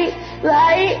flashlight.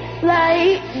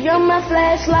 Light, you're my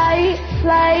flashlight.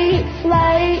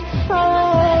 Light, oh,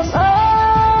 oh.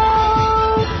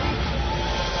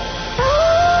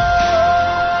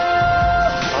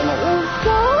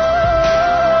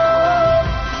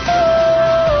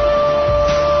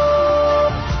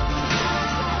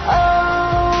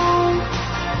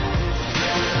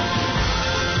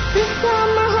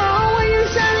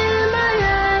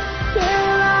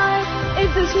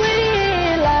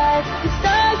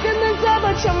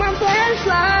 You're my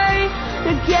flashlight.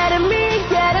 You're getting me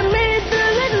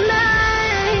through the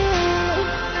night.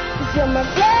 'Cause you're my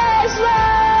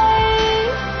flashlight.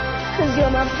 'Cause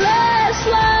you're my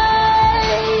flashlight.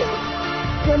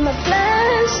 You're my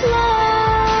flashlight.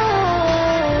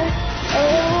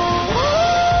 Oh.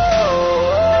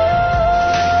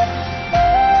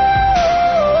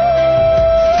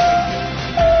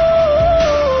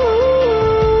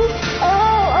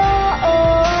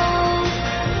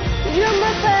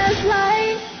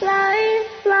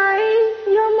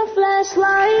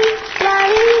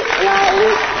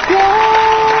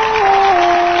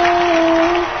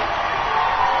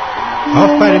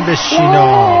 آفرین به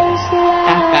شینا.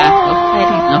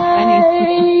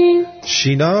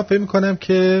 شینا فکر می‌کنم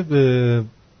که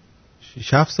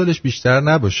 6 سالش بیشتر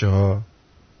نباشه ها.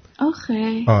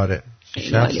 آخه آره 6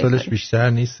 سالش بیشتر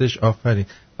نیستش. آفرین.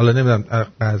 حالا نمیدونم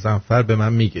غزنفر به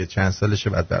من میگه چند سالشه،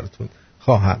 بعد براتون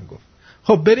خواهم گفت.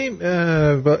 خب بریم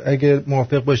اگر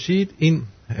موافق باشید این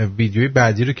ویدیوی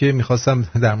بعدی رو که میخواستم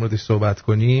در موردش صحبت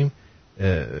کنیم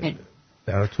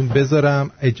براتون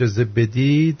بذارم، اجازه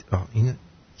بدید. این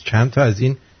چند تا از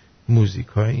این موزیک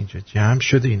های اینجا جمع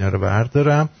شده، اینا رو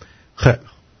بردارم. خیلی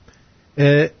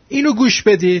اینو گوش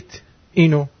بدید.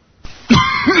 اینو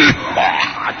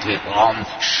تهران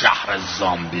شهر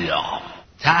زامبیا.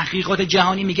 تحقیقات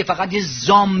جهانی میگه فقط یه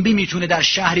زامبی میتونه در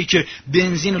شهری که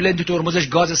بنزین و لنت ترمزش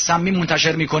گاز سمی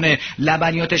منتشر میکنه،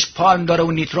 لبنیاتش پالم داره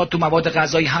و نیترات تو مواد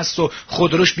غذایی هست و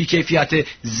خودروش بی‌کیفیت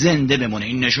زنده بمونه.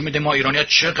 این نشون میده ما ایرانی‌ها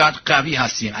چقدر قوی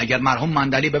هستیم. اگر مرحوم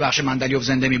مندلیوف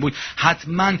زنده می بود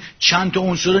حتما چند تا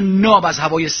عنصر ناب از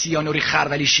هوای سیانوری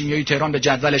خرولی شیمیایی تهران به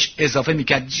جدولش اضافه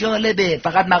میکرد. جالبه،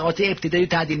 فقط مقاطع ابتدایی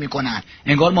تعدیل میکنن.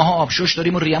 انگار ماها آبشوش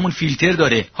داریم و ریمون فیلتر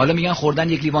داره. حالا میگن خوردن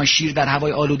یک لیوان شیر در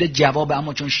هوای آلوده جواب،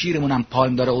 اما چون شیرمون هم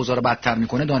پالم داره اوضاع رو بدتر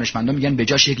میکنه، دانشمندان میگن به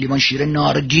جاش یک لیوان شیر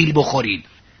نارگیل بخورید.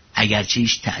 اگرچه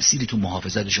هیچ تأثیری تو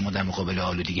محافظت شما در مقابل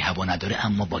آلودگی هوا نداره،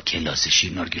 اما با کلاس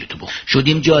شیر نارگیل تو بخور.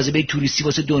 شدیم جاذبه توریستی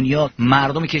واسه دنیا.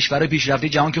 مردم کشورهای پیشرفته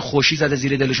جهان که خوشی زده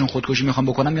زیر دلشون خودکشی میخوان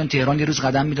بکنن، میان تهران یه روز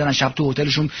قدم میذارن، شب تو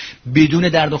هتلشون بدون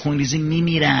درد و خونریزی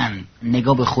میمیرن.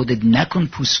 نگاه به خودت نکن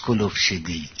پوسکلوف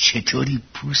شدی. چطوری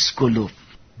پوسکلوف؟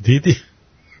 دیدی؟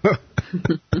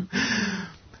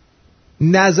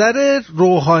 نظر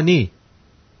روحانی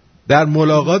در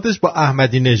ملاقاتش با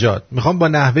احمدی نژاد، میخوام با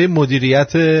نحوه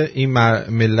مدیریت این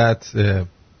ملت،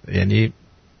 یعنی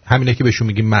همینه که بهشون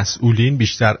میگیم مسئولین،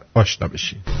 بیشتر آشنا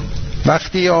بشین.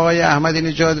 وقتی آقای احمدی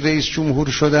نژاد رئیس جمهور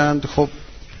شدند، خب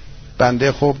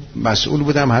بنده خب مسئول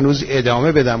بودم هنوز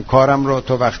ادامه بدم کارم رو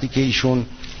تا وقتی که ایشون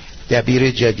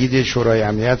دبیر جدید شورای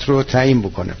امنیت رو تعیین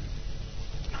بکنه.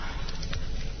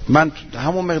 من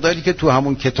همون مقداری که تو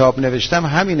همون کتاب نوشتم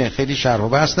همینه، خیلی شرح و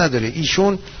بحث نداره.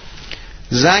 ایشون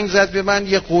زنگ زد به من،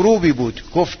 یه غروبی بود،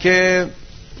 گفت که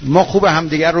ما خوب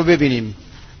همدیگر رو ببینیم.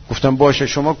 گفتم باشه،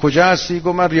 شما کجا هستی؟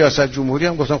 گفت من ریاست جمهوری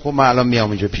هم. گفتم خب من الان میام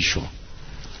اونجا پیش شما.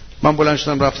 من بلند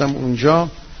شدم رفتم اونجا،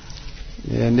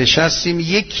 نشستیم.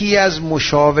 یکی از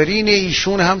مشاورین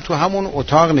ایشون هم تو همون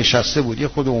اتاق نشسته بود، یه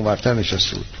خود اونورتر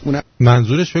نشسته بود. اون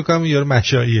منظورش بکنم یارو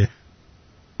مشاییه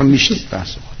میشتید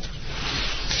بحث بود.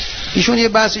 ایشون یه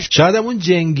بحثش شاید اون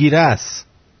جنگیره است،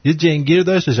 یه جنگیر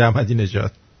داشتش احمدی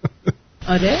نژاد.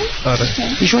 آره.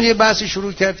 ایشون یه بحثی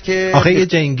شروع کرد که آخه یه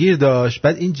جنگیر داشت،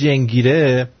 بعد این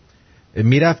جنگیره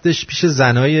میرفتش پیش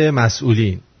زنای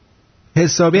مسئولین،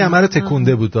 حسابی همه رو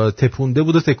تکونده بود،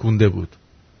 تکونده بود.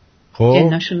 خب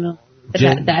جناشونو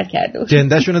در کرده،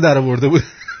 جندشونو در آورده بود.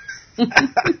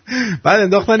 بعد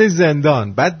انداختنش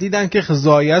زندان. بعد دیدن که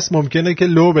خزایه است، ممکنه که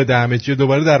لو بده همه چی،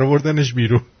 دوباره در آوردنش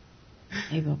بیرون.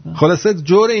 خلاصه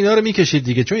جور اینا رو میکشید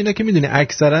دیگه، چون اینا که میدونی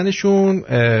اکثرانشون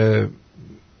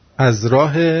از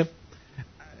راه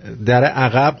در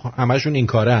عقب همشون این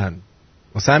کاره هن.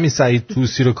 مثلا همین سعید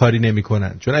توسی رو کاری نمی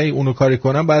کنن، چون اگه اونو کاری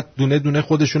کنن باید دونه دونه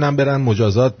خودشون هم برن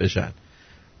مجازات بشن.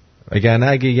 وگرنه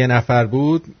اگه یه نفر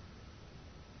بود،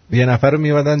 یه نفر رو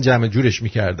میومدن جمع جورش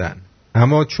میکردن.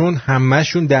 اما چون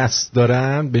همشون دست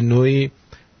دارن به نوعی،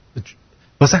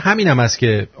 واسه همین هم هست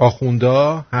که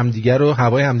آخوندا همدیگر رو،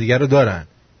 هوای همدیگر رو دارن.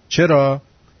 چرا؟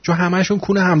 چون همشون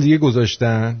کونه همدیگه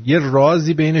گذاشتن، یه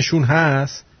رازی بینشون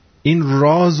هست، این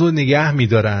راز رو نگه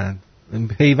میدارن،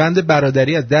 پیوند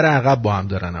برادری از در عقب با هم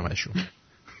دارن همشون.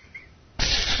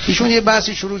 ایشون یه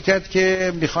بحثی شروع کرد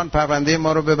که میخوان پرونده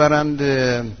ما رو ببرند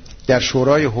در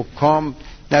شورای حکام،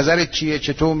 نظرت چیه؟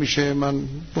 چطور میشه؟ من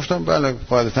گفتم بله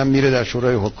قاعدتا میره در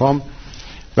شورای حکام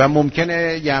و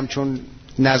ممکنه یه همچون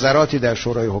نظراتی در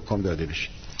شورای حکام داده بشه.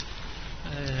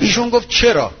 ایشون گفت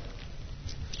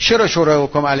چرا شورای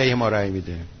حکام علیه ما رأی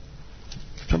میده؟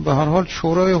 چون به هر حال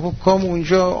شورای حکام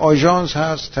اونجا آژانس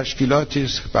هست، تشکیلاتی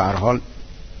است، به هر حال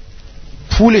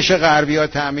پولش غربی‌ها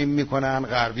تامین میکنن،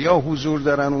 غربی‌ها حضور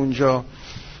دارن اونجا،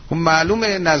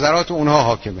 معلومه نظرات اونها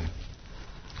حاکمه.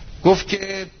 گفت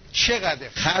که چقدر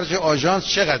خرج آژانس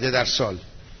چقدر در سال؟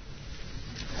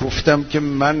 گفتم که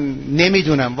من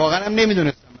نمیدونم، واقعا هم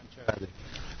نمیدونستم من چقدر.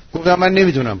 گفتم من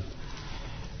نمیدونم،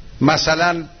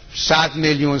 مثلا 100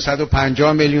 میلیون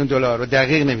 150 میلیون دلار رو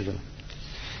دقیق نمیدونم.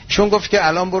 چون گفت که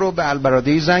الان برو به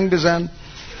البرادعی زنگ بزن،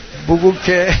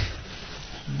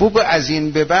 بگو از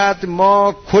این به بعد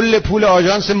ما کل پول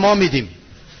آژانس ما میدیم.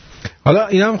 حالا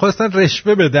اینا هم خواستن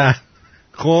رشوه بدن،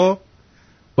 خب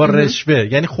با رشوه،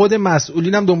 یعنی خود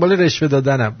مسئولین هم دنبال رشوه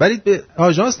دادنم، ولی به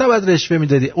آژانس نباید رشوه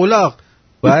میدادی اولاغ،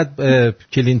 باید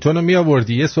کلینتون رو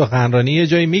میآوردی یه سخنرانی یه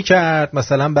جایی میکرد،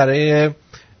 مثلا برای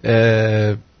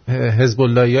حزب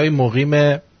اللهیای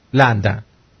مقیم لندن،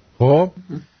 خب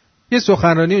یه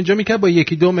سخنرانی اونجا میکرد با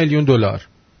 1-2 میلیون دلار،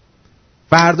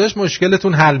 فرداش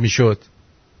مشکلتون حل میشد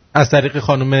از طریق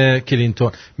خانم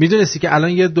کلینتون. میدونستی که الان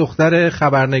یه دختر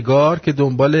خبرنگار که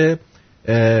دنبال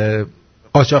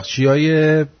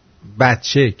قاچاقچیای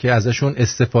بچه که ازشون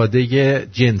استفاده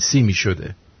جنسی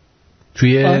میشده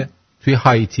توی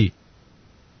هایتی،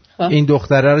 این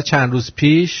دختره رو چند روز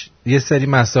پیش یه سری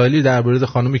مسائلی در مورد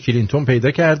خانم کلینتون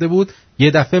پیدا کرده بود،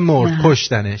 یه دفعه مرد،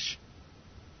 کشتنش.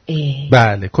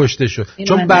 بله کشته شد،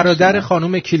 چون برادر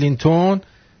خانم کلینتون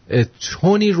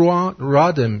تونی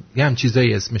رادم، یه هم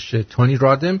چیزایی اسمشه، تونی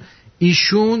رادم،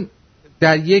 ایشون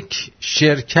در یک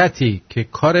شرکتی که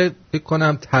کار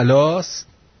بکنم طلاست،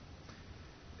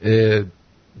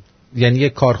 یعنی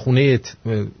یک کارخونه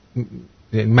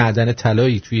معدن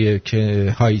طلایی توی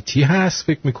که هایتی هست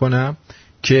فکر میکنم،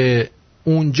 که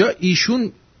اونجا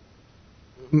ایشون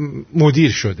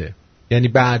مدیر شده، یعنی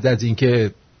بعد از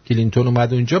اینکه کلینتون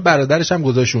اومد اونجا برادرش هم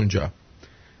گذاشت اونجا.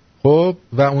 خب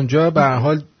و اونجا به هر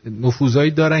حال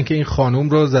نفوذایی دارن که این خانم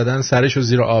رو زدن سرش رو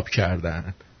زیر آب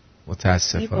کردن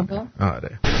متاسفانه.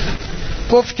 آره.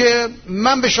 گفت که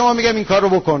من به شما میگم این کار رو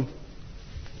بکن.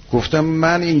 گفتم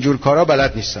من اینجور کارا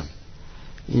بلد نیستم،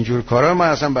 اینجور کارا من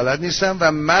اصلا بلد نیستم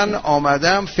و من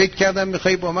آمدم فکر کردم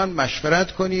میخوای با من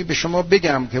مشورت کنی به شما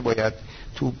بگم که باید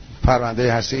تو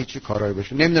پرونده هسته چی کارایی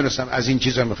بشه. نمیدونستم از این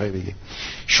چیزا میخوای بگی.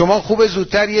 شما خوب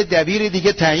زودتر یه دبیر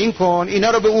دیگه تعیین کن، اینا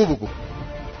رو به او بگو.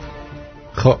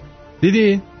 خب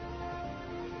دیدی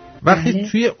وقتی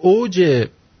توی اوج،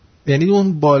 یعنی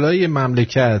اون بالای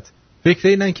مملکت فکر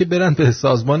اینن که برن به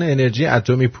سازمان انرژی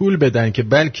اتمی پول بدن که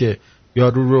بلکه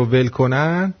یارو رو ول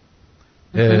کنن،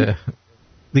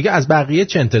 دیگه از بقیه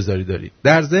چه انتظاری داری؟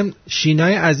 در ضمن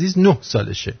شینای عزیز 9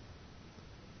 سالشه.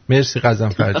 مرسی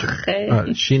قزنفر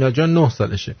جان. شینا جان 9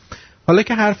 سالشه. حالا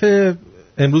که حرف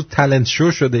امروز تالنت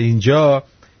شو شده اینجا،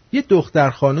 یه دختر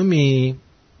خانومی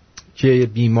که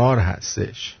بیمار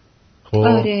هستش، خب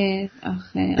آره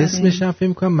آخه اسمش هم فکر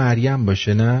می‌کنم مریم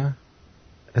باشه نه؟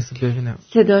 اسم ببینم.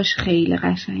 صداش خیلی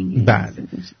قشنگه. بله.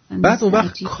 بعد اون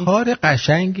وقت کار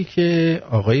قشنگی که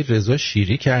آقای رضا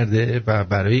شیری کرده و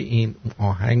برای این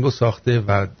آهنگو ساخته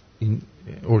و این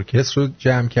ارکستر رو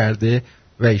جمع کرده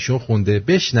و ایشون خونده.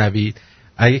 بشنوید.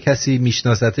 اگه کسی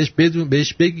میشناستش بدون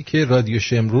بهش بگی که رادیو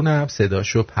شمرون هم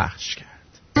صداشو پخش کرد.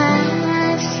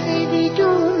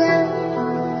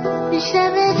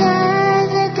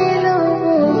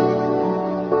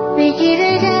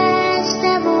 بگیره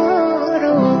دستمو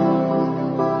رو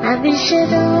همیشه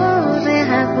دور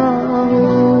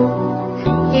هوامو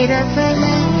یه دفعه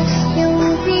که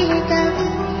امیدم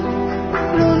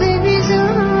رو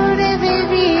بذاره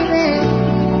ببینه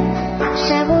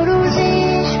شب و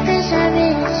روزش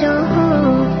بزنه جا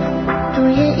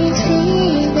توی این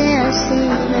سینه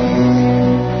اصیله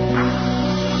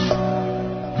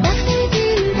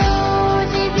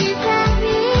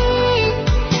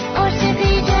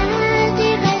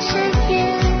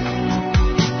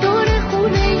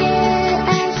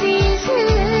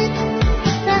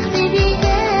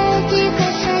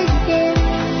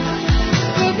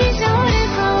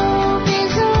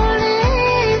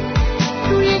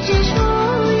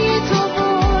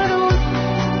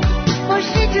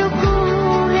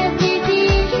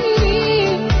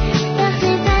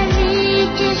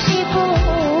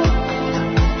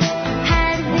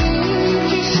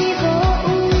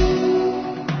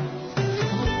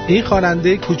این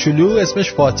خواننده کوچولو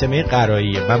اسمش فاطمه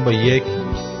قراییه. من با یک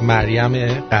مریم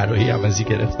قرایی عوضی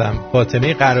گرفتم.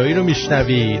 فاطمه قرایی رو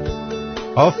میشنوید.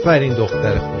 آفرین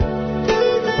دختر خوب.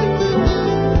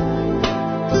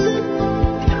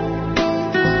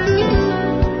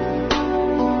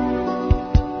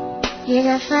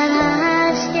 یه نفر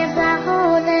هست که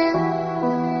بهانه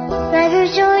برو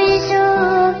جایی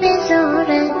جو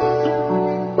بذاره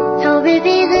تا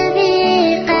ببینه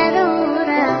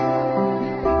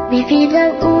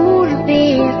میبینم اون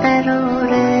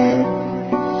بیقراره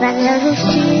من هنوز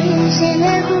چیزی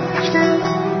نگفتم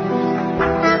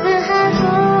همه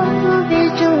حرفامو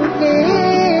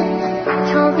بدونه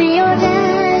تا بیاد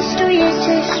از توی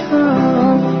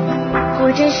چشمام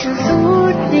خودشو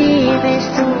زود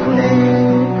میرسونه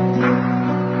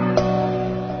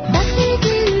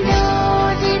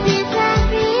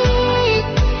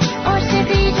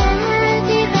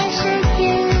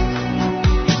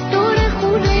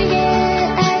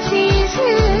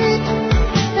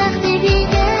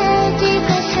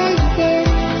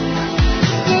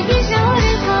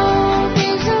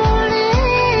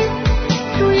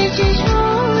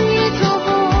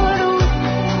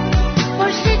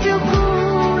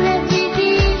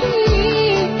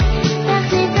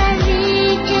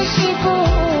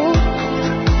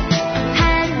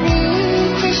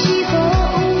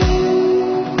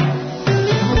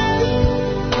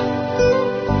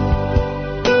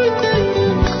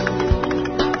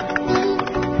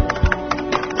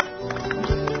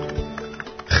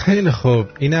خیلی خوب.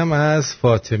 اینم از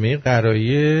فاطمه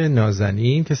قرایی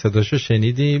نازنین که صداشو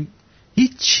شنیدیم.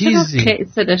 هیچ چیزی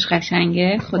صداش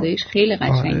قشنگه. خدایش خیلی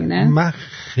قشنگه نه؟ من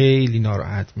خیلی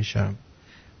ناراحت میشم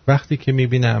وقتی که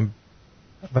میبینم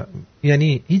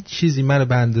یعنی هیچ چیزی منو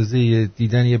به اندازه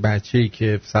دیدن یه بچه‌ای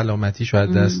که سلامتیشو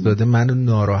از دست داده منو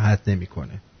ناراحت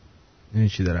نمیکنه. این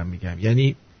چی دارم میگم؟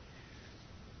 یعنی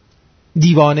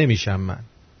دیوانه میشم من.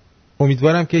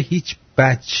 امیدوارم که هیچ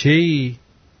بچه‌ای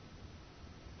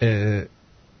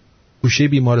گوشه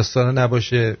بیمارستان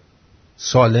نباشه،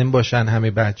 سالم باشن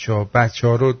همه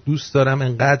بچه‌ها رو دوست دارم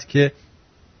انقدر که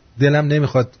دلم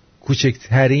نمیخواد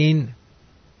کوچکترین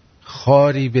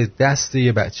خاری به دست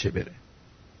یه بچه بره.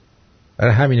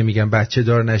 برای همینه میگم بچه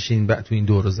دار نشین تو این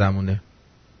دور و زمونه.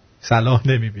 صلاح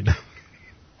نمیبینم.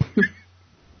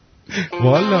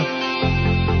 والا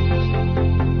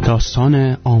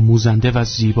داستان آموزنده و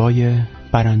زیبای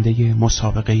برنده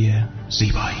مسابقه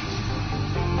زیبایی.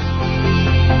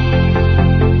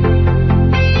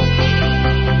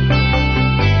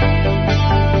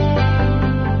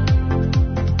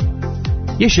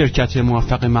 یه شرکت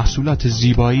موفق محصولات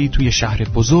زیبایی توی شهر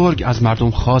بزرگ از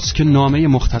مردم خواست که نامه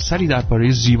مختصری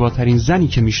درباره زیباترین زنی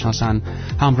که میشناسن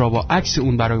همراه با عکس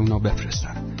اون برای اونا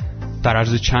بفرستن. در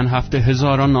عرض چند هفته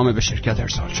هزاران نامه به شرکت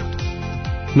ارسال شد.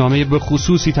 نامه به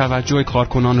خصوصی توجه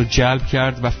کارکنان رو جلب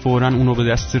کرد و فوراً اونو به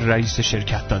دست رئیس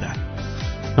شرکت دادن.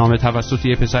 نامه توسط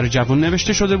یه پسر جوان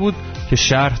نوشته شده بود که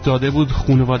شرح داده بود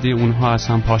خانواده اونها از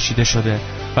هم پاشیده شده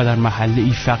و در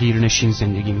محله‌ای فقیرنشین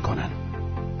زندگی میکنن.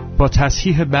 با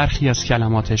تصحیح برخی از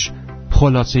کلماتش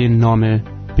خلاصه نامه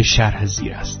به شرح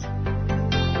زیر است.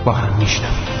 با هم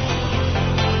میشنویم.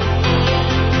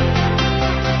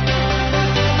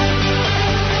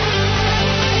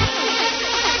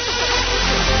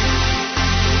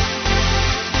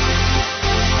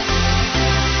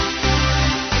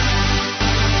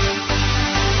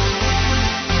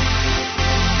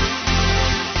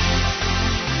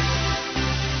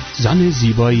 زن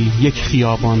زیبایی یک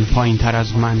خیابان پایین تر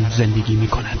از من زندگی می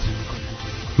کند.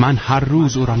 من هر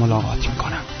روز او را ملاقات می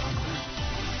کنم.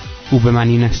 او به من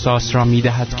این احساس را می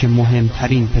دهد که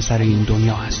مهمترین پسر این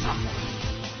دنیا هستم.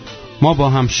 ما با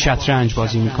هم شطرنج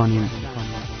بازی می کنیم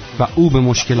و او به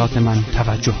مشکلات من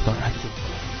توجه دارد.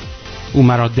 او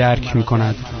مرا درک می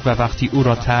کند و وقتی او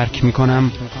را ترک می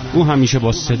کنم او همیشه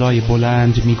با صدای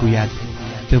بلند می گوید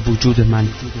به وجود من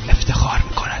افتخار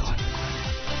می کند.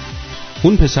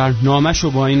 اون پسر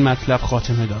نامشو با این مطلب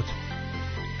خاتمه داد.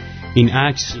 این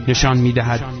عکس نشان می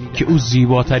دهد که او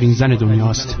زیباترین زن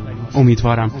دنیاست.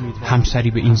 امیدوارم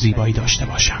همسری به این زیبایی داشته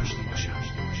باشم.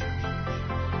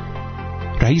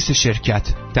 رئیس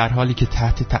شرکت در حالی که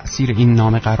تحت تأثیر این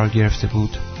نامه قرار گرفته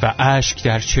بود و اشک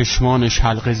در چشمانش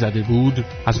حلقه زده بود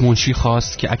از منشی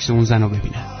خواست که عکس اون زن رو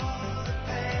ببینه.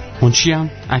 منشی هم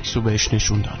عکس رو بهش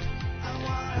نشون داد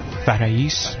و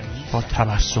رئیس با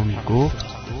تبسمی گفت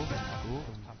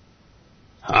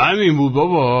همین بود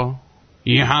بابا،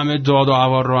 این همه داد و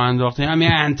عوار رو انداخته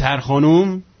همین انتر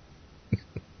خانوم.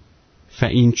 و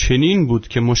این چنین بود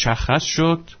که مشخص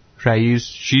شد رئیس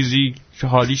چیزی که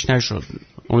حالیش نشد.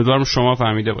 امیدوارم شما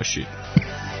فهمیده باشید.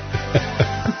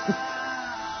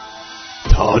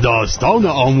 تا داستان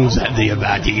آموزنده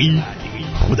بعدی،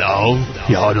 خدا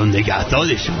یار و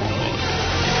نگهدار شما.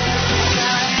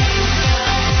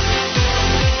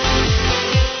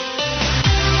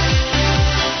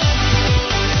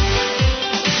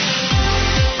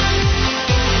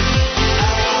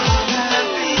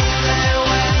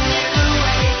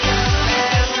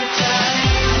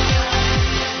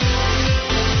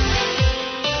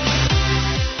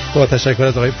 با تشکر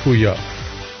از آقای پویا.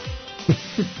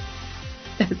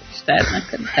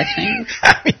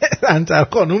 انتر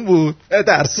خانوم بود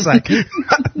در سک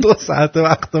 2 ساعت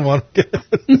وقت ما رو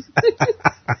گرفت.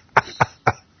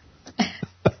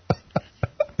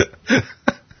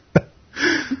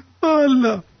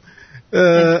 والا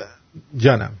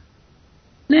جانم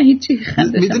نه هیچی.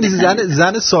 میدونی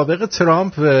زن سابق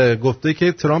ترامپ گفته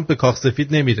که ترامپ به کاخ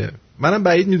سفید نمیره. منم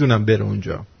بعید میدونم بره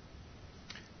اونجا.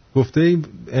 گفته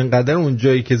انقدر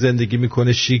اونجایی که زندگی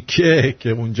میکنه شیکه که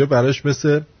اونجا براش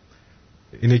مثل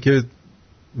اینه که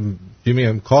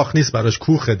میگم کاخ نیست براش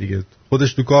کوخه دیگه.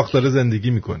 خودش تو کاخ داره زندگی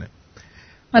میکنه.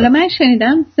 حالا من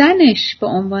شنیدم زنش به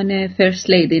عنوان فرست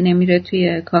لیدی نمیره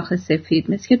توی کاخ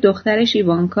سفید، مثل که دخترش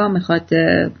ایوانکا میخواد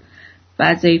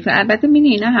وظیفه. البته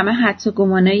اینا همه حدس و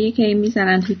گماناییه که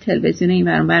میزنن توی تلویزیون این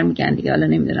برام میگن دیگه. حالا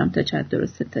نمیدونم تا چقدر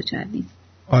درسته تا چقدر نیست.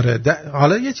 آره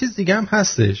حالا یه چیز دیگه هم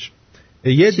هستش.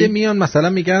 یه عده میان مثلا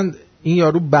میگن این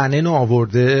یارو بنن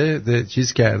آورده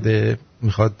چیز کرده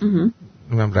میخواد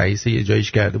رئیس یه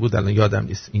جایش کرده بود، الان یادم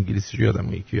نیست انگلیسیش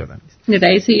یادم یکی یادم نیست.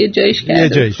 رئیس یه جایش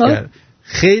کرده.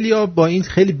 خیلی ها با این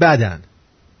خیلی بدن.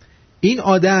 این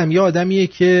آدم یه آدمیه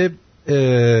که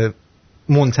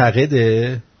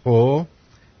منتقده خب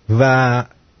و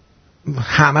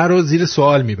همه رو زیر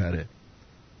سوال میبره.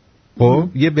 خب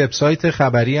یه وبسایت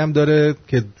خبری هم داره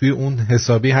که توی اون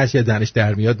حسابی هست یه دانش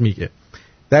در میاد میگه.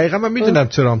 دقیقا من میدونم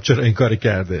ترامپ چرا این کار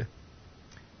کرده.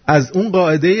 از اون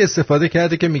قاعده استفاده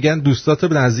کرده که میگن دوستاتو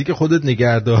به نزدیک خودت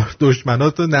نگهدار،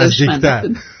 دشمناتو نزدیکتر.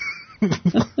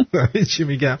 چی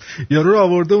میگم؟ یارو رو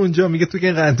آورده اونجا میگه تو که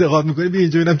اینقدر انتقاد میکنی بیا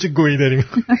اینجا ببینم چه گویی داری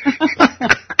میکنی.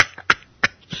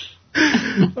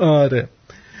 آره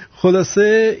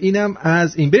خلاصه اینم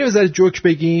از این. بریم یه ذره جوک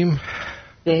بگیم.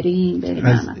 بریم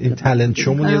از این تالنت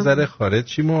شومون یه ذره خارج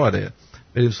شیم. آره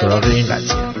بریم سراغ این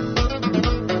قضیه.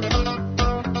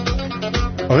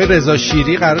 آقای رضا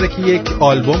شیری قراره که یک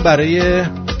آلبوم برای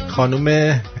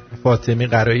خانم فاطمی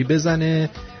قرایی بزنه.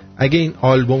 اگه این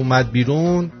آلبوم اومد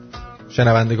بیرون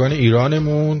شنوندگان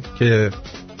ایرانمون که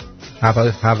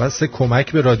هوس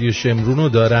کمک به رادیو شمرون رو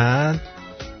دارن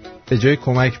به جای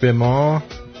کمک به ما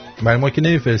برای ما که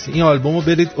نمیفرستید این آلبوم رو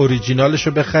برید اوریجینالش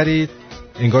رو بخرید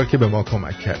انگار که به ما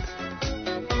کمک کرد.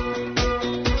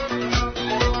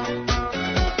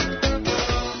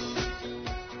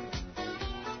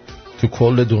 تو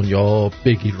کل دنیا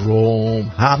بگیر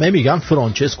روم همه میگن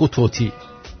فرانچسکو توتی.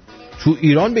 تو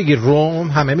ایران بگیر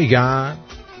روم همه میگن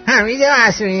حمید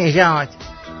معصومی نژاد.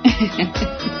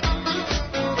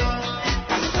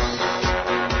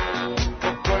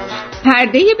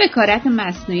 پرده بکارت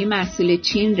مصنوعی محصول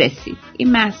چین رسید.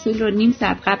 این محصول رو نیم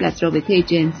ساعت قبل از رابطه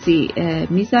جنسی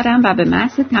میذارن و به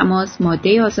محض تماس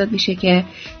ماده آزاد میشه که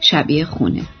شبیه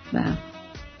خونه و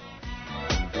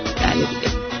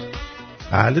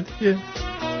بله دیگه.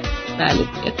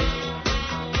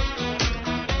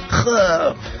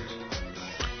 خب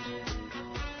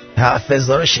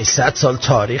 7600 سال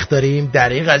تاریخ داریم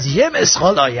دریغ از یه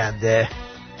مسخال آینده.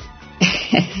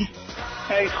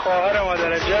 ای خواهر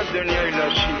مادر عجب دنیای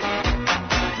لاشی.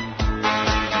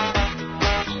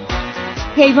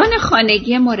 حیوان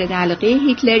خانگی مورد علاقه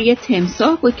هیتلر یه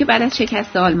تمساح بود که بعد از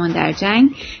شکست آلمان در جنگ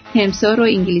تمساح رو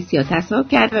انگلیسی‌ها تصاحب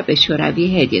کرد و به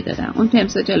شوروی هدیه دادن. اون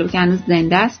تمساح جالب که هنوز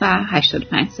زنده است و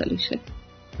 85 سالشه.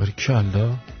 باریکالله.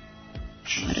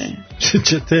 آره.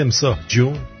 چه تمساح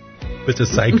جون؟ به چه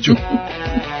سگ جون؟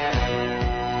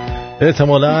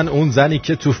 احتمالاً اون زنی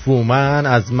که تو فومن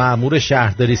از مأمور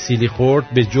شهرداری سیلی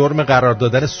خورد به جرم قرار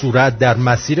دادن صورت در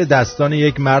مسیر دستان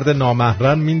یک مرد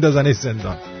نامحرم میندازنش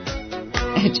زندان.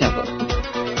 جواب.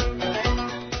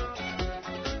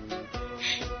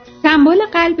 سمبل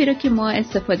قلبی رو که ما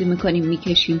استفاده میکنیم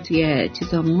میکشیم توی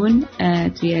چیزامون،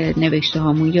 توی نوشته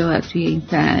هامون یا توی این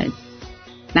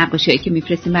نقاشه‌ای که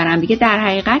میفرستیم برام دیگه، در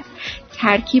حقیقت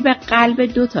ترکیب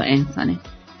قلب 2 تا انسانه.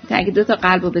 اگه 2 تا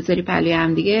قلب رو بذاری پهلوی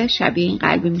هم دیگه شبیه این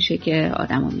قلبی میشه که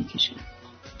آدم رو میکشه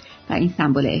و این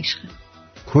سمبل عشقه.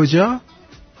 کجا؟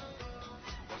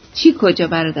 چی کجا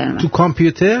برادر من؟ تو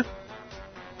کامپیوتر؟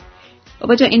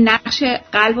 بابا جا این نقش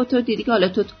قلب تو دیدی که حالا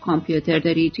تو کامپیوتر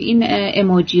داری، تو این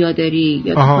ایموجی ها داری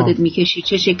یا تو خودت میکشی؟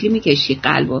 چه شکلی میکشی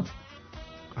قلبو؟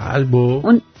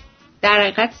 اون در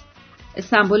حقیقت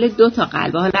سمبل 2 تا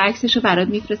قلبه. حالا عکسشو برات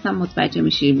میفرستم متوجه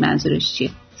میشی منظورش چیه.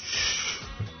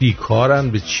 بیکارن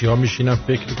به چیا میشینم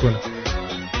فکر میکنم.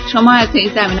 شما از این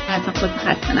زمینه حتی خود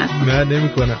خسته نکن. نه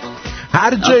نمیکنم.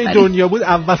 هر جای دنیا بود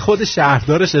اول خود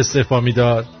شهردارش استعفا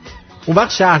میداد. اون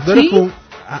وقت شهردار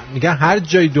میگن هر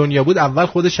جای دنیا بود اول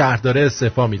خود شهردار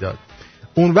استعفا میداد.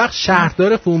 اون وقت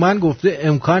شهردار فومن گفته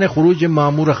امکان خروج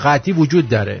مامور خطی وجود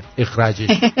داره، اخراجش.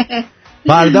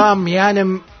 فردا هم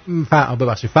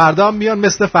میان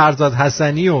مثل فرزاد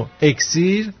حسنی و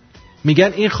اکسیر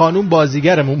میگن این خانوم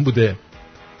بازیگرمون بوده،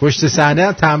 پشت صحنه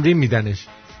هم تمرین میدنش.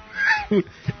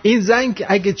 این زن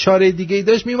اگه چاره دیگه ای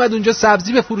داشت میومد اونجا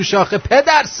سبزی به فروش. آخه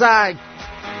پدر سگ.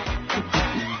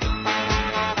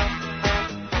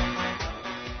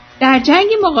 در جنگ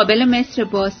مقابل مصر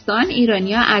باستان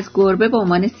ایرانی‌ها از گربه به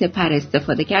عنوان سپر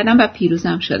استفاده کردن و پیروز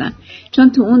هم شدن،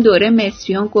 چون تو اون دوره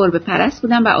مصریان گربه پرست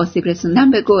بودن و آسیب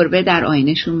رسوندن به گربه در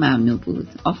آیینشون ممنوع بود.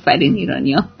 آفرین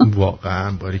ایرانی‌ها.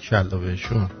 واقعا باریکلا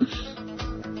بهشون.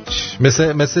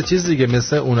 مثل چیز دیگه،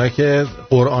 مثل اونایی که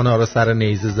قرآن رو سر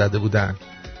نیزه زده بودن.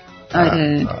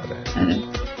 آره.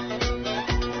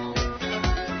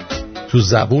 تو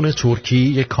زبون ترکی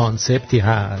یه کانسپتی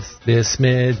هست به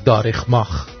اسم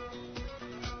دارخماخ،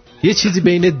 یه چیزی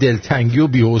بین دلتنگی و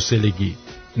بی‌حوصلگی.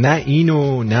 نه این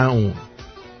و نه اون،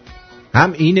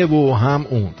 هم اینه و هم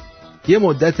اون. یه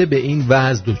مدت به این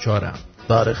وضع دوچارم.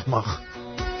 دارخماخ.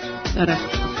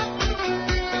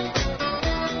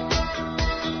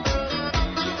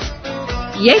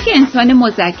 یک انسان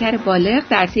مذکر بالغ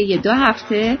در طی 2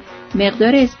 هفته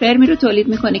مقدار اسپرمی رو تولید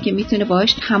میکنه که میتونه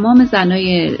باهاش تمام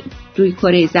زنای روی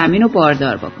کره زمین رو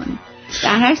باردار بکنه.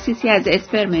 در هر سیسی از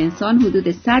اسپرم انسان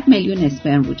حدود 100 میلیون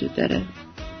اسپرم وجود داره.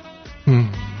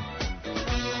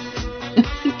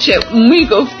 چه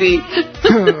میگفتی؟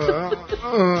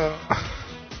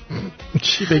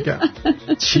 چی بگم؟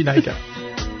 چی نگم؟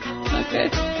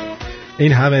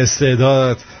 این همه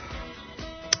استعداد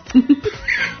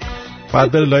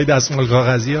باید بره لای دستمال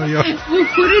کاغذی ها یا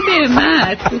بخور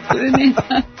نعمت.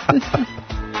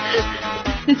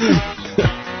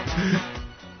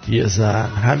 یه زن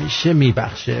همیشه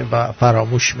میبخشه و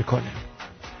فراموش میکنه،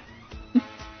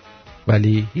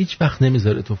 ولی هیچ وقت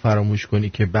نمیذاره تو فراموش کنی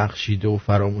که بخشیده و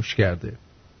فراموش کرده.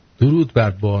 درود بر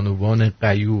بانوان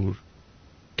غیور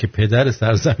که پدر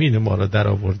سرزمین ما را در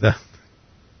آوردن.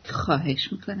 خواهش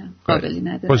میکنم، قابلی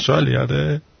نداره. خوشحالی؟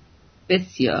 آره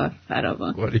بسیار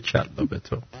فراوان. باریکلا به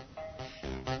تو.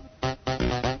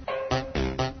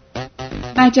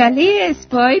 مجله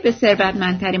اسپای به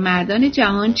ثروتمندترین مردان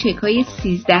جهان چک‌های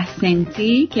 13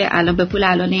 سنتی که الان به پول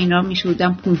الان اینا میشه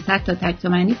بودن 500 تا تک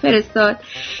تومانی فرستاد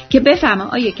که بفهمه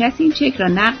آیا کسی این چک را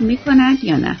نقد میکنند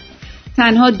یا نه.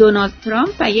 تنها دونالد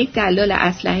ترامپ و یک دلال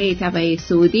اسلحه تبع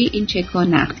سعودی این چک ها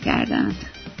نقد کردند.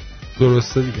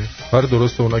 درسته دیگه، کار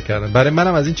درست اونا کردن. برای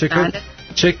منم از این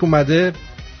چک اومده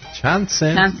چند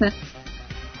سنت؟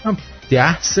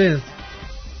 10 سنت.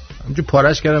 همونجور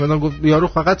پارش کردم، بدم گفت یارو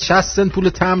فقط 60 سنت پول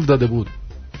تمبر داده بود.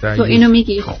 تو اینو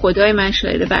میگی؟ خدای من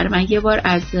شاهده. برای من یه بار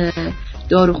از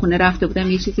داروخونه رفته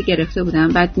بودم، یه چیزی گرفته بودم،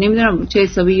 بعد نمیدونم چه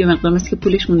حسابی یه مقدار که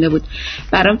پولش مونده بود،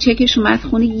 برام چکش اومد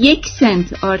خونه 1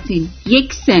 سنت. آرتین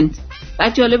 1 سنت.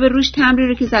 بعد جالب روش تمبری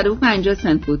رو که زده بود 50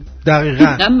 سنت بود.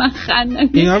 دقیقاً. من خندم.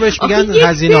 اینا بهش میگن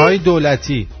هزینه‌های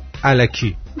دولتی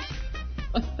الکی.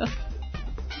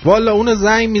 والا اون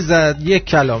زنگ میزد یک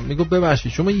کلام میگو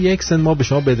ببخشید شما 1 سنت ما به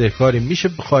شما بدهکاریم، میشه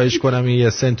خواهش کنم این 1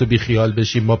 سنت رو بی خیال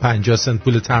بشیم، ما 50 سنت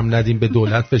پول تمبر ندیم به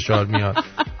دولت فشار میاد.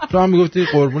 تو هم میگفتی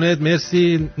قربونت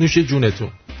مرسی نوش جونتون.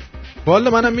 والا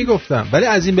منم میگفتم، ولی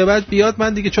از این به بعد بیاد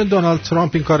من دیگه، چون دونالد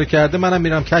ترامپ این کارو کرده منم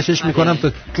میرم کشش میکنم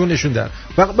تا جونشون در.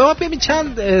 بابا ببین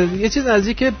چند یه چیز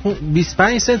نزدیک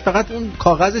 25 سنت فقط اون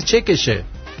کاغذ چکشه.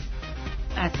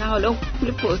 اصلا حالا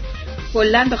پول پست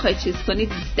کلا بخوای چیز کنی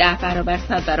 10 برابر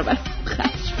 100 برابر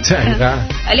خرج. دقیقاً.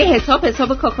 ولی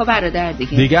حساب کاکا برادر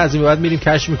دیگه از این به بعد میریم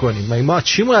کش میکنیم. ما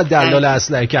چیمون از دلال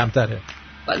اسلحه کمتره؟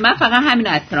 من فقط همین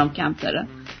از ترامپ کمتره.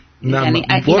 یعنی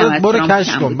برو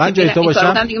کش کن. من جای تو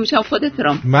باشم دیگه میشم خود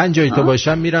ترامپ. من جای تو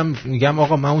باشم میرم میگم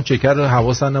آقا من اون چکر رو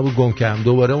حواسم نبود گم کردم،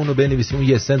 دوباره اونو بنویسیم، اون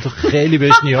 1 سنت خیلی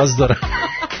بهش نیاز دارم.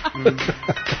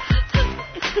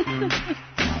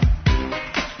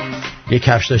 یه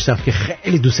کفش داشتم که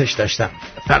خیلی دوستش داشتم،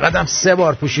 فقط هم 3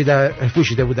 بار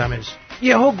پوشیده بودمش،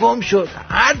 یهو گم شد،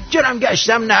 هر جرم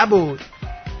گشتم نبود.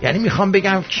 یعنی میخوام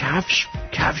بگم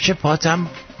کفش پاتم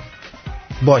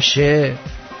باشه،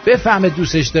 بفهمه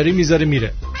دوستش داری میذاره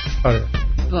میره. آره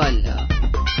والا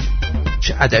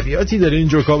چه ادبیاتی داره این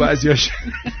جوکا بعضیاش.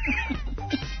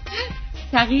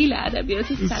 ثقیل ادبیات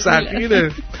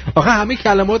ثقیله. آخه همه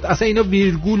کلمات اصلا اینا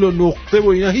ویرگول و نقطه و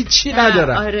اینا هیچی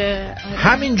ندارن. آره.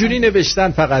 همینجوری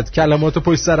نوشتن فقط کلماتو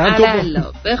پشت سر هم. تو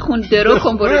بخون درو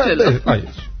کن برو جلو.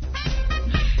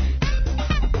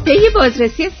 طی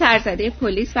بازرسی سرزده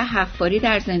پلیس و حفاری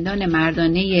در زندان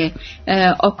مردانه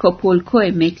آکاپولکو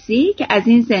مکزیک، از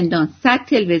این زندان 100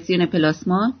 تلویزیون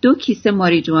پلاسما، 2 کیسه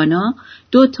ماریجوانا،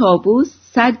 2 تابوس،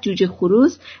 100 جوجه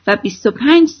خروس و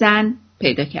 25 زن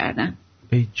پیدا کردن.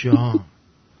 ای جان.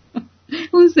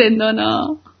 اون زندان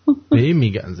ها به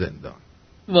میگن زندان.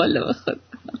 والا بخود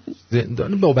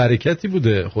زندان با برکتی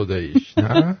بوده خداییش،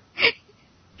 نه؟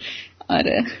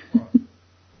 آره.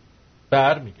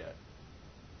 برگرد.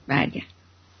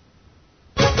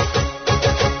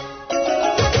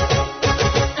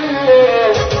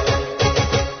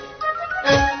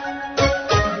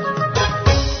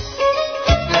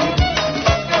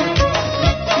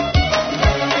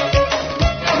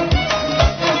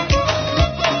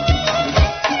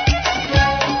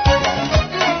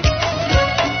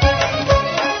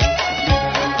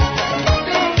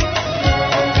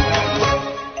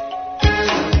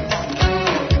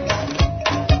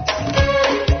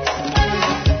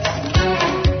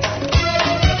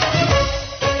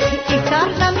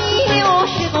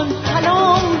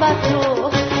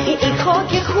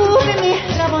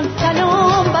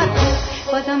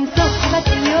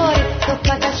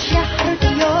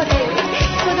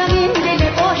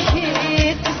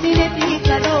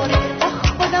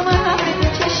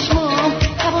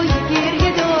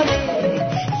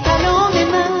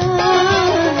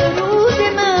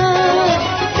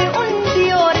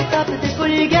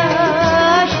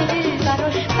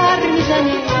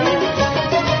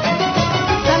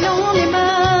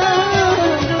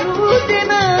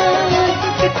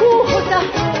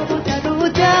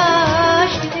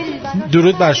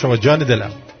 درود بر شما جان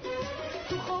دلم.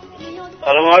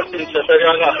 سلام مارتین، چطوری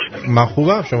آقا؟ من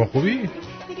خوبم، شما خوبی؟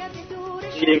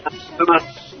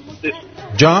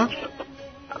 جان؟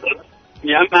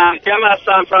 میام محکم از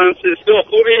سان فرانسیسکو،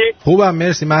 خوبی؟ خوبم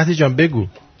مرسی. مهدی جان بگو.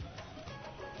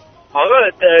 آقا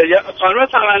خانم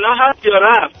تمنا هست یا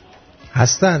رفت؟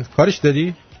 هستند. کارش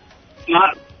داری؟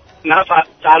 نه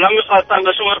سلام میخواستم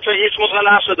به شما، چون هیچ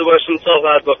موقع نشده باشون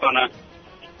صحبت بکنم.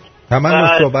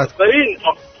 تمنا صحبت. ببین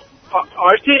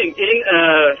آرتین، این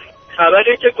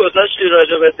خبری که گذاشتی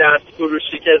راجع به دست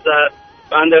فروشی که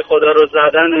بنده خدا رو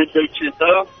زدن اینجور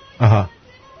چیزا.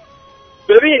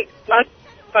 ببین من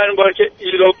فرین بار که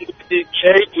ایران بودی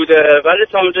کی بوده، ولی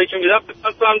تا اونجایی که میدم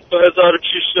فکر کنم 2006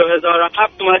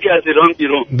 2007 اومدی از ایران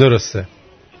بیرون. درسته.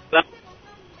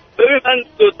 ببین من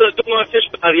دو ماه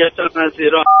پیش برگشتم از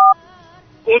ایران.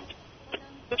 اون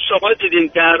شما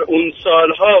دیدین در اون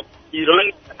سالها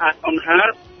ایران الان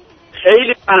هست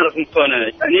خیلی فرق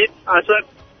میکنه، یعنی اصلا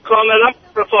کاملا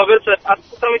متفاوته.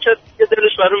 اصلا کسی که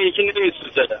دلش برای یکی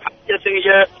نمیسوزه، کسی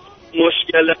میگه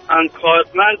مشکل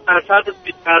کارمند در حد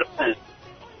بی‌طرفه،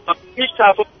 هیچ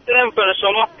تفاوتی نمیکنه.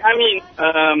 شما همین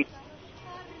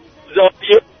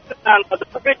زاویه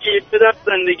بگید چه در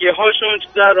زندگی هاشون، چه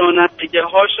در رانندگی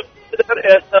هاشون، چه در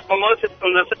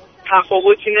احتراماتشون، اصلا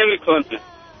تفاوتی نمیکنه.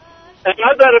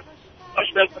 انقدر در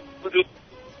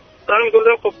دارم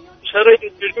گفتم خب چرا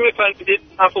اینجوری میکنید؟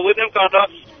 تفاوت نمیکنه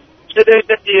که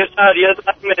دیگه دیرتر یه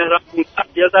ذره مهربون‌تر،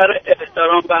 یه ذره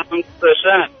احترام به هم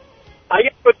داشتن.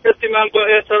 اگه کسی من با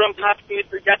احترام حرف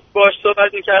می‌زدم باهاش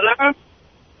صحبت می‌کردم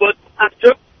با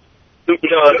تعجب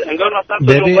میاد، انگار مثلا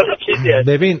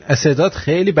ببین صدات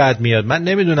خیلی بد میاد. من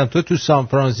نمیدونم تو سان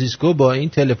فرانسیسکو با این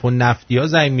تلفن نفتی‌ها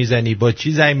زنگ میزنی، با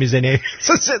چی زنگ میزنی؟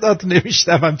 صدات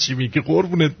نمیشنوم چی میگی،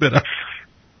 قربونت برم.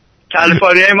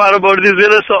 کالیفرنیای ما رو بردی زیر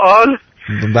سوال.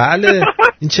 بله.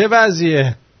 این چه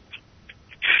وضعیه؟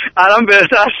 الان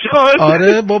بهتر شد.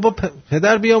 آره بابا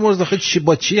پدر بیامرز آخه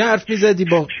با چی حرف میزدی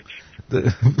با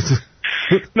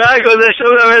نه گذاشته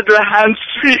بودم رو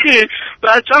هندزفری.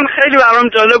 بچه‌م خیلی برام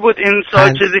جالب بود این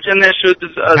چیزی که نشد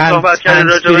صحبت کردن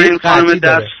راجع به این خانم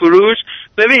دست فروش.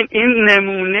 ببین این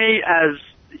نمونه ای از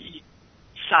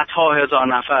صدها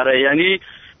هزار نفره، یعنی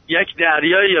یک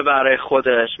دریایی برای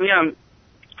خودش. میگم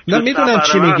نه میدونم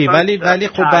چی میگی ولی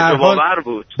خب به هر حال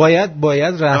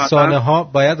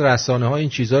باید رسانه ها این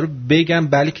چیزا رو بگن،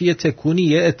 بلکه یه تکونی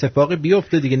یه اتفاقی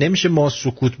بیفته دیگه. نمیشه ما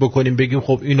سکوت بکنیم بگیم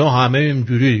خب اینا همه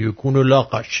اینجوری کون و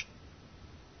لاقش.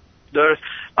 درست.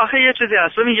 آخه یه چیزی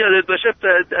هست ببین یادت باشه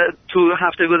تو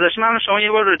هفته گذشته من شما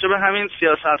یه بار راجع به همین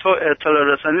سیاست‌ها اطلاع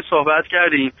رسانی صحبت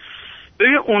کردیم.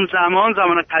 ببین اون زمان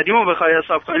قدیم رو بخوای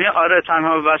حساب کنی، آره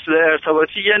تنها وسیله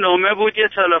ارتباطی یه نامه بود، یه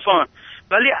تلفن.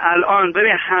 ولی الان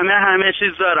ببین همه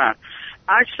چیز دارن.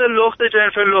 عکس لخت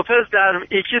جنیفر لوپز در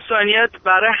 1 ثانیه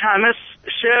برای همه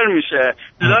شیر میشه،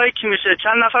 لایک میشه،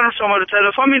 چند نفر شماره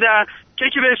تلفن میدن که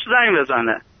کی بهش زنگ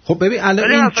بزنه. خب ببین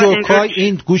الان این جوکای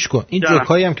این گوش کن، این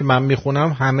جوکایی هم که من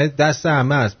میخونم همه دست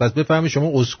همه است. پس بفهمید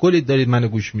شما اسکلید دارید منو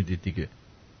گوش میدید دیگه.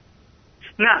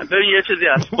 نه ببین یه چیزی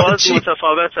هست باز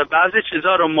متفاوته. بعضی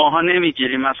چیزا رو ماها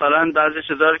نمیگیریم، مثلا بعضی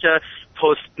چیزا رو که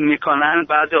پست میکنن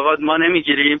بعضی اوقات ما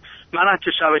نمیگیریم. من از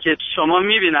تو شبکه شما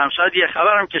میبینم، شاید یه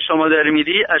خبرم که شما داری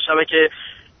میدی از شبکه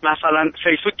مثلا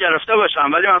فیسبوک گرفته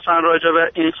باشم، ولی مثلا راجع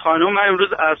به این خانم من امروز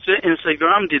از توی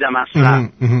اینستاگرام دیدم اصلا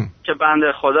که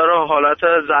بنده خدا رو حالت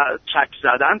چک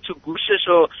زدن تو گوشش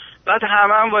و بعد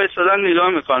همه وایسادن نگاه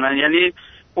میکنن. یعنی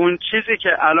اون چیزی که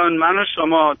الان من و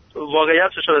شما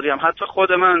واقعیتش رو بگم، حتی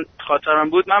خود من خاطرم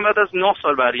بود، من بعد از 9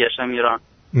 سال برگشتم ایران،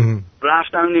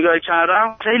 رفتم نگاه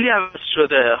کردم خیلی عوض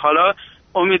شده. حالا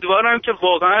امیدوارم که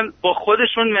واقعا با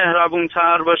خودشون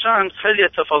مهربون‌تر باشن، خیلی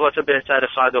اتفاقات بهتری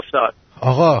خواهد افتاد.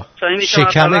 آقا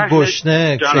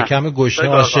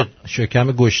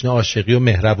شکم گشنه عاشقی و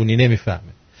مهربونی نمیفهمه.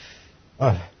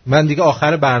 من دیگه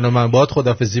آخر برنامه باهات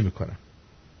خدافظی میکنم.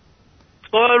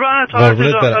 قربانت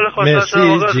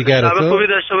مرسی جیگرتو. خوبی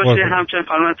داشته باشی. همچنین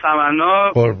خانم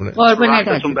تمنا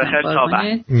قربونتون بخیر.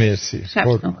 مرسی.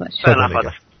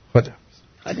 خدا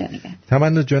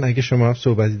تمنا جان اگه شما هم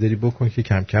صحبتی داری بکن که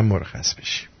کم کم مرخص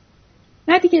بشیم.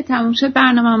 نه دیگه تموم شد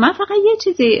برنامه. من فقط یه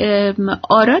چیزی،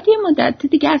 آراد یه مدت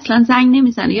دیگه اصلا زنگ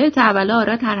نمیزنه، یا اولا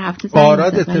آراد هر هفته زنگ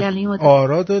میزنه.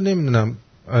 آراد رو نمیدونم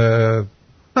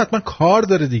حتما کار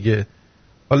داره دیگه.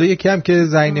 حالا یکی هم که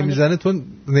زنگ نمیزنه تو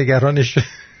نگرانش.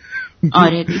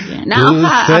 آره دیگه. نه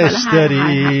دوستش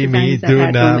داری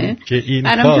میدونم که این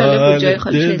حال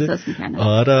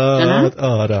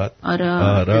آراد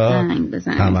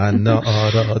تمنا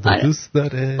آراد دوست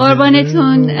داره.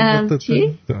 قربانتون.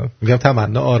 چی؟ میگم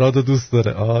تمنا آراد دوست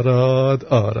داره.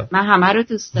 آراد من همه رو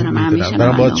دوست دارم، همیشه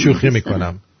دارم باید شوخی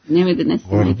میکنم. نمیدونستم.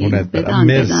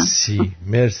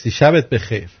 مرسی شبت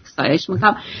بخیر. خواهش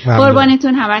میکنم.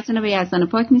 قربانتون. همتون رو به یزدان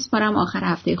پاک میسپارم. آخر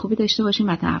هفته خوبی داشته باشیم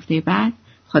و تا هفته بعد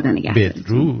خدا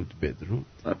نگهدارتون. بدرود.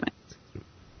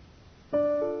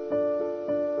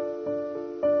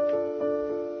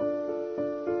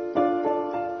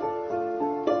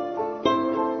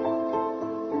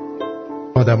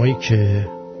 آدمایی که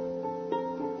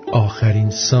آخرین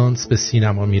سانس به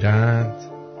سینما میرند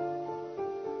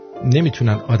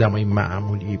نمیتونن آدمای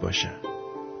معمولی باشن.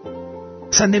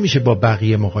 اصلا نمیشه با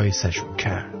بقیه مقایسهشون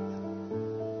کرد.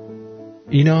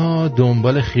 اینا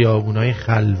دنبال خیابونای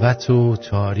خلوت و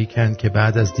تاریکن که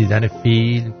بعد از دیدن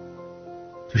فیلم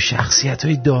تو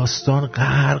شخصیت‌های داستان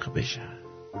غرق بشن.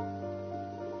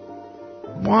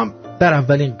 ما هم در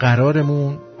اولین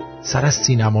قرارمون سر از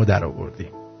سینما در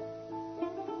آوردیم.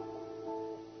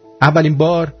 اولین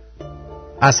بار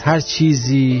از هر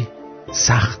چیزی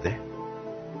سخته.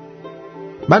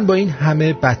 من با این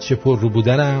همه بچه پر رو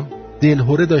بودنم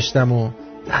دلهوره داشتم و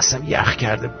دستم یخ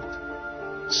کرده بود.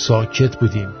 ساکت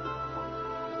بودیم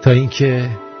تا اینکه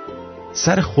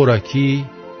سر خوراکی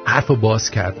حرفو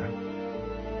باز کردم.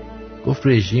 گفت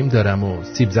رژیم دارم و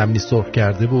سیب زمینی سرخ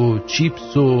کرده و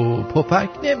چیپس و پفک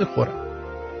نمیخورم.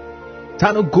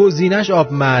 تنها گزینش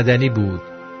آب معدنی بود.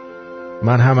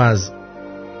 من هم از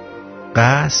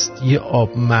قصد یه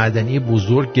آب معدنی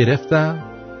بزرگ گرفتم،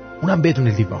 اونم بدون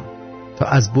لیوان، تا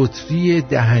از بطری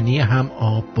دهنی هم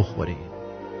آب بخوریم.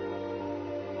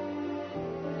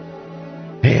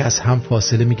 هی از هم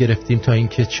فاصله می گرفتیم تا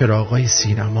اینکه چراغای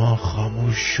سینما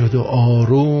خاموش شد و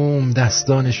آروم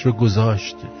دستانش رو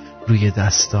گذاشت روی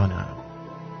دستانم،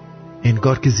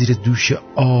 انگار که زیر دوش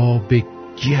آب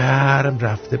گرم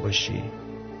رفته باشی.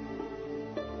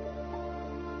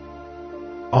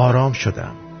 آرام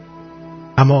شدم،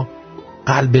 اما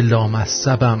قلب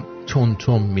لامصبم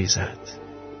تون میزد.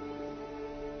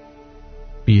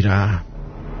 بیرحم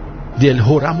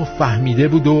دلهورم و فهمیده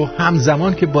بود و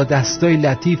همزمان که با دستای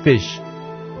لطیفش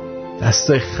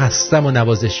دستای خستم و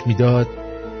نوازش میداد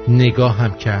نگاه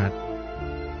هم کرد.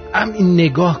 این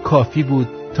نگاه کافی بود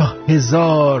تا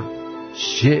 1000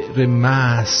 شعر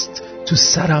مست تو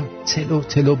سرم تلو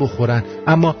تلو بخورن،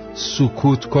 اما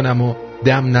سکوت کنم و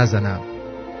دم نزنم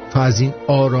تا از این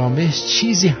آرامش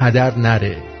چیزی هدر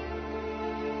نره.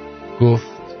 گفت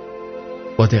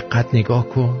با دقت نگاه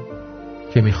کن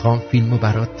که میخوام فیلمو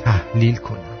برات تحلیل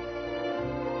کنم.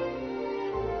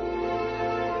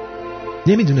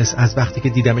 نمیدونست از وقتی که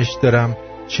دیدمش دارم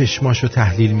چشماشو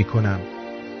تحلیل میکنم.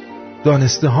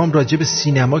 دانسته هام راجع به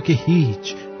سینما که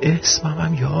هیچ، اسمم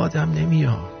هم یادم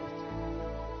نمیاد.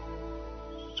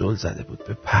 زل زده بود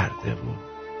به پرده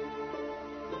و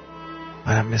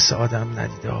منم مثل آدم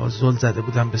ندیده ها زل زده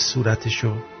بودم به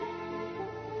صورتشو.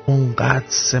 اونقدر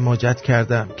سماجت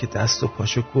کردم که دست و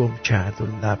پاشو گم کرد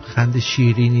و لبخند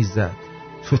شیرینی زد.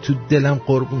 تو دلم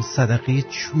قربون صدقه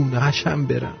چونه‌اش هم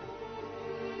برم.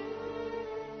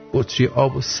 بطری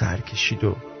آب و سر کشید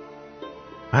و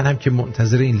منم که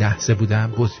منتظر این لحظه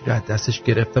بودم بطری رو از دستش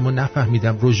گرفتم و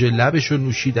نفهمیدم رژ لبش رو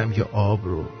نوشیدم یا آب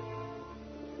رو.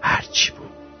 هرچی بود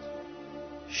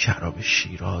شراب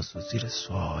شیراز و زیر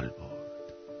سوال بود.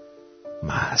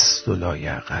 مست و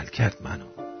لایعقل کرد منو.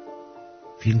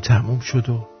 فیلم تموم شد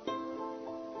و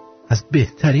از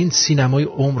بهترین سینمای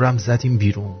عمرم زدیم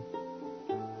بیرون.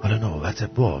 حالا نوبت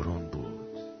بارون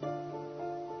بود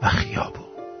و خیابون.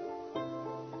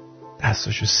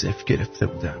 دستاشو صف گرفته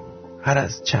بودم، هر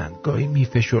از چند گاهی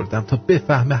میفشردم تا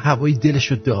بفهمه هوای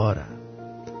دلشو دارم.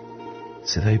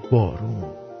 صدای بارون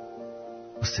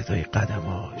و صدای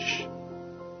قدماش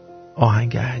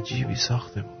آهنگ عجیبی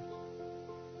ساخته بود.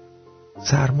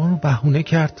 سرما رو بهونه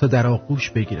کرد تا در آغوش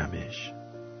بگیرمش.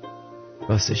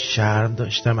 واسه شرم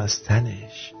داشتم از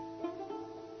تنش،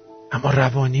 اما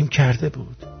روانیم کرده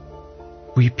بود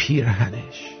بوی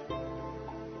پیرهنش.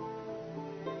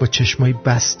 با چشمای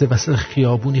بسته وسط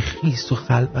خیابونی خیس و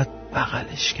خلوت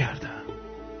بغلش کردم.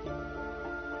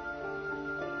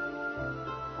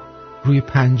 روی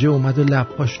پنجه اومد و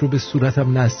لبهاش رو به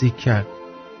صورتم نزدیک کرد.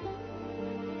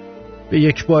 به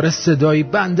یک بار صدایی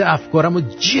بند افکارم رو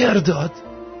جر داد.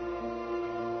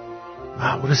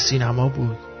 مأمور سینما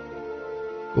بود.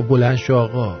 گفت بلند شو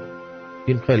آقا،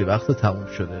 فیلم خیلی وقت تموم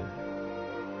شده.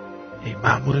 ای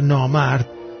مأمور نامرد،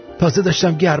 تازه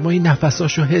داشتم گرمای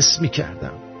نفساشو حس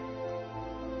می‌کردم.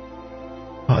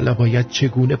 حالا باید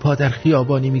چگونه پا در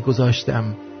خیابانی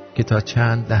می‌گذاشتم که تا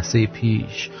چند لحظه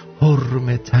پیش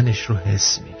حرم تنش رو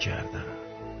حس می‌کردم.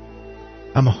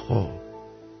 اما خب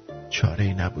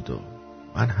چاره‌ای نبود و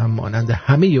من هم مانند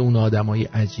همه اون آدمای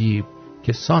عجیب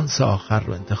که سانس آخر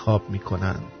رو انتخاب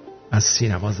می‌کنن از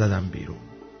سینما زدم بیرون.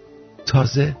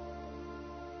 تازه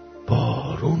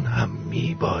بارون هم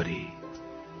میباری.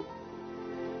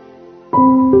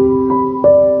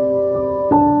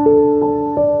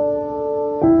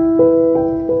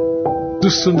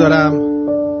 دوستون دارم.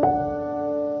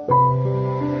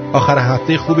 آخر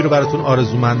هفته خوبی رو براتون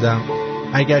آرزومندم.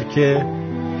 اگر که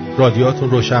رادیوتون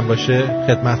روشن باشه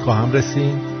خدمت خواهم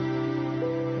رسید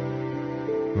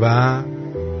و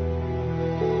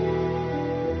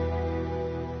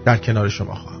در کنار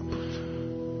شما خواهم بود.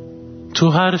 تو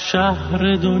هر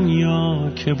شهر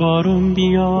دنیا که بارون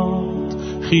بیاد،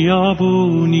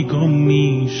 خیابونی گم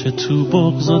میشه تو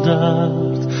بغض و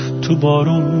درد. تو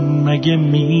بارون مگه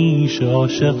میشه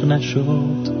عاشق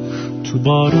نشد؟ تو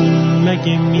بارون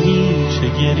مگه میشه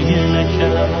گریه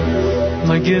نکرد؟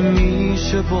 مگه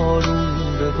میشه بارون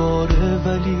بباره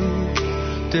ولی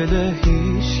دل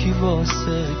هیچکی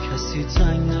واسه کسی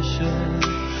تنگ نشه؟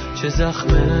 چه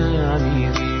زخم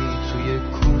عمیقی توی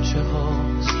کوچه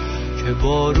هاست که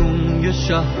بارون یه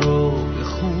شهر رو به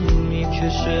خون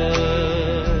میکشه.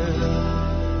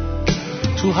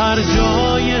 تو هر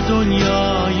جای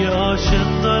دنیا یه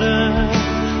عاشق داره،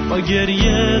 با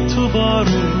گریه تو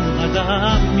بارون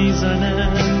قدم میزنه.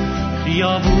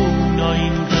 خیابونا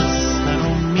این قصه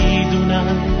رو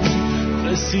میدونن،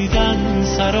 رسیدن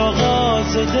سر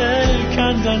آغاز دل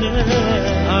کندنه.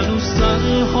 هنوز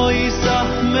تنهایی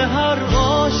سهم هر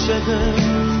عاشقه،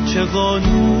 چه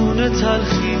قانون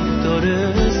تلخی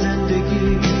داره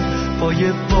زندگی. با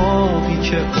یه باقی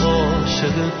که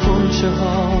عاشق کنچه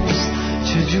هاست،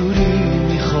 چجوری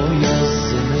میخوای از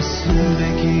زمستون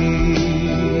بگی؟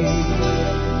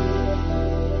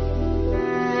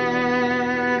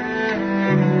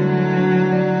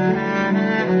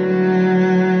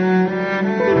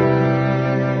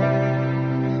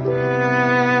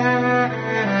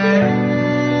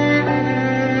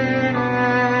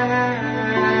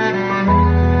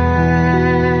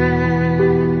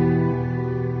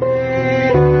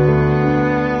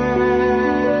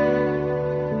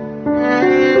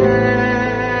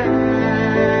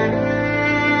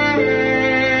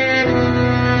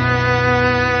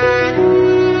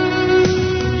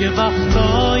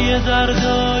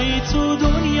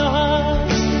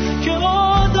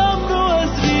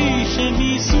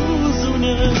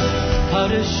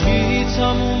 بعدشی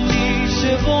تموم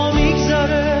میشه و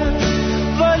میگذره،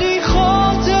 ولی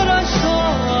خاطرش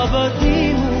تا ابد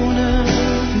میمونه.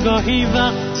 گاهی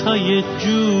وقتا یه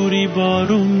جوری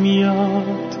بارون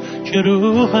میاد که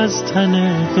روح از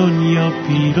تن دنیا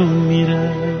بیرون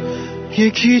میره.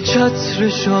 یکی چتر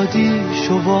شادی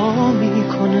شوا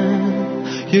میکنه،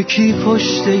 یکی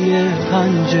پشت یه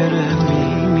پنجره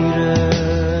میمیره.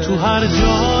 تو هر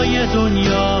جای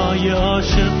دنیا یه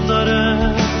عاشق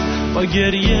داره، با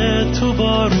گریه تو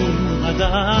بارون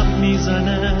قدم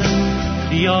میزنه.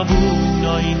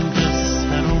 خیابونا این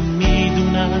قصه رو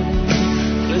میدونن،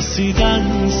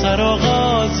 رسیدن سر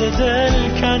آغاز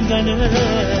دل کندنه.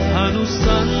 هنوز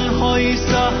تنهایی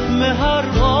سهم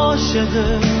هر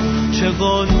عاشقه، چه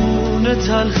قانون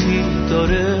تلخی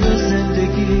داره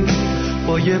زندگی.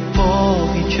 با یه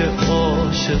باقی که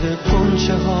عاشق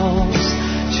گنچه هاست،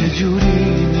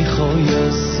 چجوری میخوای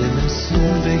از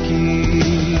زمستون بگی؟